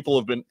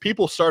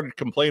people started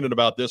complaining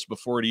about this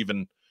before it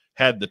even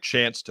had the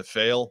chance to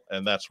fail,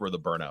 and that's where the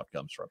burnout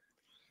comes from.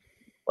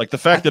 Like the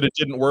fact that it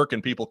didn't work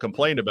and people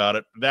complained about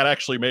it, that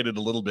actually made it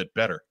a little bit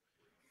better.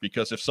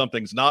 Because if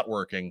something's not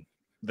working,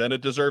 then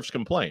it deserves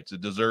complaints.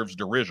 It deserves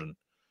derision.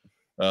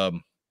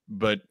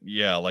 But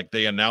yeah, like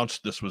they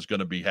announced this was going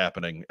to be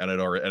happening, and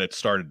it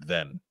started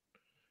then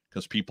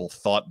because people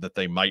thought that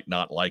they might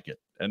not like it,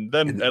 and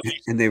then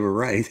and they were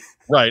right.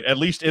 Right, at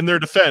least in their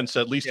defense,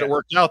 at least it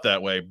worked out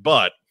that way.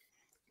 But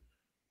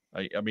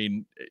I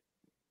mean,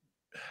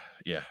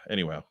 yeah.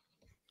 Anyway,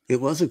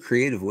 it was a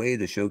creative way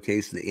to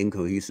showcase the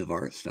incohesive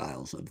art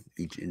styles of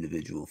each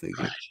individual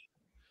figure. Right.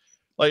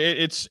 Like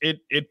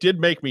it did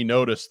make me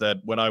notice that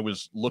when I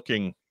was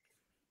looking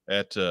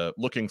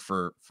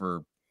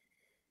for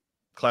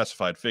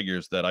classified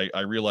figures, that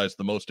I realized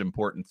the most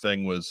important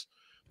thing was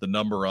the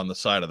number on the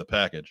side of the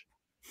package.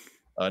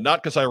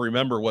 Not because I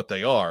remember what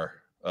they are,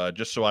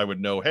 just so I would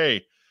know,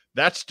 hey,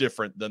 that's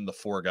different than the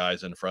 4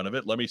 guys in front of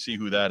it. Let me see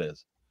who that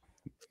is.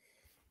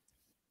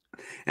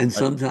 And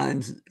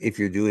sometimes if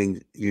you're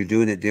doing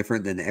it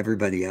different than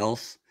everybody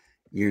else,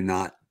 you're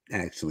not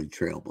actually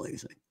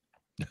trailblazing.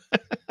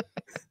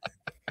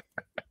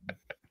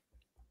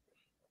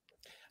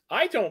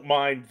 I don't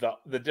mind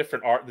the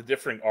different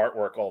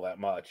artwork all that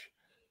much.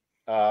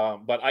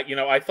 But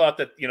I thought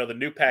that, the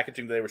new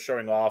packaging they were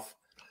showing off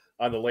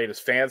on the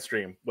latest fan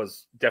stream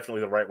was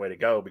definitely the right way to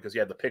go, because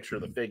you had the picture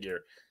of the figure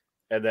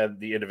and then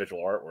the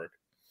individual artwork.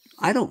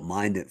 I don't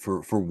mind it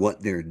for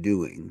what they're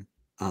doing,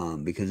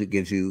 because it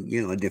gives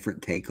you, a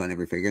different take on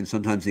every figure. And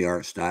sometimes the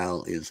art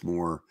style is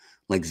more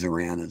like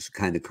Zorana's,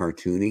 kind of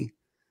cartoony,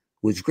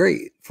 which is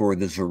great for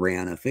the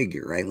Zorana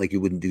figure, right? Like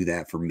you wouldn't do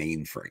that for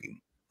Mainframe.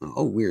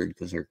 Oh, weird,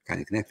 because they're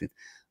kind of connected.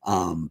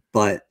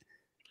 But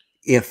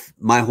if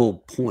my whole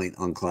point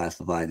on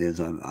Classified is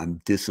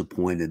I'm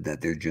disappointed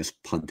that they're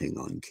just punting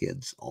on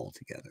kids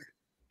altogether.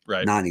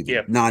 Right. Not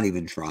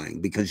even trying,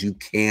 because you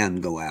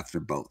can go after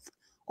both.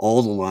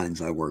 All the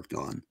lines I worked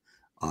on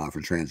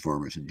for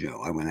Transformers and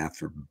Joe, I went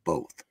after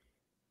both.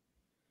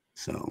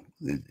 So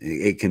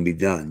it can be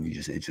done.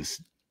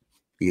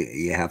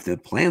 You have to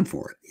plan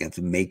for it. You have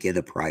to make it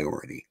a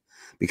priority,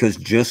 because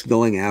just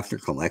going after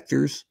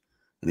collectors,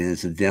 I mean,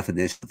 it's a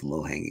definition of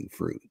low-hanging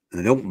fruit.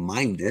 And I don't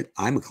mind it.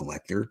 I'm a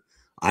collector.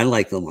 I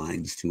like the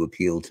lines to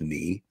appeal to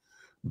me.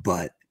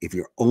 But if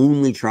you're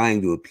only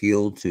trying to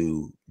appeal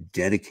to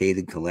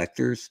dedicated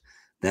collectors,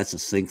 that's a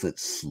sink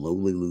that's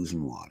slowly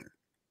losing water.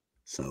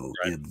 So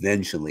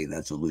eventually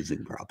that's a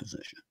losing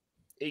proposition.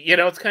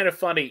 It's kind of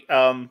funny.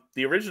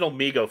 The original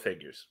Mego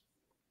figures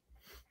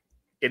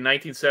in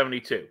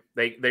 1972,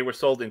 they were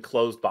sold in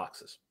closed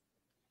boxes.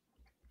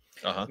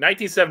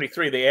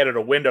 1973, they added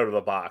a window to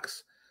the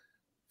box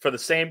for the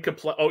same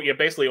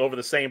basically over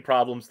the same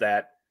problems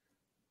that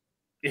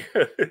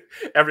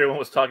everyone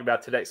was talking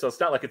about today. So it's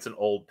not like it's an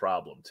old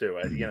problem too.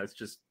 It's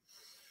just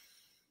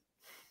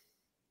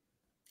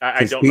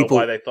I don't know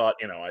why they thought,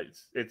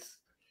 it's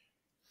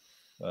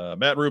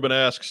Matt Rubin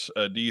asks,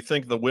 do you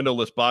think the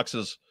windowless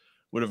boxes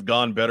would have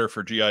gone better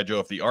for G.I. Joe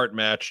if the art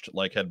matched,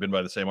 like had been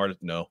by the same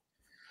artist? No.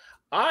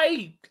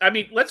 I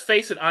mean, let's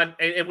face it, and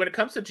when it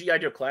comes to G.I.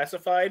 Joe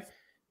Classified,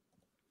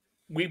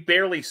 we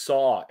barely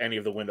saw any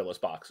of the windowless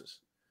boxes.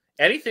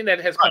 Anything that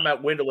has come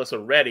out windowless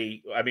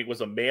already, I mean, was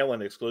a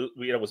mail-in exclusive.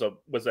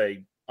 Was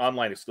a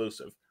online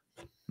exclusive.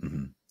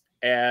 Mm-hmm.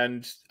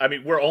 And I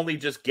mean, we're only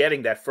just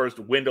getting that first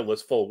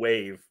windowless full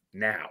wave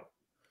now.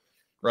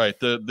 Right.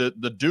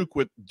 The Duke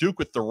with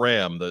the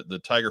Ram,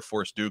 the Tiger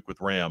Force Duke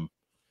with Ram.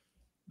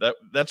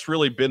 That's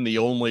really been the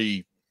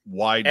only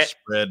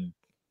widespread.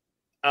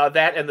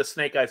 That and the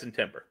Snake Eyes and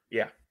Timber.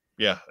 Yeah.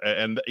 Yeah,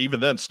 and even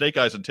then, Snake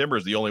Eyes and Timber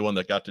is the only one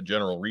that got to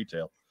general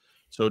retail.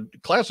 So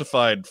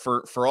Classified,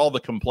 for all the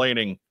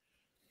complaining,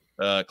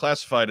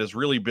 Classified has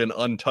really been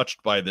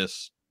untouched by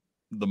this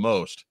the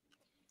most.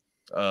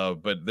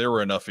 But there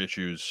were enough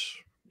issues.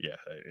 Yeah,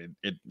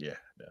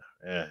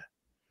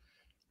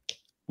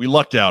 we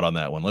lucked out on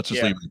that one. Let's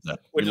just leave it at that.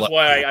 Which is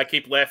why I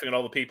keep laughing at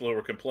all the people who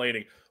were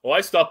complaining. Well,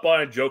 I stopped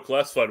buying Joe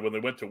Classified when they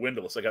went to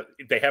windowless.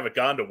 They haven't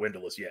gone to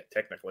windowless yet,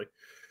 technically.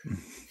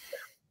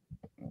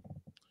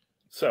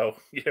 So,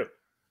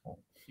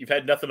 you've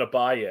had nothing to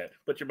buy yet.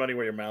 Put your money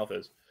where your mouth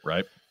is.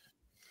 Right.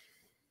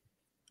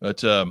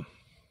 But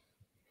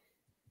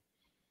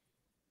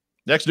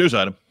next news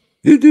item.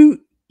 Hey,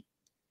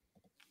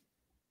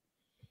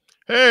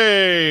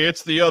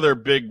 it's the other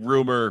big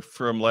rumor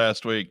from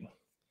last week.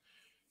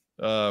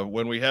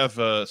 When we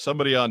have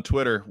somebody on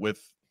Twitter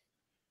with,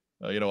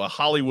 a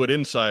Hollywood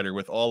insider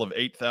with all of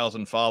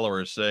 8,000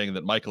 followers saying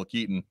that Michael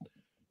Keaton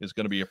is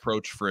going to be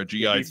approached for a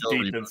G.I. Joe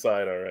deep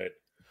inside, all right.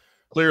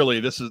 Clearly,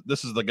 this is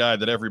the guy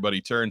that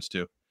everybody turns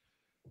to.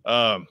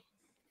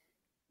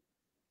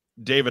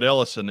 David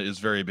Ellison is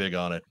very big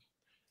on it.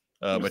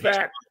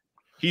 But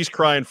he's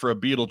crying for a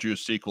Beetlejuice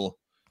sequel.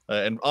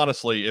 And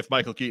honestly, if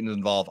Michael Keaton is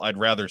involved, I'd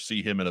rather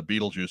see him in a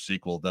Beetlejuice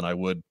sequel than I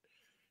would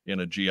in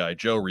a G.I.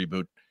 Joe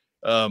reboot.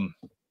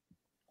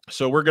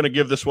 So we're going to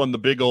give this one the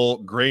big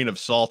old grain of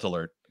salt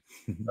alert.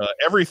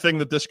 Everything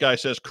that this guy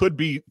says could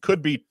be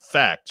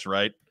facts,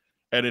 right?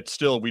 And it's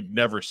still, we'd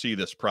never see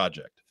this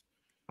project.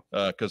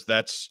 Because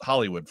that's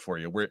Hollywood for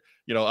you. Where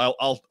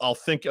I'll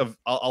thank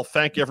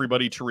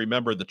everybody to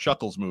remember the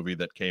Chuckles movie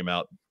that came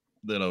out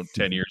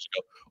 10 years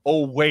ago.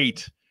 Oh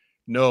wait,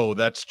 no,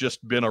 that's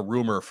just been a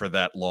rumor for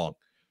that long.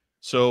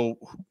 So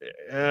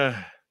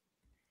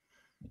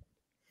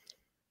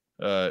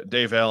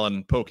Dave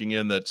Allen poking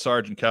in that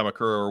Sarge and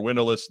Kamakura were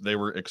windowless. They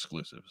were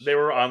exclusives. They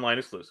were online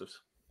exclusives.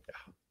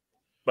 Yeah,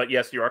 but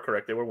yes, you are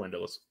correct. They were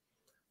windowless.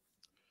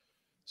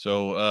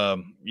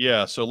 So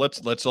so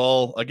let's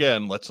all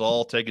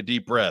take a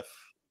deep breath.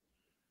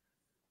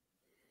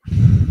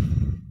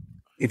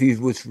 If he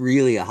was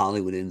really a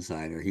Hollywood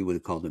insider, he would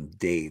have called him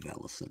Dave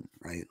Ellison,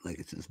 right? Like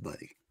it's his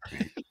buddy.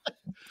 Right?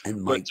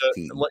 And Mike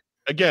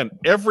again,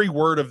 every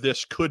word of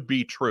this could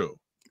be true.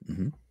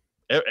 Mm-hmm.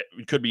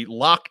 It could be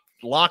lock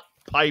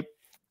pipe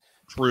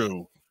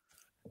true,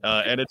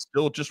 and it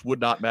still just would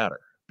not matter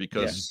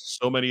because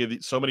so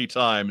many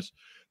times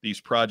these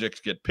projects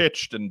get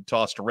pitched and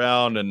tossed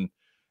around, and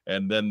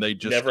and then they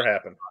just never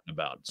happened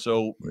about.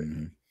 So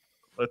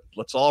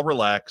let's all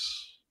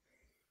relax.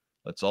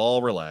 Let's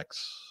all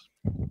relax.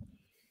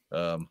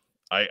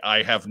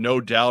 I have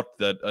no doubt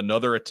that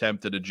another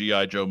attempt at a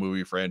G.I. Joe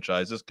movie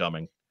franchise is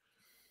coming.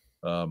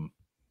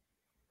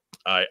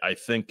 I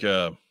think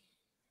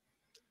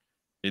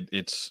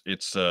it's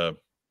going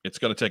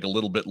to take a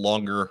little bit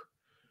longer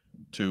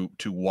to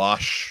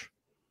wash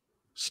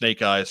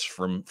Snake Eyes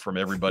from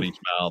everybody's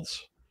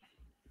mouths,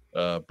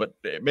 but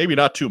maybe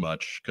not too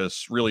much,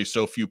 because really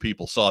so few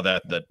people saw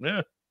that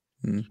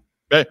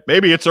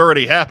maybe it's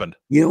already happened.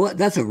 You know what?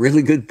 That's a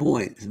really good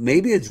point.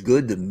 Maybe it's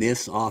good to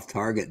miss off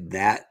target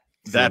that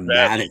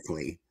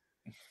dramatically,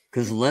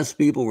 because less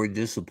people were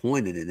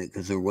disappointed in it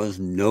because there was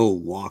no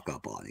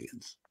walk-up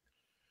audience.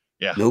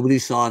 Yeah, nobody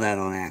saw that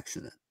on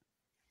accident.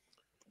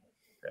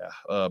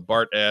 Yeah,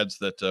 Bart adds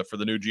that for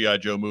the new G.I.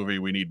 Joe movie,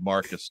 we need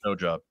Mark as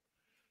Snowjob.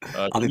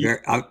 I'll be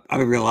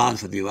real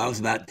honest with you. I was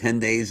about 10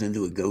 days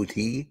into a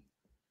goatee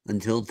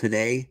until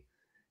today,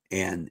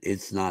 and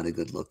it's not a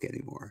good look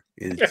anymore.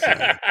 It's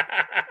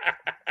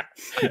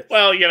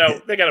well,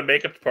 they got a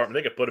makeup department.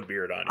 They could put a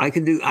beard on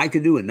you. I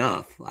can do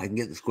enough. I can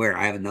get the square.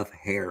 I have enough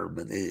hair,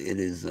 but it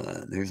is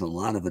there's a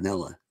lot of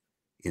vanilla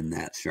in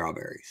that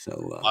strawberry.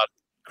 So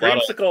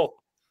creamsicle.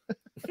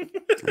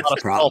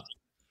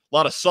 A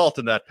lot of salt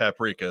in that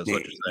paprika is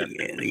what you're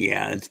saying.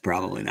 Yeah, it's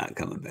probably not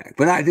coming back,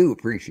 but I do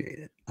appreciate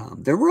it.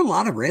 There were a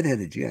lot of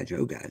redheaded G.I.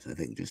 Joe guys, I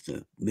think, just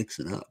to mix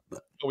it up.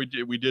 But we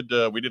did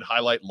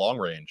highlight Long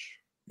Range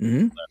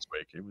last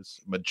week. It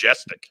was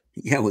majestic.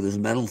 Yeah, with his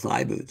metal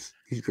thigh boots,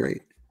 he's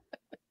great.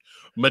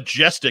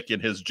 Majestic in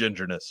his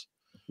gingerness.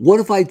 What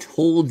if I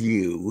told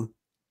you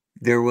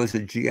there was a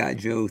G.I.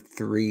 Joe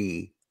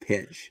 3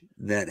 pitch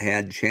that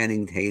had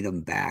Channing Tatum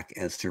back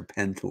as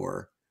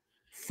Serpentor,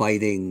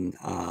 fighting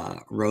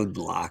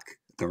Roadblock,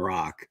 The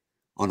Rock,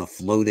 on a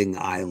floating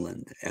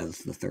island as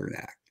the third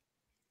act?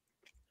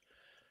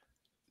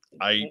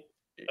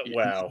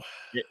 Wow.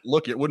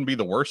 Look, it wouldn't be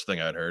the worst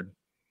thing I'd heard.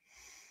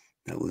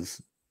 It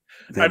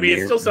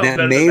still sounds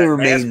better may than or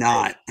that may mask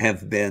not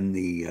have been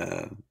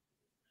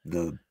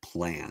the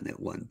plan at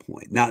one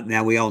point.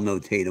 Now we all know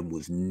Tatum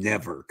was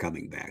never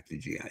coming back to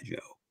G.I. Joe.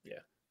 Yeah.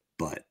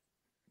 But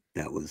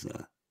that was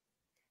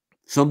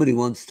somebody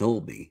once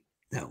told me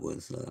that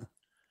was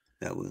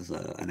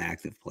an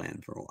active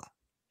plan for a while.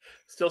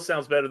 Still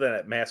sounds better than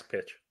that mask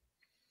pitch.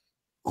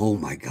 Oh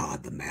my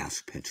God, the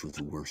mask pitch was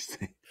the worst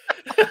thing.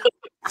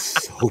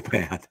 So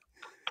bad.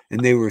 And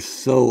they were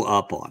so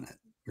up on it,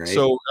 right?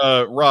 So,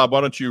 Rob,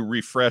 why don't you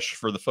refresh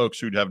for the folks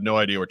who have no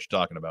idea what you're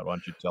talking about? Why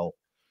don't you tell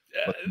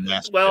what the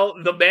mask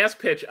pitch? The mask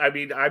pitch, I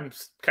mean, I'm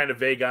kind of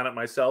vague on it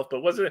myself,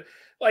 but wasn't it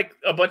like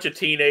a bunch of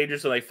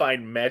teenagers and they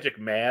find magic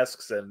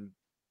masks and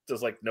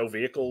there's like no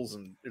vehicles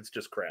and it's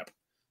just crap?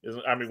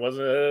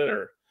 Wasn't it?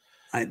 Or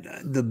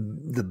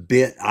the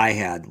bit I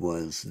had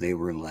was they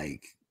were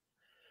like,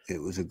 it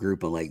was a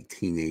group of like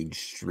teenage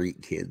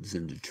street kids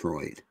in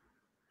Detroit,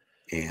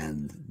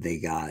 and they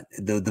got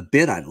the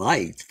bit I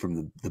liked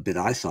from the bit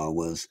I saw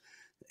was,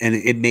 and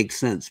it makes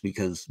sense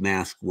because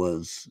Mask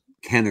was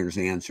Kenner's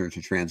answer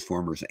to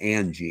Transformers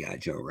and G.I.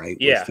 Joe, right?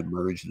 Yeah. Was to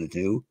merge the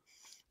two.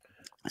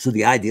 So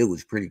the idea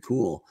was pretty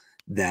cool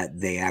that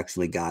they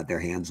actually got their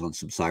hands on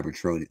some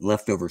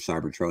leftover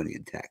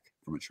Cybertronian tech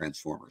from a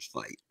Transformers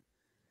fight.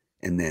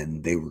 And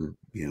then they were,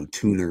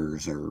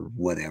 tuners or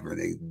whatever.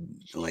 They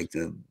like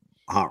to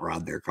hot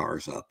rod their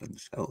cars up. And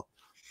so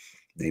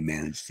they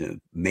managed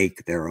to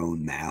make their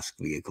own mask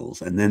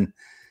vehicles. And then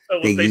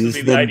it was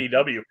basically the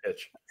IDW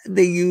pitch.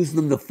 They used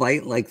them to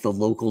fight like the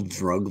local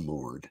drug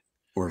lord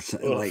or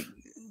something.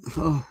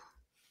 It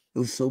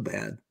was so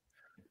bad.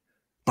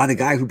 By the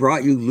guy who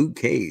brought you Luke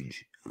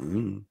Cage.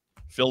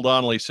 Phil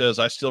Donnelly says,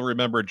 I still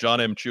remember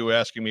John M. Chu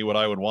asking me what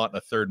I would want in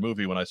a third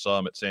movie when I saw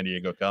him at San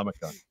Diego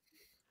Comic-Con.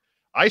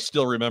 I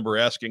still remember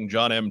asking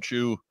John M.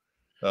 Chu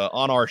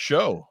on our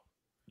show,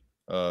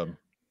 when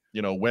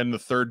the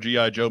third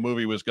G.I. Joe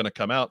movie was going to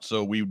come out,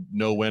 so we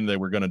know when they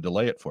were going to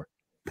delay it for.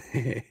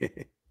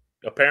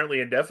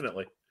 Apparently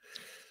indefinitely.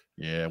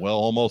 Yeah, well,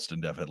 almost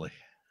indefinitely.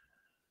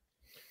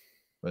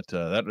 But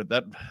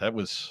that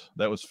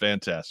was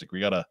fantastic. We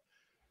got a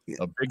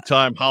big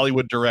time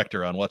Hollywood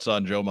director on What's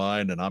on Joe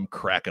Mind, and I'm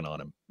cracking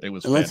on him. It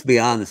was. Let's be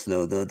honest,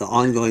 though, the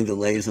ongoing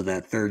delays of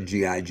that third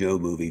G.I. Joe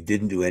movie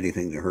didn't do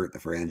anything to hurt the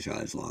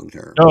franchise long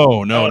term.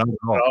 No, not at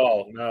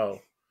all.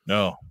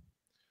 No.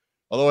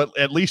 Although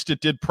at least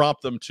it did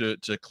prompt them to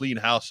clean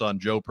house on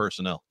Joe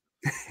personnel.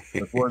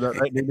 Before that,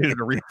 they needed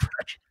a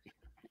refresh.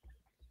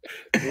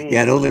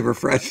 Yeah, it only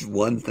refreshed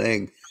one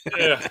thing.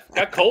 Yeah,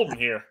 got cold in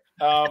here.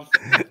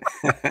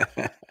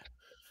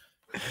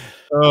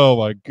 Oh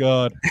my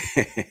God.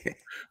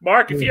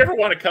 Mark, if you ever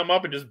want to come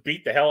up and just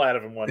beat the hell out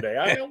of him one day,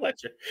 I'll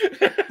let you.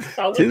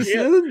 Too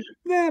soon?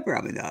 Nah,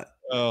 probably not.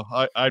 Oh,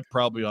 I'd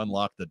probably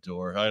unlock the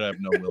door. I'd have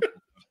no will.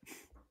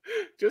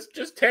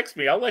 Just text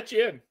me. I'll let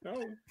you in.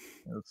 Oh.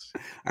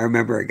 I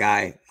remember a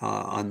guy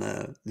on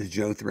the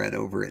Joe thread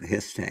over at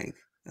His Tank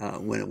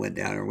when it went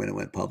down or when it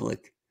went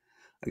public.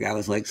 A guy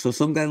was like, so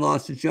some guy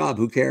lost his job.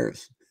 Who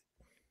cares?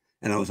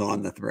 And I was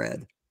on the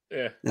thread.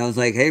 Yeah. And I was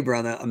like, hey,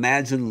 brother,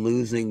 imagine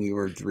losing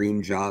your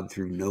dream job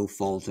through no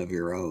fault of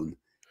your own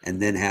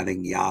and then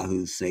having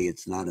Yahoo say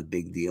it's not a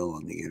big deal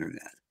on the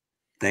internet.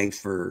 Thanks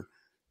for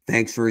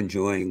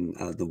enjoying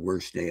the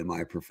worst day of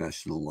my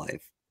professional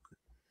life.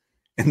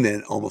 And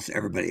then almost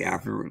everybody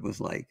afterward was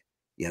like,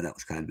 yeah, that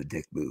was kind of a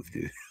dick move,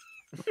 dude.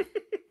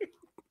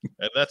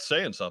 And that's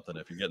saying something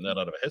if you're getting that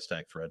out of a his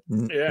tank thread.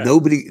 Yeah.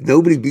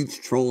 Nobody beats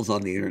trolls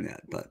on the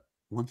internet, but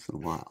once in a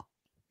while.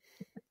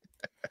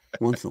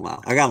 Once in a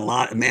while. I got a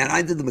lot. Man,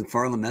 I did the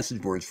McFarlane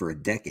message boards for a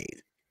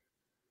decade.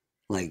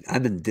 Like,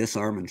 I've been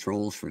disarming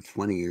trolls for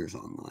 20 years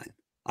online.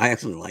 I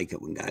actually like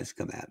it when guys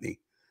come at me.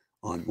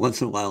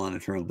 Once in a while on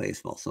Eternal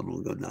Baseball, someone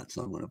will go nuts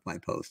on one of my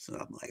posts, and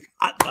I'm like,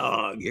 hot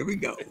dog, here we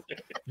go.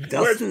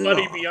 Where's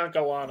Buddy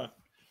Biancawana?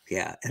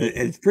 Yeah, and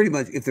it's pretty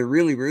much, if they're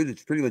really rude,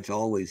 it's pretty much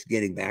always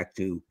getting back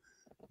to,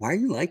 why are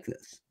you like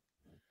this?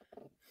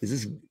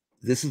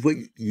 This is what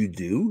you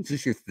do? Is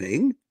this your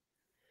thing?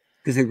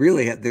 Because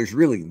there's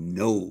really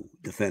no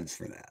defense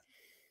for that.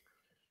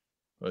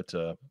 But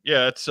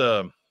yeah, it's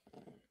so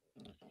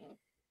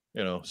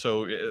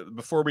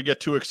before we get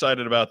too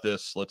excited about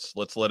this,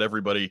 let's let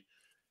everybody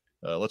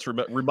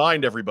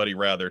remind everybody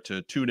rather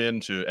to tune in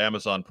to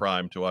Amazon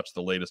Prime to watch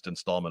the latest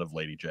installment of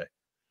Lady J.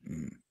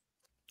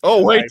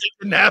 Oh wait, it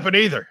didn't happen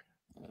either.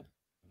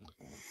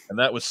 And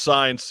that was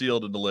signed,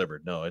 sealed, and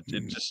delivered. No,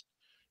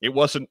 it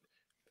wasn't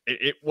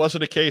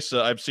a case.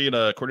 I've seen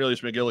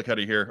Cornelius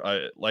McGillicuddy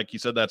here. Like he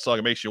said, that song,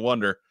 it makes you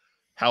wonder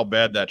how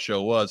bad that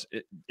show was.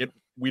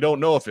 We don't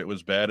know if it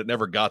was bad. It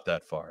never got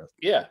that far.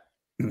 Yeah.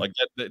 Like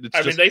that.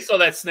 I mean, they saw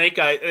that Snake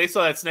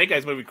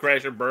Eyes movie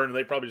crash and burn, and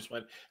they probably just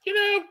went,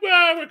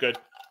 we're good.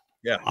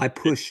 Yeah. I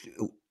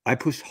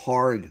pushed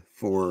hard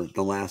for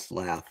The Last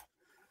Laugh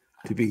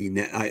to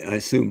be, I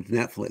assumed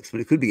Netflix,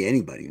 but it could be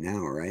anybody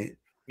now, right?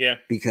 Yeah.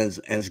 Because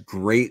as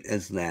great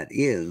as that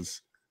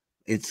is,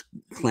 it's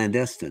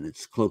clandestine.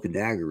 It's cloak and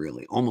dagger,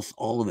 really. Almost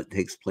all of it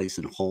takes place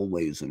in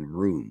hallways and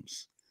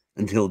rooms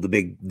until the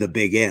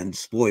big end.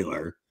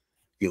 Spoiler,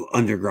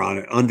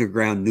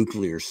 underground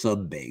nuclear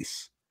sub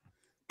base.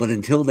 But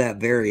until that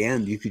very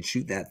end, you could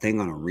shoot that thing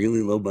on a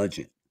really low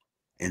budget,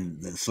 and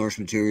the source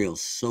material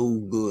is so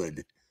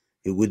good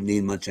it wouldn't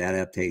need much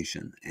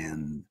adaptation.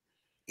 And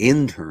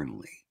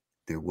internally,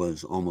 there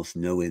was almost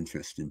no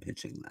interest in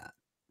pitching that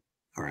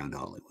around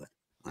Hollywood.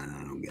 I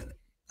don't get it.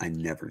 I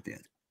never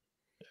did.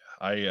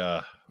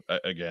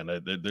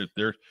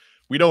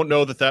 We don't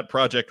know that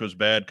project was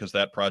bad because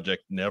that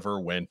project never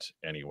went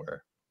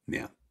anywhere.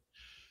 Yeah.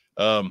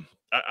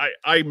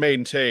 I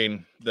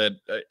maintain that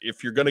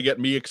if you're going to get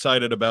me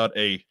excited about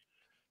a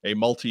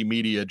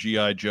multimedia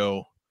G.I.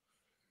 Joe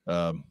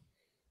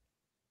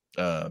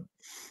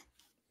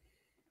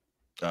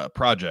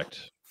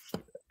project,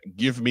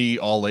 give me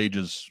all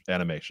ages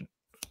animation.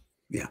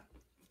 Yeah.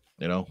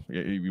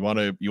 You want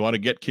to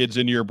get kids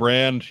into your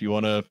brand. You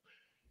want to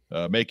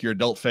make your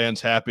adult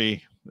fans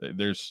happy.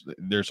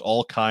 There's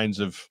all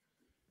kinds of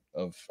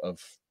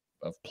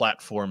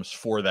platforms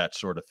for that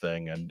sort of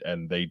thing,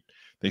 and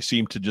they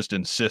seem to just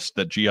insist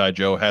that G.I.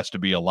 Joe has to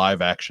be a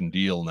live action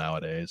deal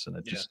nowadays, and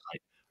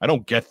I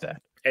don't get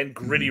that. And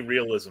gritty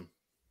realism.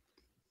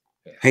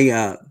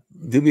 Hey,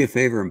 do me a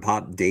favor and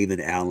pop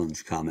David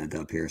Allen's comment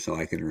up here so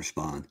I can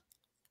respond.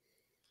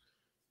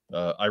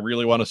 I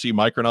really want to see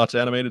Micronauts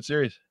animated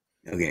series.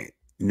 Okay,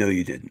 no,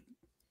 you didn't.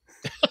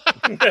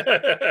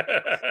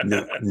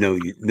 no,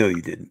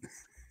 you didn't.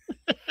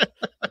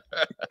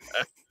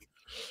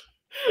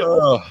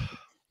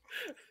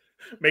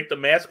 Make the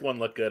mask one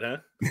look good, huh?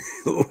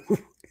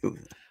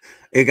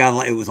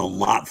 It was a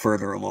lot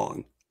further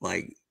along.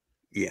 Like,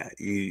 yeah,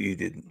 you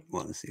didn't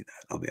want to see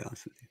that. I'll be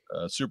honest with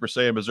you. Super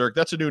Saiyan Berserk.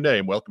 That's a new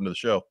name. Welcome to the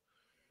show.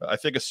 I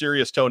think a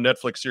serious tone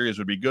Netflix series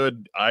would be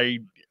good.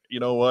 You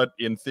know what?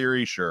 In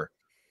theory, sure.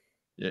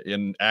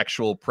 In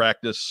actual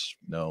practice,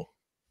 no.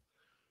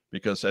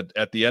 Because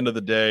at the end of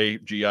the day,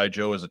 G.I.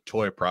 Joe is a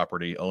toy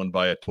property owned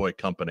by a toy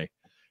company,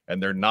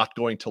 and they're not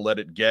going to let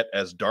it get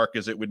as dark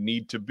as it would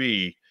need to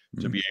be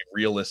a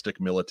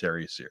realistic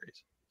military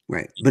series.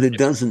 Right. But it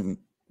doesn't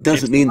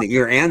mean that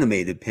your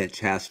animated pitch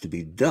has to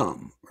be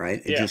dumb,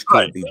 right? It just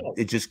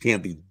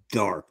can't be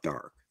dark.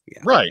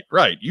 Yeah.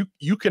 Right.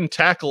 You can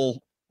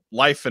tackle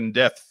life and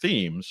death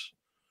themes.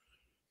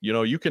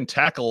 You can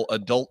tackle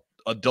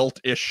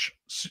adult-ish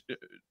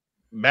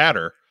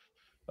matter.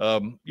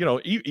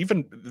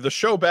 Even the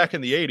show back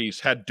in the 80s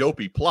had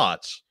dopey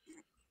plots,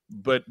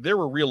 but there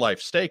were real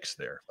life stakes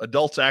there.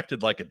 Adults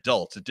acted like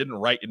adults. It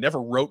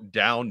never wrote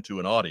down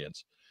to an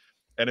audience.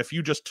 And if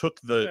you just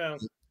took the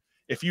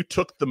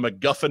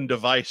MacGuffin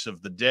device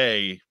of the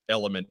day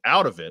element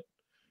out of it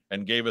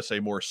and gave us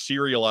a more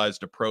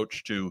serialized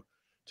approach to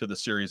the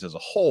series as a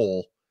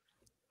whole,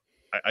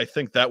 I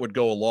think that would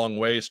go a long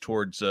ways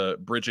towards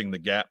bridging the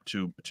gap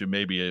to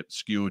maybe a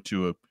skew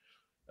to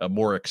a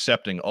more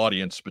accepting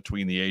audience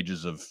between the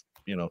ages of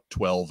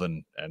 12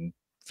 and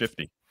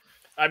 50.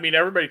 I mean,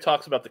 everybody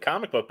talks about the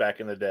comic book back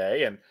in the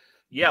day, and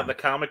the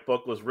comic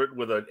book was written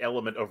with an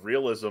element of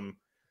realism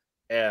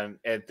and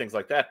things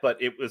like that,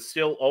 but it was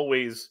still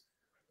always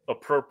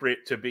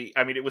appropriate to be.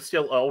 I mean, it was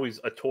still always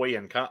a toy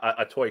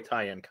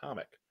tie-in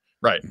comic,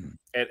 right,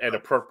 and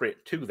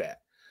appropriate to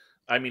that.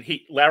 I mean,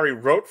 Larry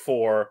wrote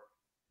for,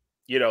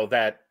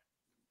 that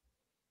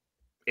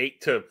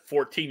 8 to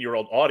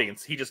 14-year-old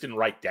audience. He just didn't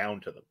write down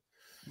to them.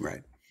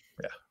 Right.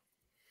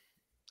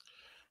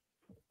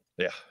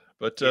 Yeah.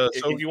 But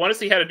if you want to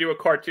see how to do a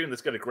cartoon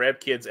that's going to grab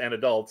kids and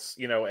adults,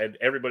 and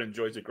everybody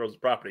enjoys it, grows the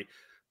property,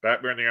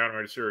 Batman the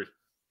Animated Series,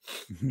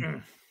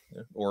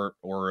 or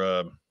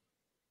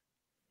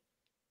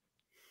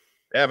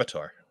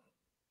Avatar.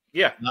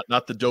 Yeah,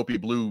 not the dopey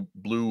blue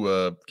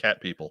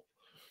cat people.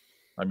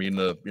 I mean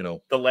the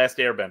Last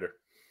Airbender.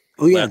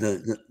 Oh yeah,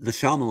 the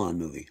Shyamalan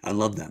movie. I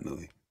love that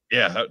movie.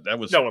 Yeah, that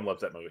was. No one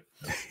loves that movie.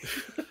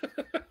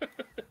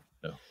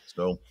 No,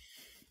 so.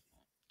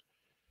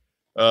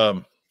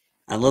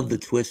 I love the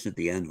twist at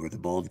the end where the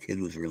bald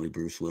kid was really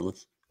Bruce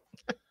Willis.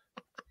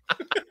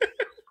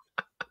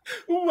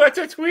 What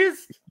a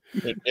twist!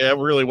 It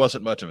really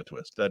wasn't much of a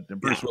twist. That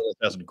Bruce Willis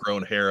hasn't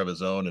grown hair of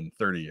his own in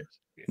 30 years.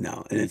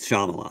 No, and it's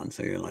Shyamalan,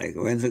 so you're like,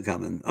 when's it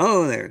coming?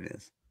 Oh, there it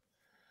is.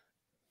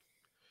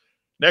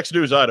 Next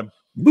news item.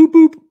 Boop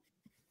boop.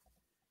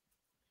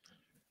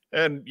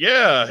 And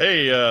yeah,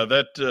 hey,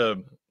 that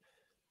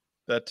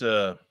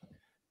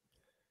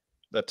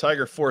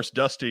Tiger Force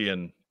Dusty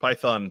and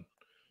Python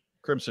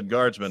Crimson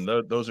Guardsman,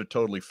 those are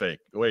totally fake.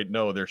 Wait,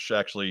 no, they're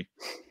actually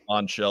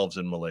on shelves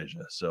in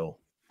Malaysia. So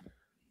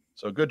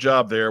good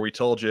job there. We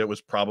told you it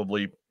was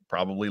probably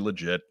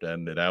legit,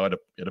 and now it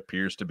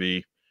appears to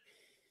be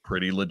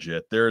pretty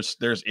legit. There's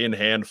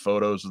in-hand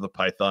photos of the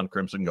Python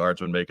Crimson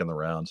Guardsman making the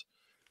rounds.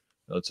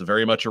 It's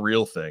very much a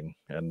real thing,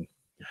 and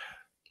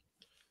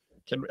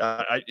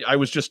I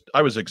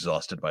was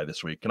exhausted by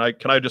this week. Can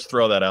I just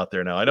throw that out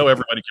there now? I know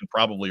everybody can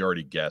probably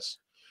already guess,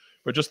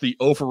 but just the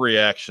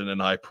overreaction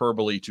and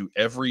hyperbole to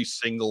every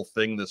single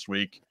thing this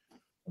week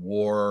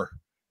wore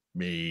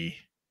me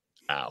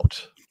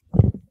out.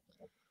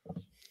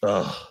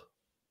 Ugh.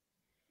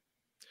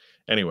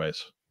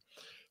 Anyways,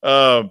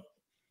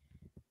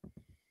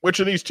 which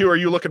of these two are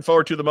you looking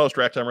forward to the most,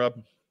 Racktime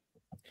Rob?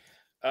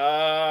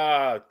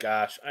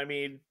 Gosh, I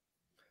mean,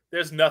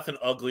 there's nothing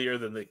uglier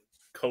than the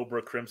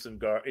Cobra Crimson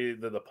Guard,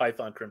 the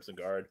Python Crimson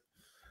Guard.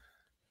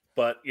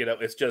 But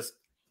it's just,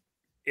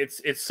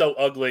 it's so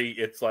ugly.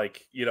 It's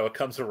like it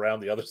comes around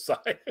the other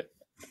side.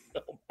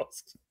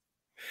 Almost,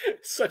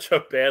 such a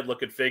bad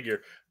looking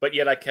figure, but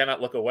yet I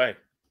cannot look away.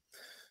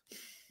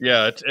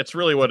 Yeah, it's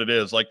really what it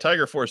is. Like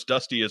Tiger Force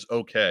Dusty is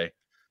okay,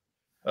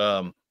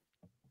 but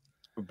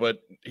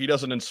he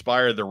doesn't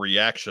inspire the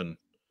reaction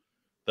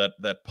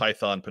that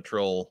Python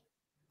Patrol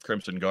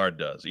Crimson Guard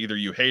does. Either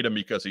you hate him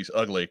because he's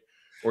ugly,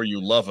 or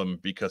you love him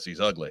because he's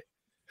ugly.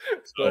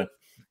 So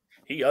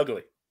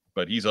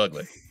but he's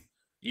ugly.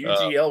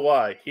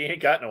 UGLY. He ain't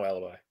got no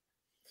alibi.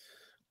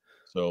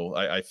 So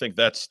I think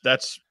that's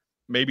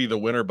maybe the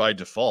winner by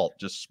default,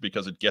 just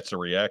because it gets a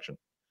reaction.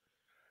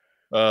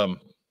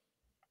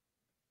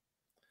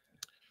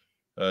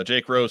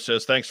 Jake Rose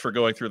says, "Thanks for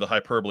going through the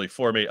hyperbole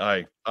for me.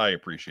 I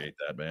appreciate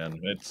that,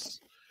 man.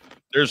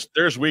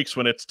 There's weeks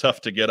when it's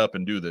tough to get up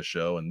and do this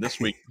show, and this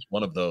week is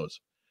one of those.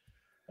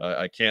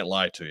 I can't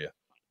lie to you.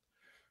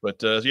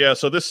 But yeah,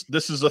 so this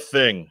is a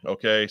thing.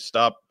 Okay,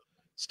 stop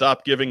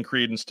giving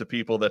credence to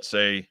people that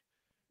say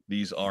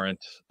these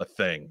aren't a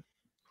thing.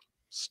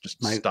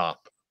 Just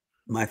stop."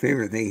 My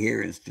favorite thing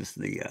here is just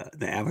the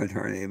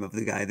avatar name of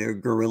the guy there,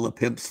 Gorilla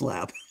Pimp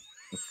Slap.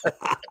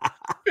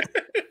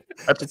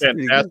 That's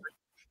fantastic.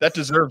 That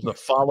deserves a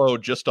follow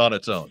just on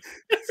its own.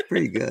 It's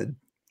pretty good.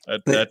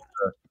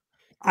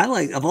 I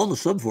like, of all the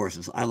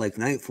subforces, I like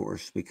Night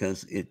Force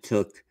because it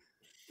took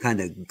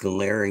kind of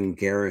glaring,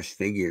 garish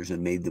figures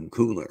and made them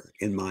cooler,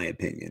 in my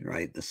opinion,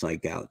 right? The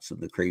Psych Outs and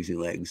the Crazy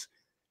Legs.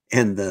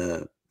 And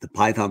the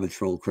Python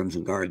Patrol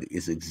Crimson Guard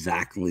is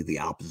exactly the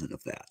opposite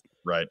of that.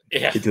 Right.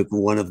 Yeah. It took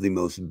one of the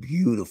most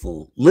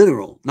beautiful,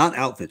 literal, not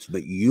outfits,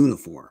 but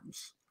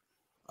uniforms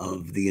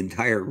of the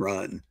entire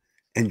run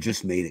and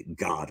just made it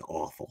god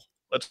awful.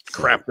 Let's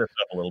crap this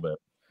up a little bit.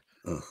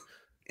 Ugh.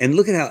 And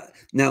look at how,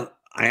 now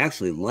I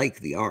actually like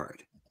the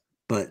art,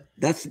 but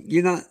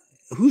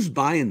who's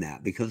buying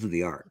that because of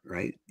the art,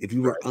 right? If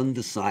you were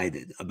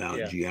undecided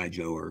about G.I.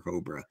 Joe or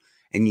Cobra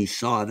and you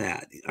saw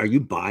that, are you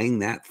buying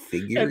that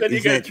figure? And then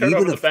you got to turn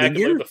over the back and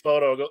look at the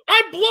photo and go,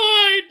 "I'm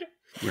blind!"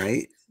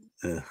 Right?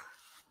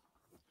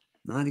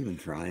 Not even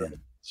trying.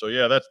 So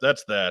yeah,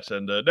 that's that.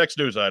 And next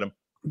news item.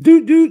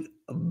 Dude,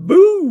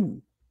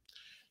 boo!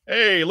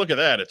 Hey, look at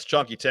that. It's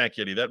Chonky Tank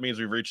Kitty. That means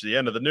we've reached the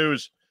end of the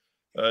news.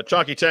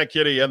 Chonky Tank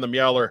Kitty and the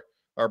Meowler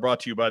are brought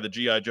to you by the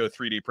G.I. Joe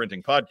 3D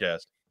Printing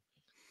Podcast.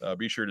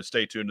 Be sure to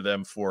stay tuned to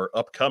them for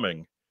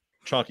upcoming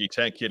Chonky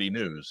Tank Kitty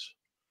news.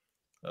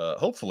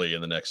 Hopefully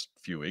in the next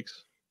few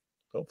weeks.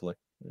 Hopefully.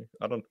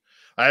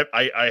 I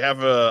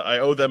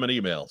owe them an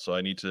email, so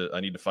I need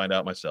to find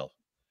out myself.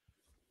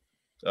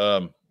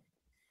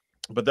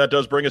 But that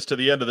does bring us to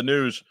the end of the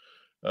news.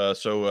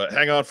 So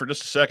hang on for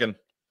just a second.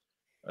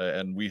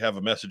 And we have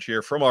a message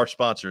here from our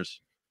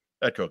sponsors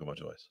at Kokomo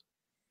Toys.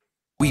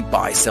 We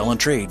buy, sell, and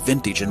trade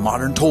vintage and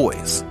modern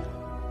toys.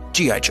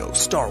 G.I. Joe,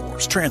 Star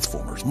Wars,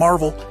 Transformers,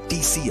 Marvel,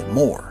 DC, and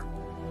more.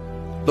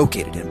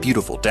 Located in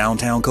beautiful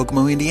downtown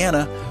Kokomo,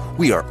 Indiana,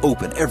 we are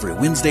open every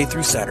Wednesday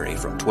through Saturday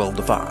from 12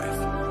 to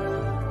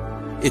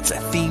 5. It's a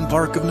theme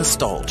park of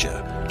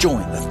nostalgia.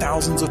 Join the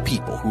thousands of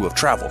people who have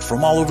traveled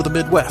from all over the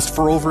Midwest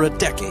for over a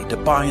decade to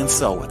buy and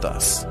sell with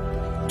us.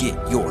 Get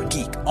your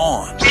geek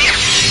on.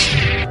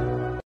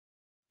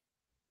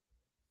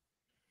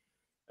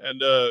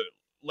 And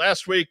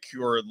last week,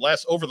 or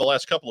over the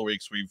last couple of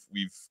weeks,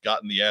 we've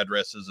gotten the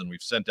addresses and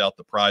we've sent out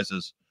the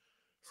prizes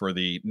for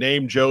the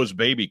Name Joe's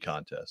Baby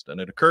contest.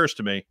 And it occurs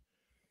to me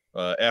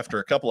after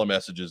a couple of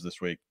messages this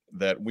week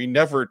that we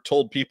never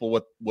told people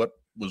what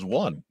was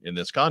won in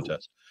this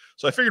contest.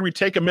 So I figured we'd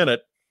take a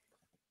minute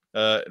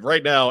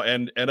right now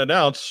and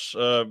announce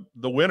the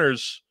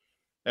winners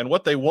and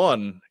what they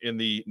won in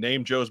the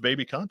Name Joe's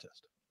Baby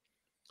contest.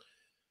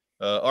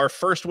 Our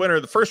first winner,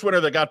 the first winner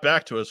that got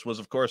back to us was,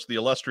 of course, the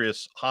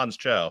illustrious Hans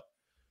Chow.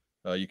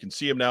 You can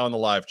see him now in the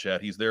live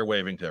chat. He's there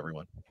waving to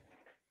everyone.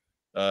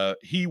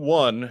 He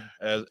won,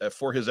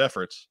 for his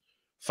efforts,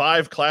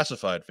 5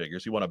 classified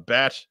figures. He won a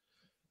bat,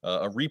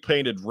 a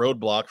repainted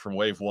roadblock from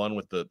Wave 1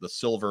 with the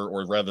silver,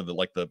 or rather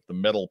the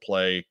metal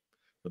play,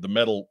 with the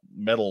metal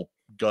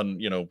gun,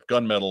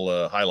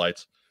 gunmetal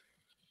highlights.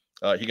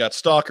 He got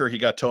Stalker, he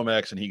got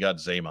Tomax, and he got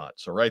Zaymot.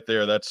 So right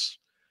there, that's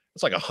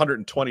like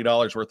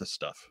 $120 worth of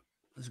stuff.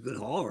 That's a good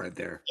haul right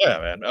there. Yeah,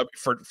 man.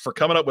 For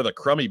coming up with a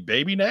crummy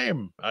baby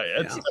name,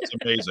 that's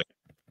amazing.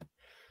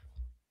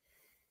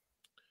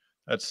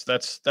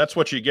 That's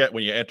what you get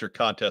when you enter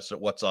contests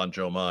at What's on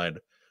Joe Mind.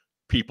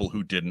 People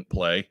who didn't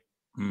play.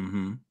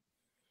 Mm-hmm.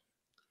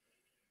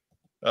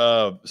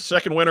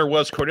 Second winner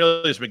was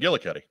Cornelius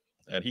McGillicuddy,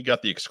 and he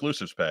got the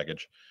exclusives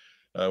package,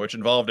 which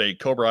involved a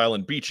Cobra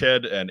Island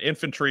beachhead and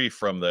infantry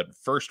from that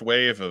first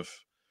wave of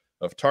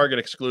Target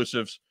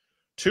exclusives,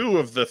 2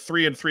 of the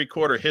 3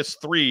 3/4 Hiss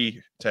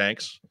 3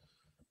 tanks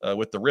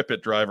with the Rip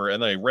It driver,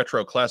 and a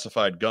retro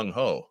classified Gung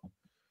Ho.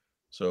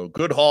 So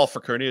good haul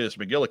for Cornelius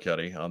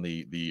McGillicuddy on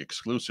the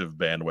exclusive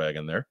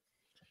bandwagon there.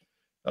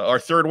 Our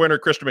third winner,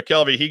 Christian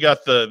McKelvey, he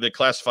got the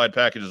classified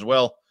package as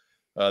well.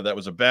 That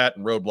was a bat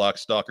and roadblock,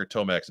 Stalker,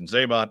 Tomax, and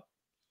Zaymot.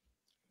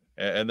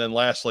 And then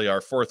lastly,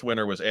 our fourth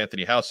winner was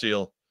Anthony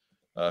Houseel,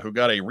 who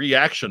got a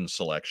reaction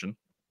selection,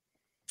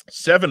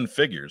 7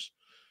 figures.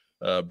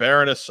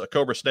 Baroness, a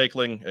Cobra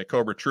Snakeling, a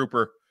Cobra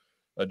Trooper,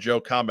 a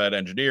Joe Combat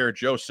Engineer,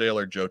 Joe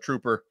Sailor, Joe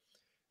Trooper,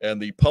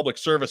 and the public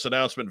service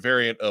announcement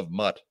variant of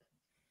Mutt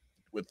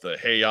with the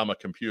Hey-Yama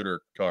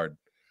computer card.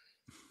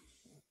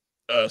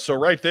 So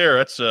right there,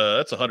 that's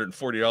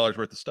 $140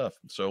 worth of stuff.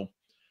 So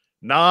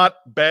not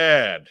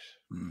bad.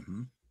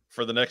 Mm-hmm.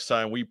 For the next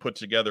time we put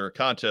together a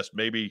contest,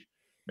 maybe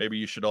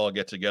you should all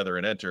get together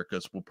and enter,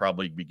 because we'll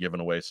probably be giving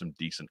away some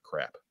decent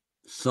crap.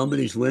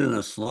 Somebody's winning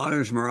a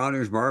Slaughter's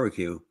Marauders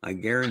barbecue. I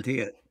guarantee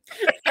it.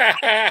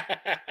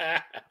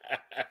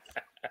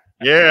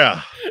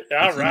 Yeah.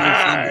 All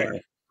right.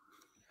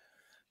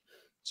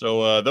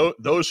 So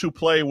those who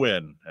play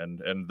win,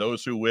 and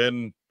those who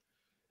win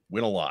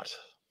a lot.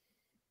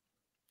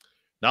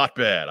 Not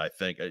bad, I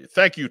think.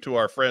 Thank you to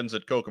our friends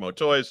at Kokomo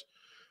Toys.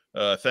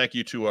 Thank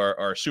you to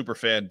our super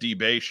fan D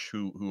Bache,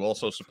 who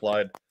also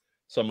supplied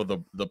some of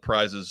the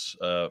prizes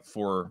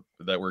for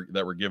that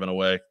were given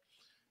away.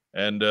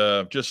 And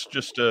just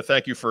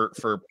thank you for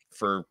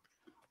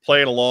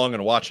playing along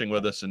and watching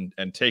with us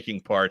and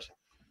taking part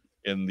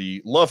in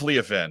the lovely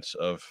event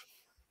of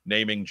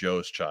naming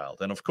Joe's child.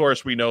 And of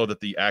course, we know that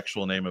the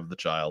actual name of the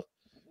child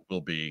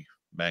will be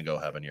Mango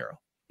Habanero.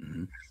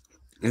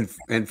 Mm-hmm.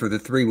 And for the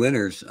 3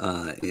 winners,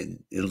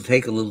 it'll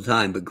take a little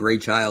time, but Gray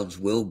Childs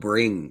will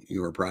bring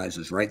your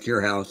prizes right to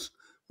your house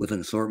with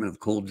an assortment of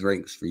cold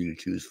drinks for you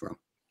to choose from.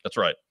 That's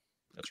right.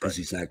 Because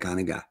he's that kind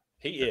of guy.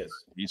 He is.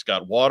 He's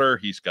got water.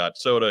 He's got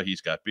soda.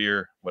 He's got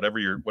beer. Whatever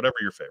your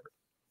favorite.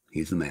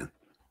 He's the man.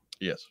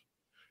 Yes,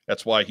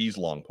 that's why he's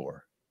long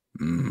pour.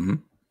 Mm-hmm.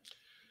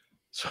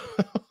 So,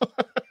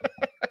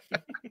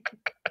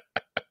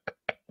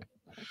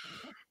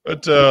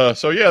 but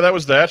so yeah, that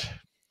was that,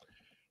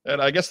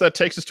 and I guess that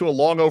takes us to a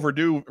long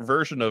overdue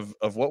version of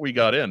what we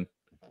got in.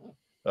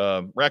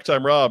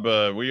 Racktime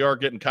Rob, we are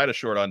getting kind of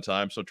short on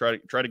time, so try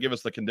to give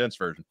us the condensed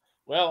version.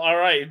 Well, all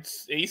right,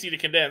 it's easy to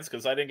condense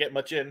because I didn't get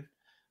much in.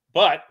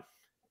 But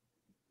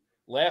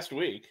last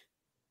week,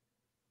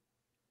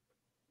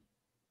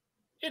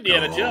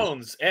 Indiana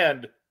Jones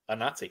and a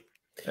Nazi.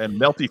 And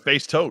Melty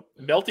Face Tote.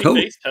 Melty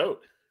Face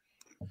Tote.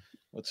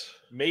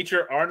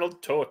 Major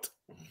Arnold Tote.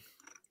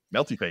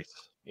 Melty Face.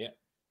 Yeah.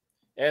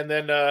 And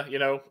then,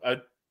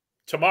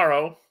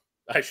 tomorrow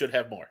I should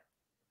have more.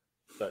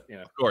 But,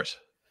 Of course.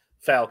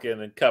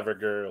 Falcon and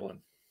CoverGirl and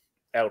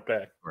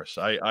Outback. Of course.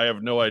 I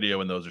have no idea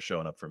when those are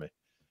showing up for me.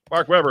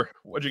 Mark Weber,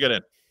 what'd you get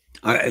in?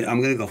 I'm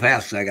going to go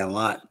fast because I got a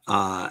lot.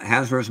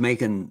 Hasbro's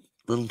making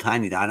little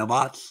tiny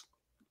Dinobots.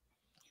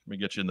 Let me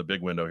get you in the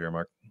big window here,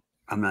 Mark.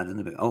 I'm not in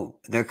the big. Oh,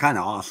 they're kind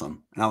of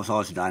awesome. And I was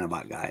always a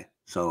Dinobot guy,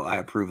 so I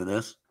approve of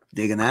this.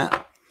 Digging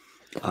that.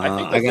 I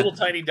think those little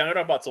tiny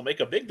Dinobots will make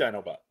a big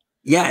Dinobot.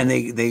 Yeah, and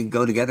they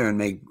go together and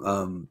make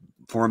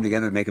pour them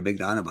together and make a big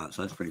Dinobot.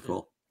 So that's pretty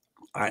cool.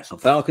 All right, so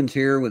Falcon's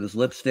here with his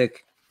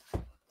lipstick.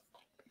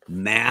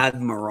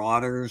 Mad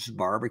Marauders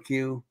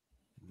Barbecue.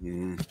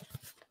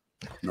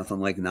 Nothing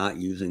like not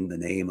using the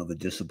name of a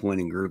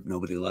disappointing group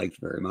nobody liked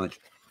very much.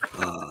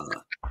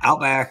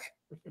 Outback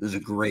is a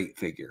great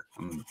figure.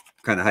 I'm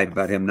kind of hyped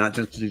about him, not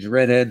just because he's a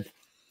redhead.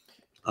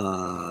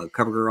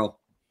 Cover Girl.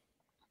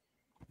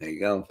 There you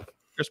go.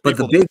 But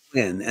the big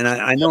win, and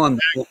I know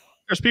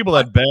there's people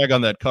that bag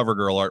on that Cover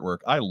Girl artwork.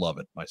 I love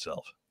it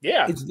myself.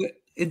 Yeah.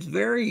 It's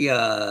very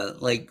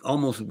like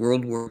almost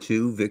World War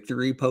II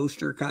victory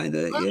poster kind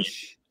of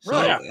ish.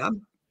 Right. So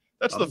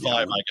That's the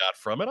vibe I got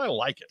from it. I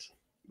like it.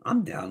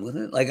 I'm down with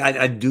it. Like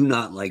I do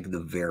not like the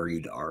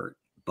varied art,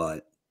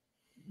 but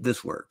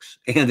this works,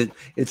 and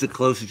it's the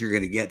closest you're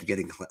going to get to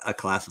getting a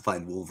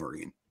classified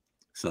Wolverine.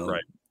 So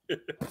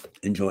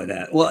enjoy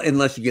that. Well,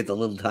 unless you get the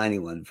little tiny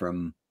one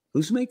from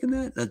who's making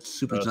that? That's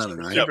Super 7,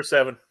 right? Super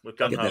 7 with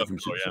Gun Get that from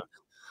Super 7.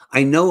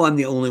 I know I'm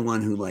the only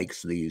one who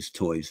likes these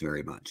toys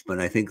very much, but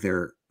I think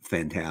they're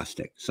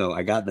fantastic. So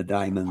I got the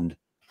Diamond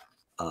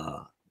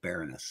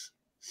Baroness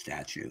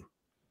statue.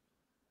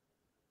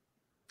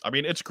 I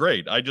mean, it's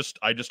great. I just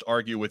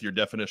argue with your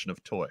definition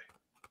of toy.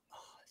 Oh,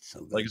 it's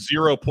so good. Like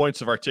 0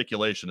 points of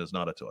articulation is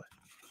not a toy.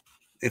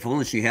 If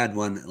only she had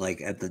one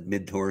like at the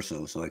mid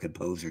torso, so I could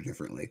pose her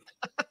differently.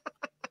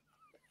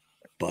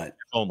 But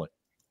only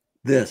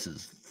this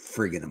is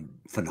friggin'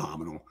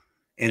 phenomenal,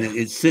 and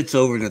it sits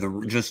over to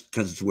the just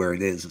because it's where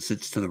it is. It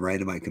sits to the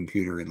right of my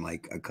computer in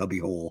like a cubby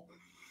hole,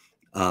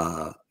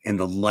 and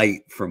the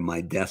light from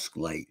my desk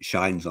light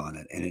shines on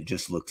it, and it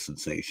just looks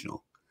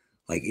sensational.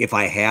 Like if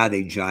I had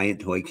a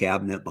giant toy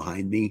cabinet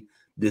behind me,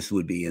 this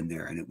would be in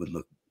there, and it would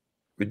look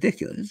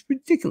ridiculous. It's a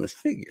ridiculous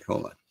figure.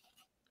 Hold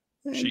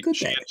on.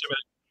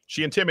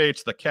 She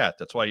intimidates the cat.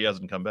 That's why he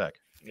hasn't come back.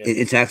 Yeah.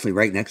 It's actually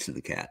right next to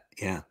the cat.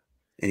 Yeah.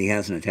 And he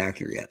hasn't attacked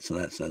her yet. So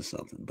that says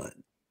something. But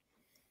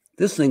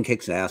this thing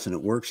kicks ass, and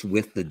it works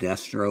with the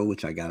Destro,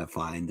 which I got to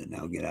find and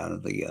now get out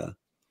of the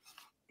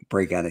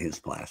break out of his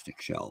plastic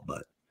shell.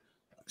 But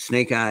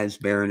Snake Eyes,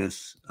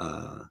 Baroness,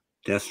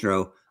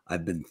 Destro,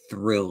 I've been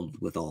thrilled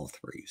with all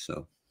three.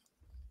 So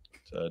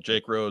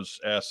Jake Rose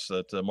asks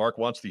that Mark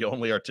wants the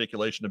only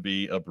articulation to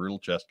be a brutal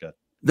chest cut.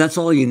 That's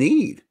all you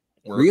need.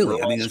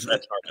 Really? I mean,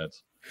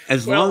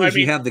 as long as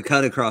you have the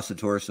cut across the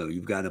torso,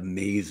 you've got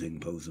amazing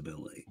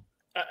posability.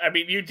 I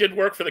mean, you did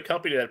work for the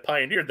company that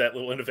pioneered that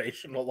little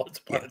innovation once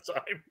upon a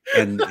time.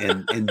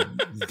 And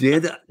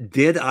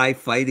did I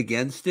fight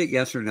against it?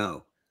 Yes or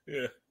no?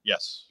 Yeah.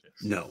 Yes.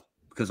 No,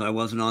 because I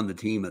wasn't on the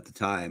team at the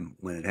time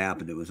when it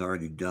happened. It was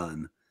already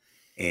done.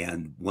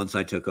 And once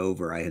I took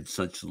over, I had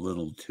such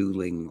little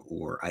tooling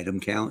or item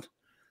count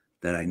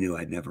that I knew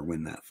I'd never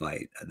win that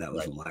fight. That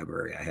was a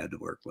library I had to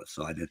work with.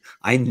 So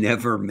I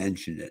never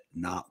mentioned it,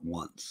 not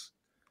once,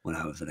 when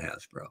I was at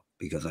Hasbro,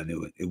 because I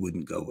knew it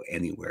wouldn't go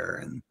anywhere,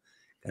 and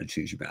got to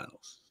choose your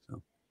battles.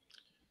 So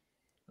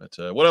that's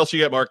what else you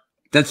got, Mark?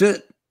 That's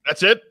it.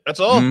 That's it. That's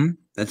all. Mm-hmm.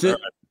 That's it. Right.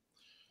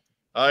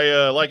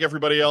 I like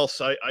everybody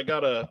else. I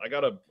got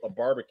a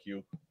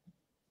barbecue,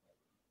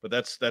 but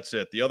that's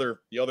it. The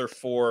other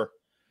 4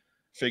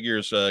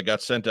 figures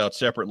got sent out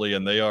separately,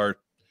 and they are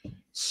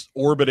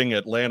orbiting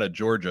Atlanta,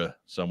 Georgia,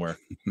 somewhere.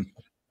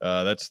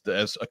 That's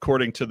as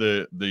according to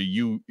the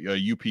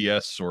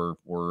UPS or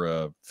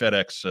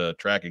FedEx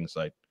tracking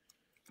site.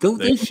 Don't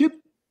they ship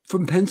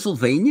from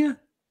Pennsylvania?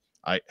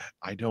 I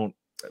don't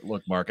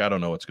look, Mark. I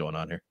don't know what's going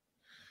on here.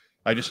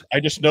 I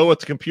just know what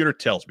the computer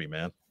tells me,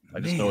 man. I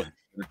just know what the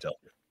computer tells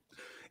me.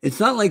 It's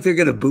not like they're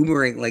going to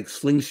boomerang like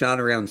slingshot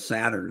around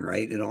Saturn,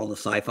 right? In all the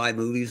sci-fi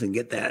movies and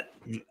get that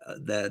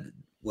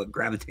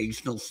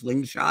gravitational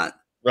slingshot.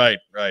 Right.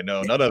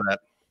 No, none of that.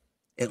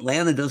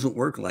 Atlanta doesn't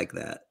work like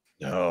that.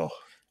 No.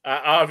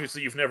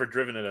 Obviously, you've never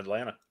driven in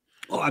Atlanta.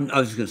 Oh, I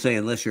was just going to say,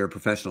 unless you're a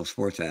professional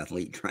sports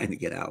athlete trying to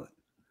get out.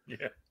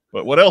 Yeah.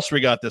 But what else we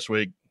got this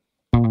week?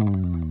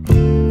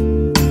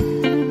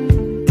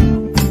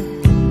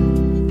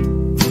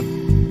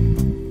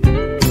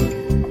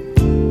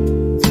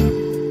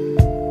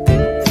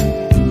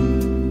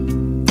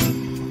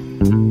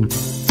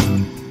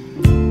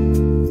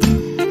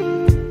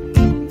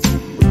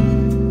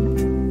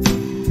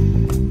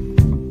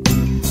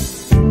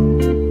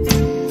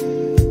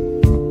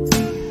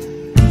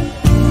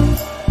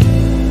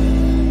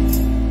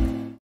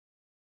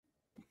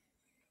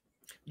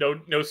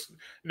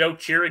 No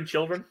cheering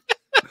children.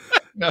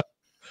 No,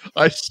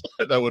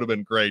 that would have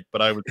been great,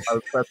 but I was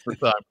pressed for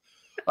time.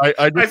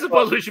 I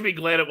suppose we should be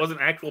glad it wasn't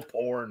actual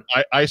porn.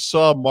 I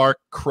saw Mark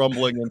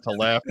crumbling into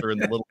laughter in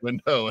the little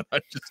window,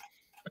 and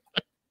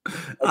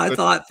I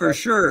thought for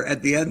sure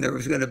at the end there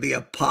was going to be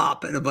a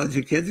pop and a bunch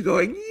of kids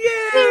going,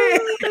 "Yay!"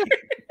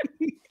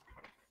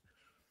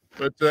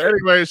 But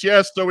anyways,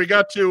 yes. So we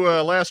got to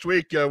last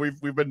week.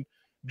 We've been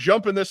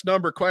jumping this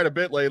number quite a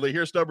bit lately.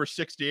 Here's number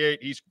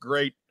 68. He's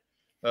great.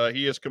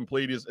 He is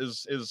complete.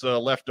 His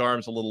left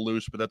arm's a little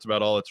loose, but that's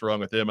about all that's wrong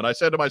with him. And I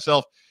said to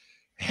myself,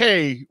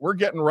 hey, we're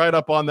getting right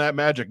up on that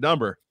magic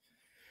number.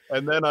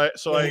 And then I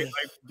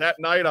that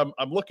night I'm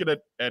looking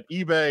at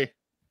eBay,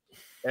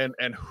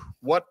 And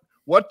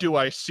what do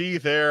I see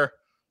there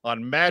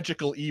on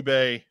magical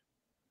eBay?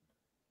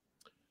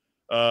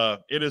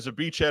 It is a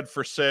beachhead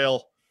for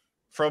sale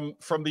from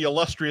the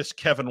illustrious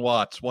Kevin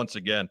Watts once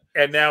again.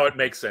 And now it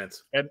makes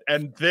sense.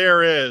 And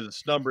there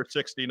is number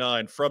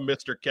 69 from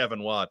Mr.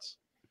 Kevin Watts,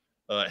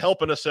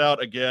 helping us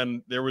out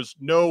again. There was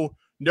no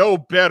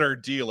better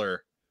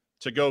dealer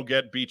to go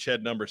get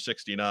beachhead number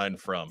 69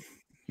 from.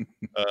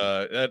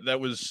 That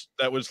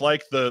was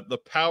like the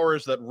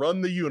powers that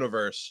run the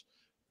universe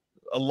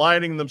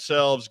aligning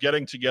themselves,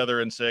 getting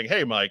together, and saying,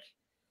 "Hey, Mike,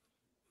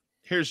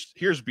 here's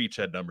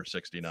beachhead number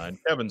 69.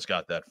 Kevin's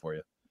got that for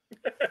you."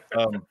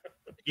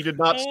 He did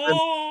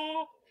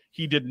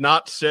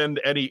not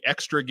send any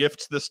extra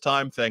gifts this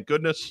time, thank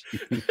goodness.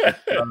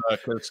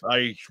 Because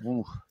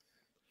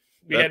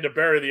we had to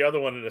bury the other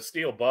one in a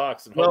steel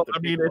box and hope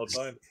that people don't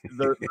find it.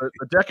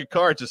 The deck of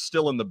cards is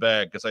still in the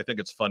bag because I think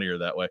it's funnier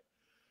that way.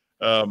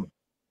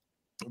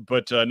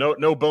 But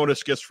no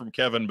bonus gifts from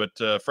Kevin.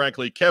 But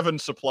frankly, Kevin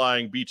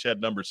supplying beachhead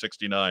number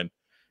 69.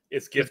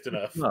 It's gift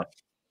enough.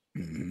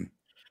 Mhm.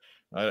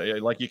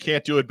 Like you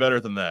can't do it better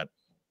than that.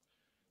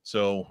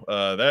 So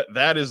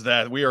that is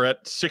that. We are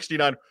at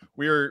 69.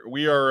 We're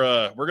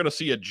going to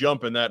see a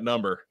jump in that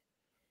number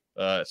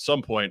at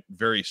some point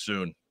very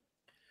soon.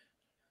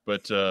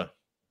 But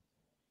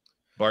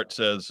Bart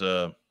says,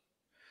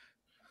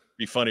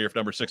 be funnier if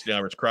number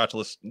 69 was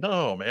crotchless.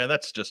 No, man,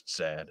 that's just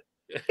sad.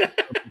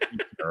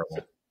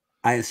 Terrible.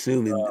 I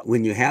assume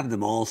when you have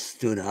them all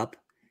stood up,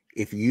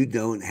 if you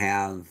don't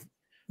have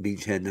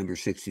beachhead number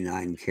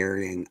 69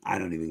 carrying, I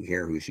don't even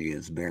care who she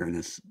is,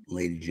 Baroness,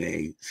 Lady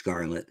J,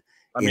 Scarlet.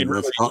 I mean,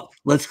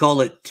 let's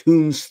call it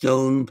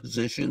tombstone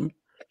position.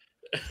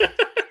 I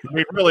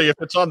mean, really, if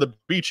it's on the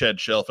beachhead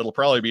shelf, it'll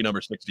probably be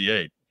number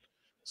 68.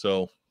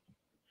 So,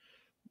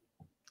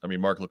 I mean,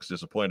 Mark looks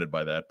disappointed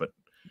by that, but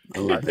a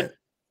little bit.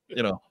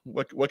 You know,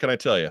 what can I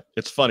tell you?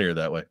 It's funnier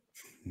that way.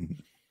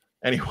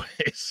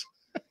 Anyways,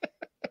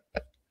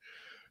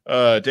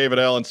 David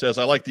Allen says,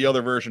 I like the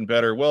other version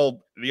better.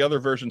 Well, the other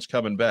version's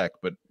coming back,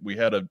 but we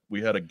had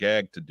a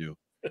gag to do.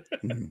 I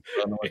don't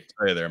know what to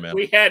say there, man.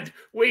 We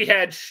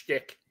had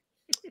shtick.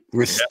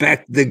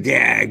 Respect the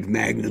gag,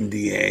 Magnum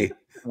DA.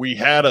 We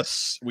had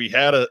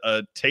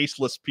a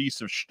tasteless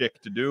piece of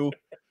shtick to do,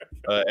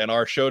 and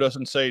our show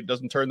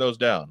doesn't turn those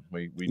down.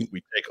 We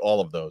take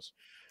all of those.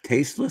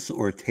 Tasteless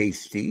or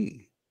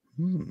tasty?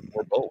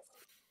 Or both.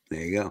 There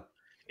you go.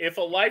 If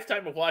a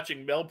lifetime of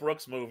watching Mel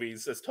Brooks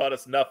movies has taught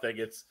us nothing,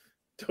 it's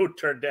don't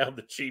turn down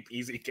the cheap,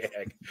 easy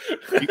gag.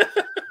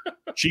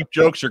 Cheap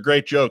jokes are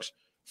great jokes.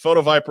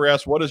 Photo Viper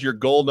asks, what is your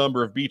goal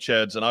number of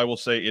beachheads? And I will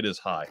say it is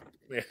high.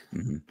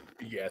 Mm-hmm.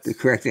 Yes. The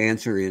correct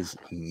answer is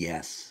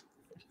yes.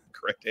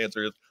 Correct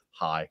answer is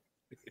high.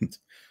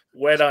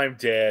 When I'm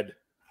dead.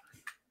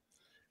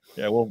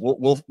 Yeah,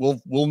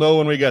 we'll know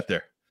when we get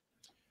there.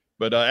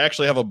 But I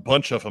actually have a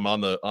bunch of them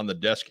on the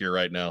desk here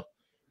right now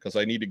because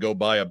I need to go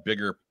buy a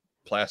bigger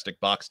plastic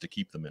box to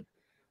keep them in.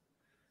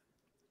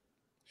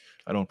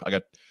 I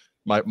got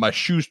my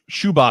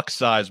shoebox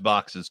size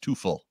box is too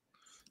full.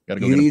 Got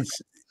to go.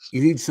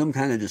 You need some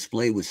kind of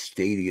display with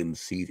stadium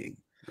seating,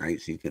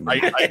 right? So you can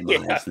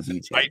maximize the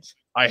beachheads.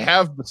 I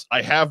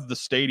have the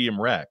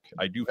stadium rack.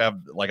 I do have,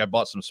 I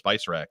bought some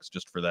spice racks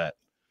just for that,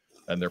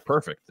 and they're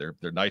perfect. They're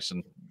nice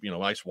and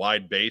nice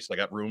wide base. I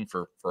got room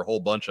for a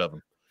whole bunch of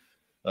them,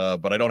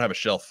 but I don't have a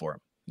shelf for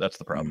them. That's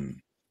the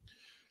problem.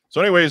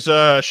 So, anyways,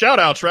 shout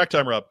outs, Rack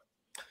Time, Rob.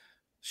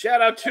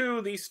 Shout out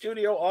to the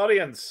studio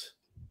audience.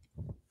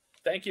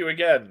 Thank you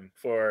again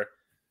for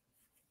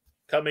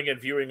coming and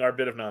viewing our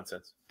bit of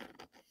nonsense.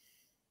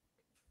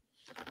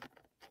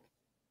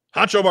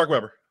 Honcho Mark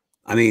Weber.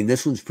 I mean,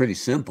 this one's pretty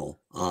simple,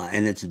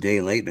 and it's a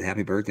day late, but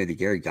happy birthday to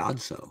Gary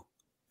Godso. I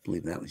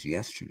believe that was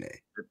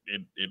yesterday.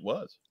 It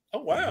was.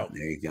 Oh, wow.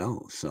 There you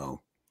go.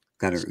 So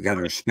got to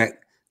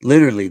respect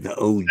literally the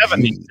OG.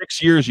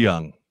 76 years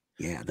young.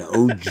 Yeah, the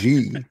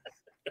OG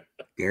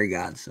Gary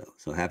Godso.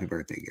 So happy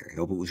birthday, Gary.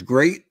 Hope it was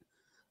great.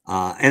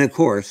 And of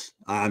course,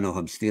 I don't know if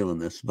I'm stealing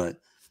this, but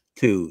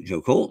to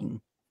Joe Colton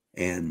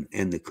and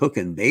the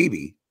cooking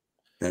baby,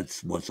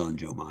 that's what's on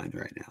Joe's mind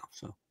right now.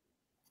 So,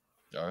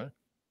 all right.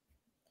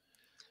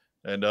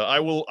 And I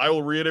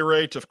will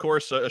reiterate, of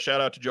course, a shout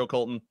out to Joe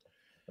Colton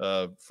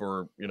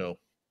for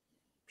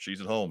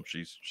she's at home.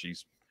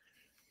 She's.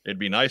 It'd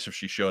be nice if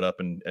she showed up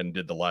and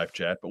did the live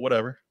chat, but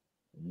whatever.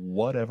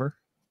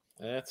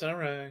 That's all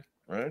right.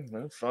 Right,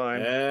 that's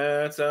fine.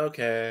 That's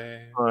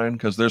okay. Fine,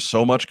 because there's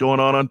so much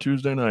going on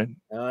Tuesday night.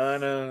 I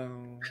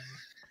know.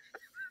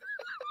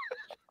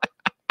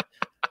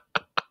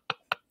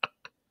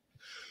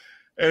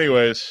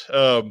 Anyways,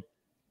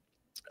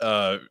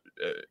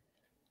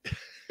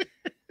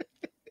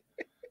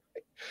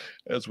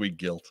 as we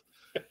guilt.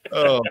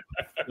 The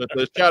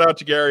shout out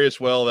to Gary as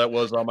well. That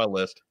was on my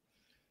list.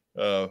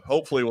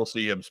 Hopefully we'll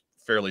see him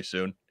fairly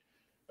soon.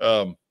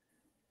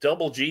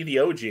 Double G, the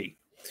OG.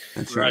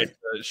 that's right.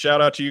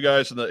 Shout out to you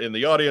guys in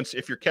the audience.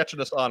 If you're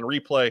catching us on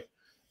replay,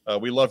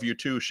 we love you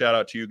too. Shout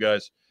out to you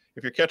guys.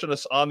 If you're catching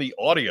us on the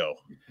audio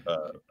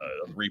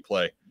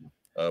replay,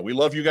 We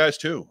love you guys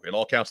too. It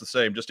all counts the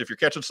same. Just if you're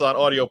catching us on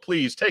audio,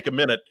 please take a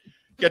minute,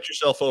 get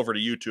yourself over to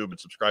YouTube and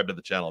subscribe to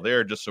the channel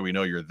there, just so we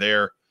know you're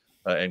there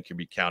and can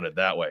be counted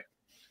that way.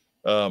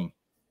 Yeah,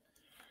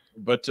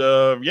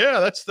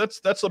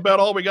 that's about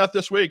all we got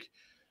this week.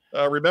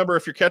 Remember,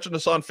 if you're catching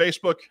us on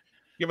Facebook,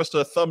 give us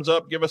a thumbs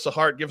up, give us a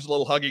heart, give us a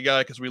little huggy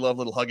guy, because we love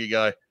little huggy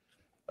guy.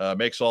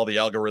 Makes all the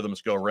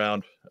algorithms go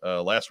around.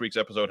 Last week's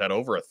episode had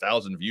over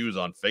 1,000 views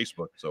on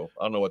Facebook, so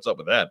I don't know what's up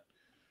with that.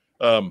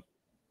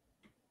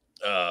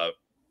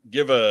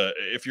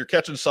 If you're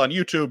catching us on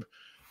YouTube,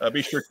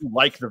 be sure to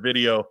like the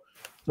video,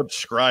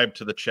 subscribe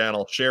to the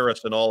channel, share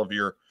us in all of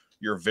your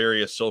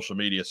various social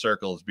media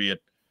circles, be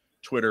it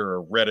Twitter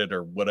or Reddit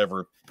or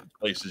whatever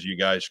places you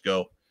guys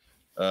go,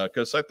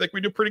 because I think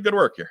we do pretty good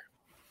work here,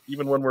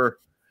 even when we're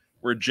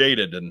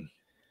jaded and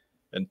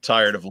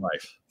tired of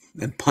life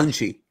and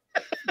punchy.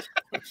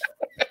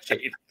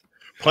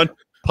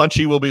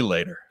 Punchy will be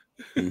later.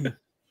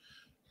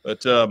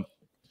 But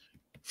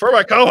for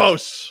my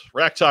co-hosts,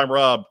 Racktime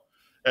Rob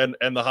and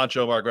the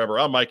Honcho Mark Weber,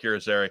 I'm Mike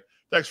Irizarry.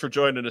 Thanks for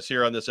joining us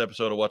here on this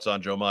episode of What's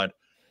on Joe Mind.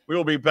 We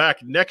will be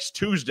back next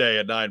Tuesday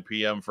at 9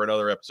 p.m. for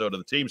another episode of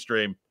the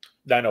TeamStream.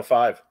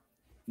 9:05.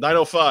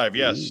 9:05,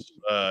 yes.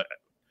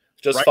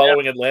 Just right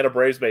following Atlanta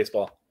Braves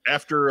baseball.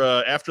 After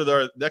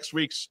the next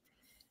week's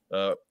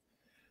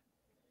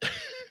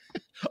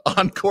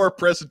encore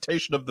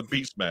presentation of the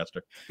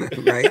Beastmaster.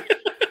 Right.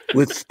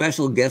 With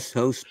special guest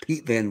host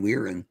Pete Van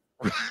Wieren.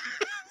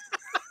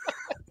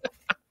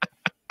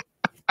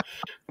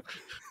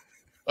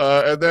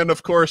 And then,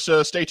 of course,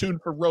 stay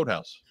tuned for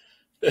Roadhouse.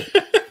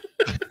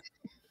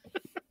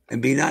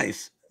 And be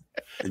nice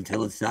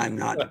until it's time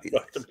not to be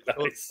nice.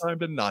 It's time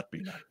to not be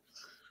nice.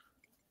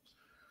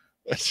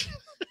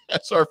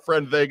 That's our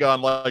friend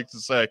Vagon likes to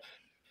say.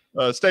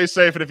 Stay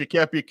safe, and if you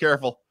can't, be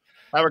careful.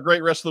 Have a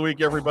great rest of the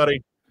week,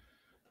 everybody.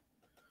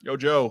 Yo,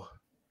 Joe.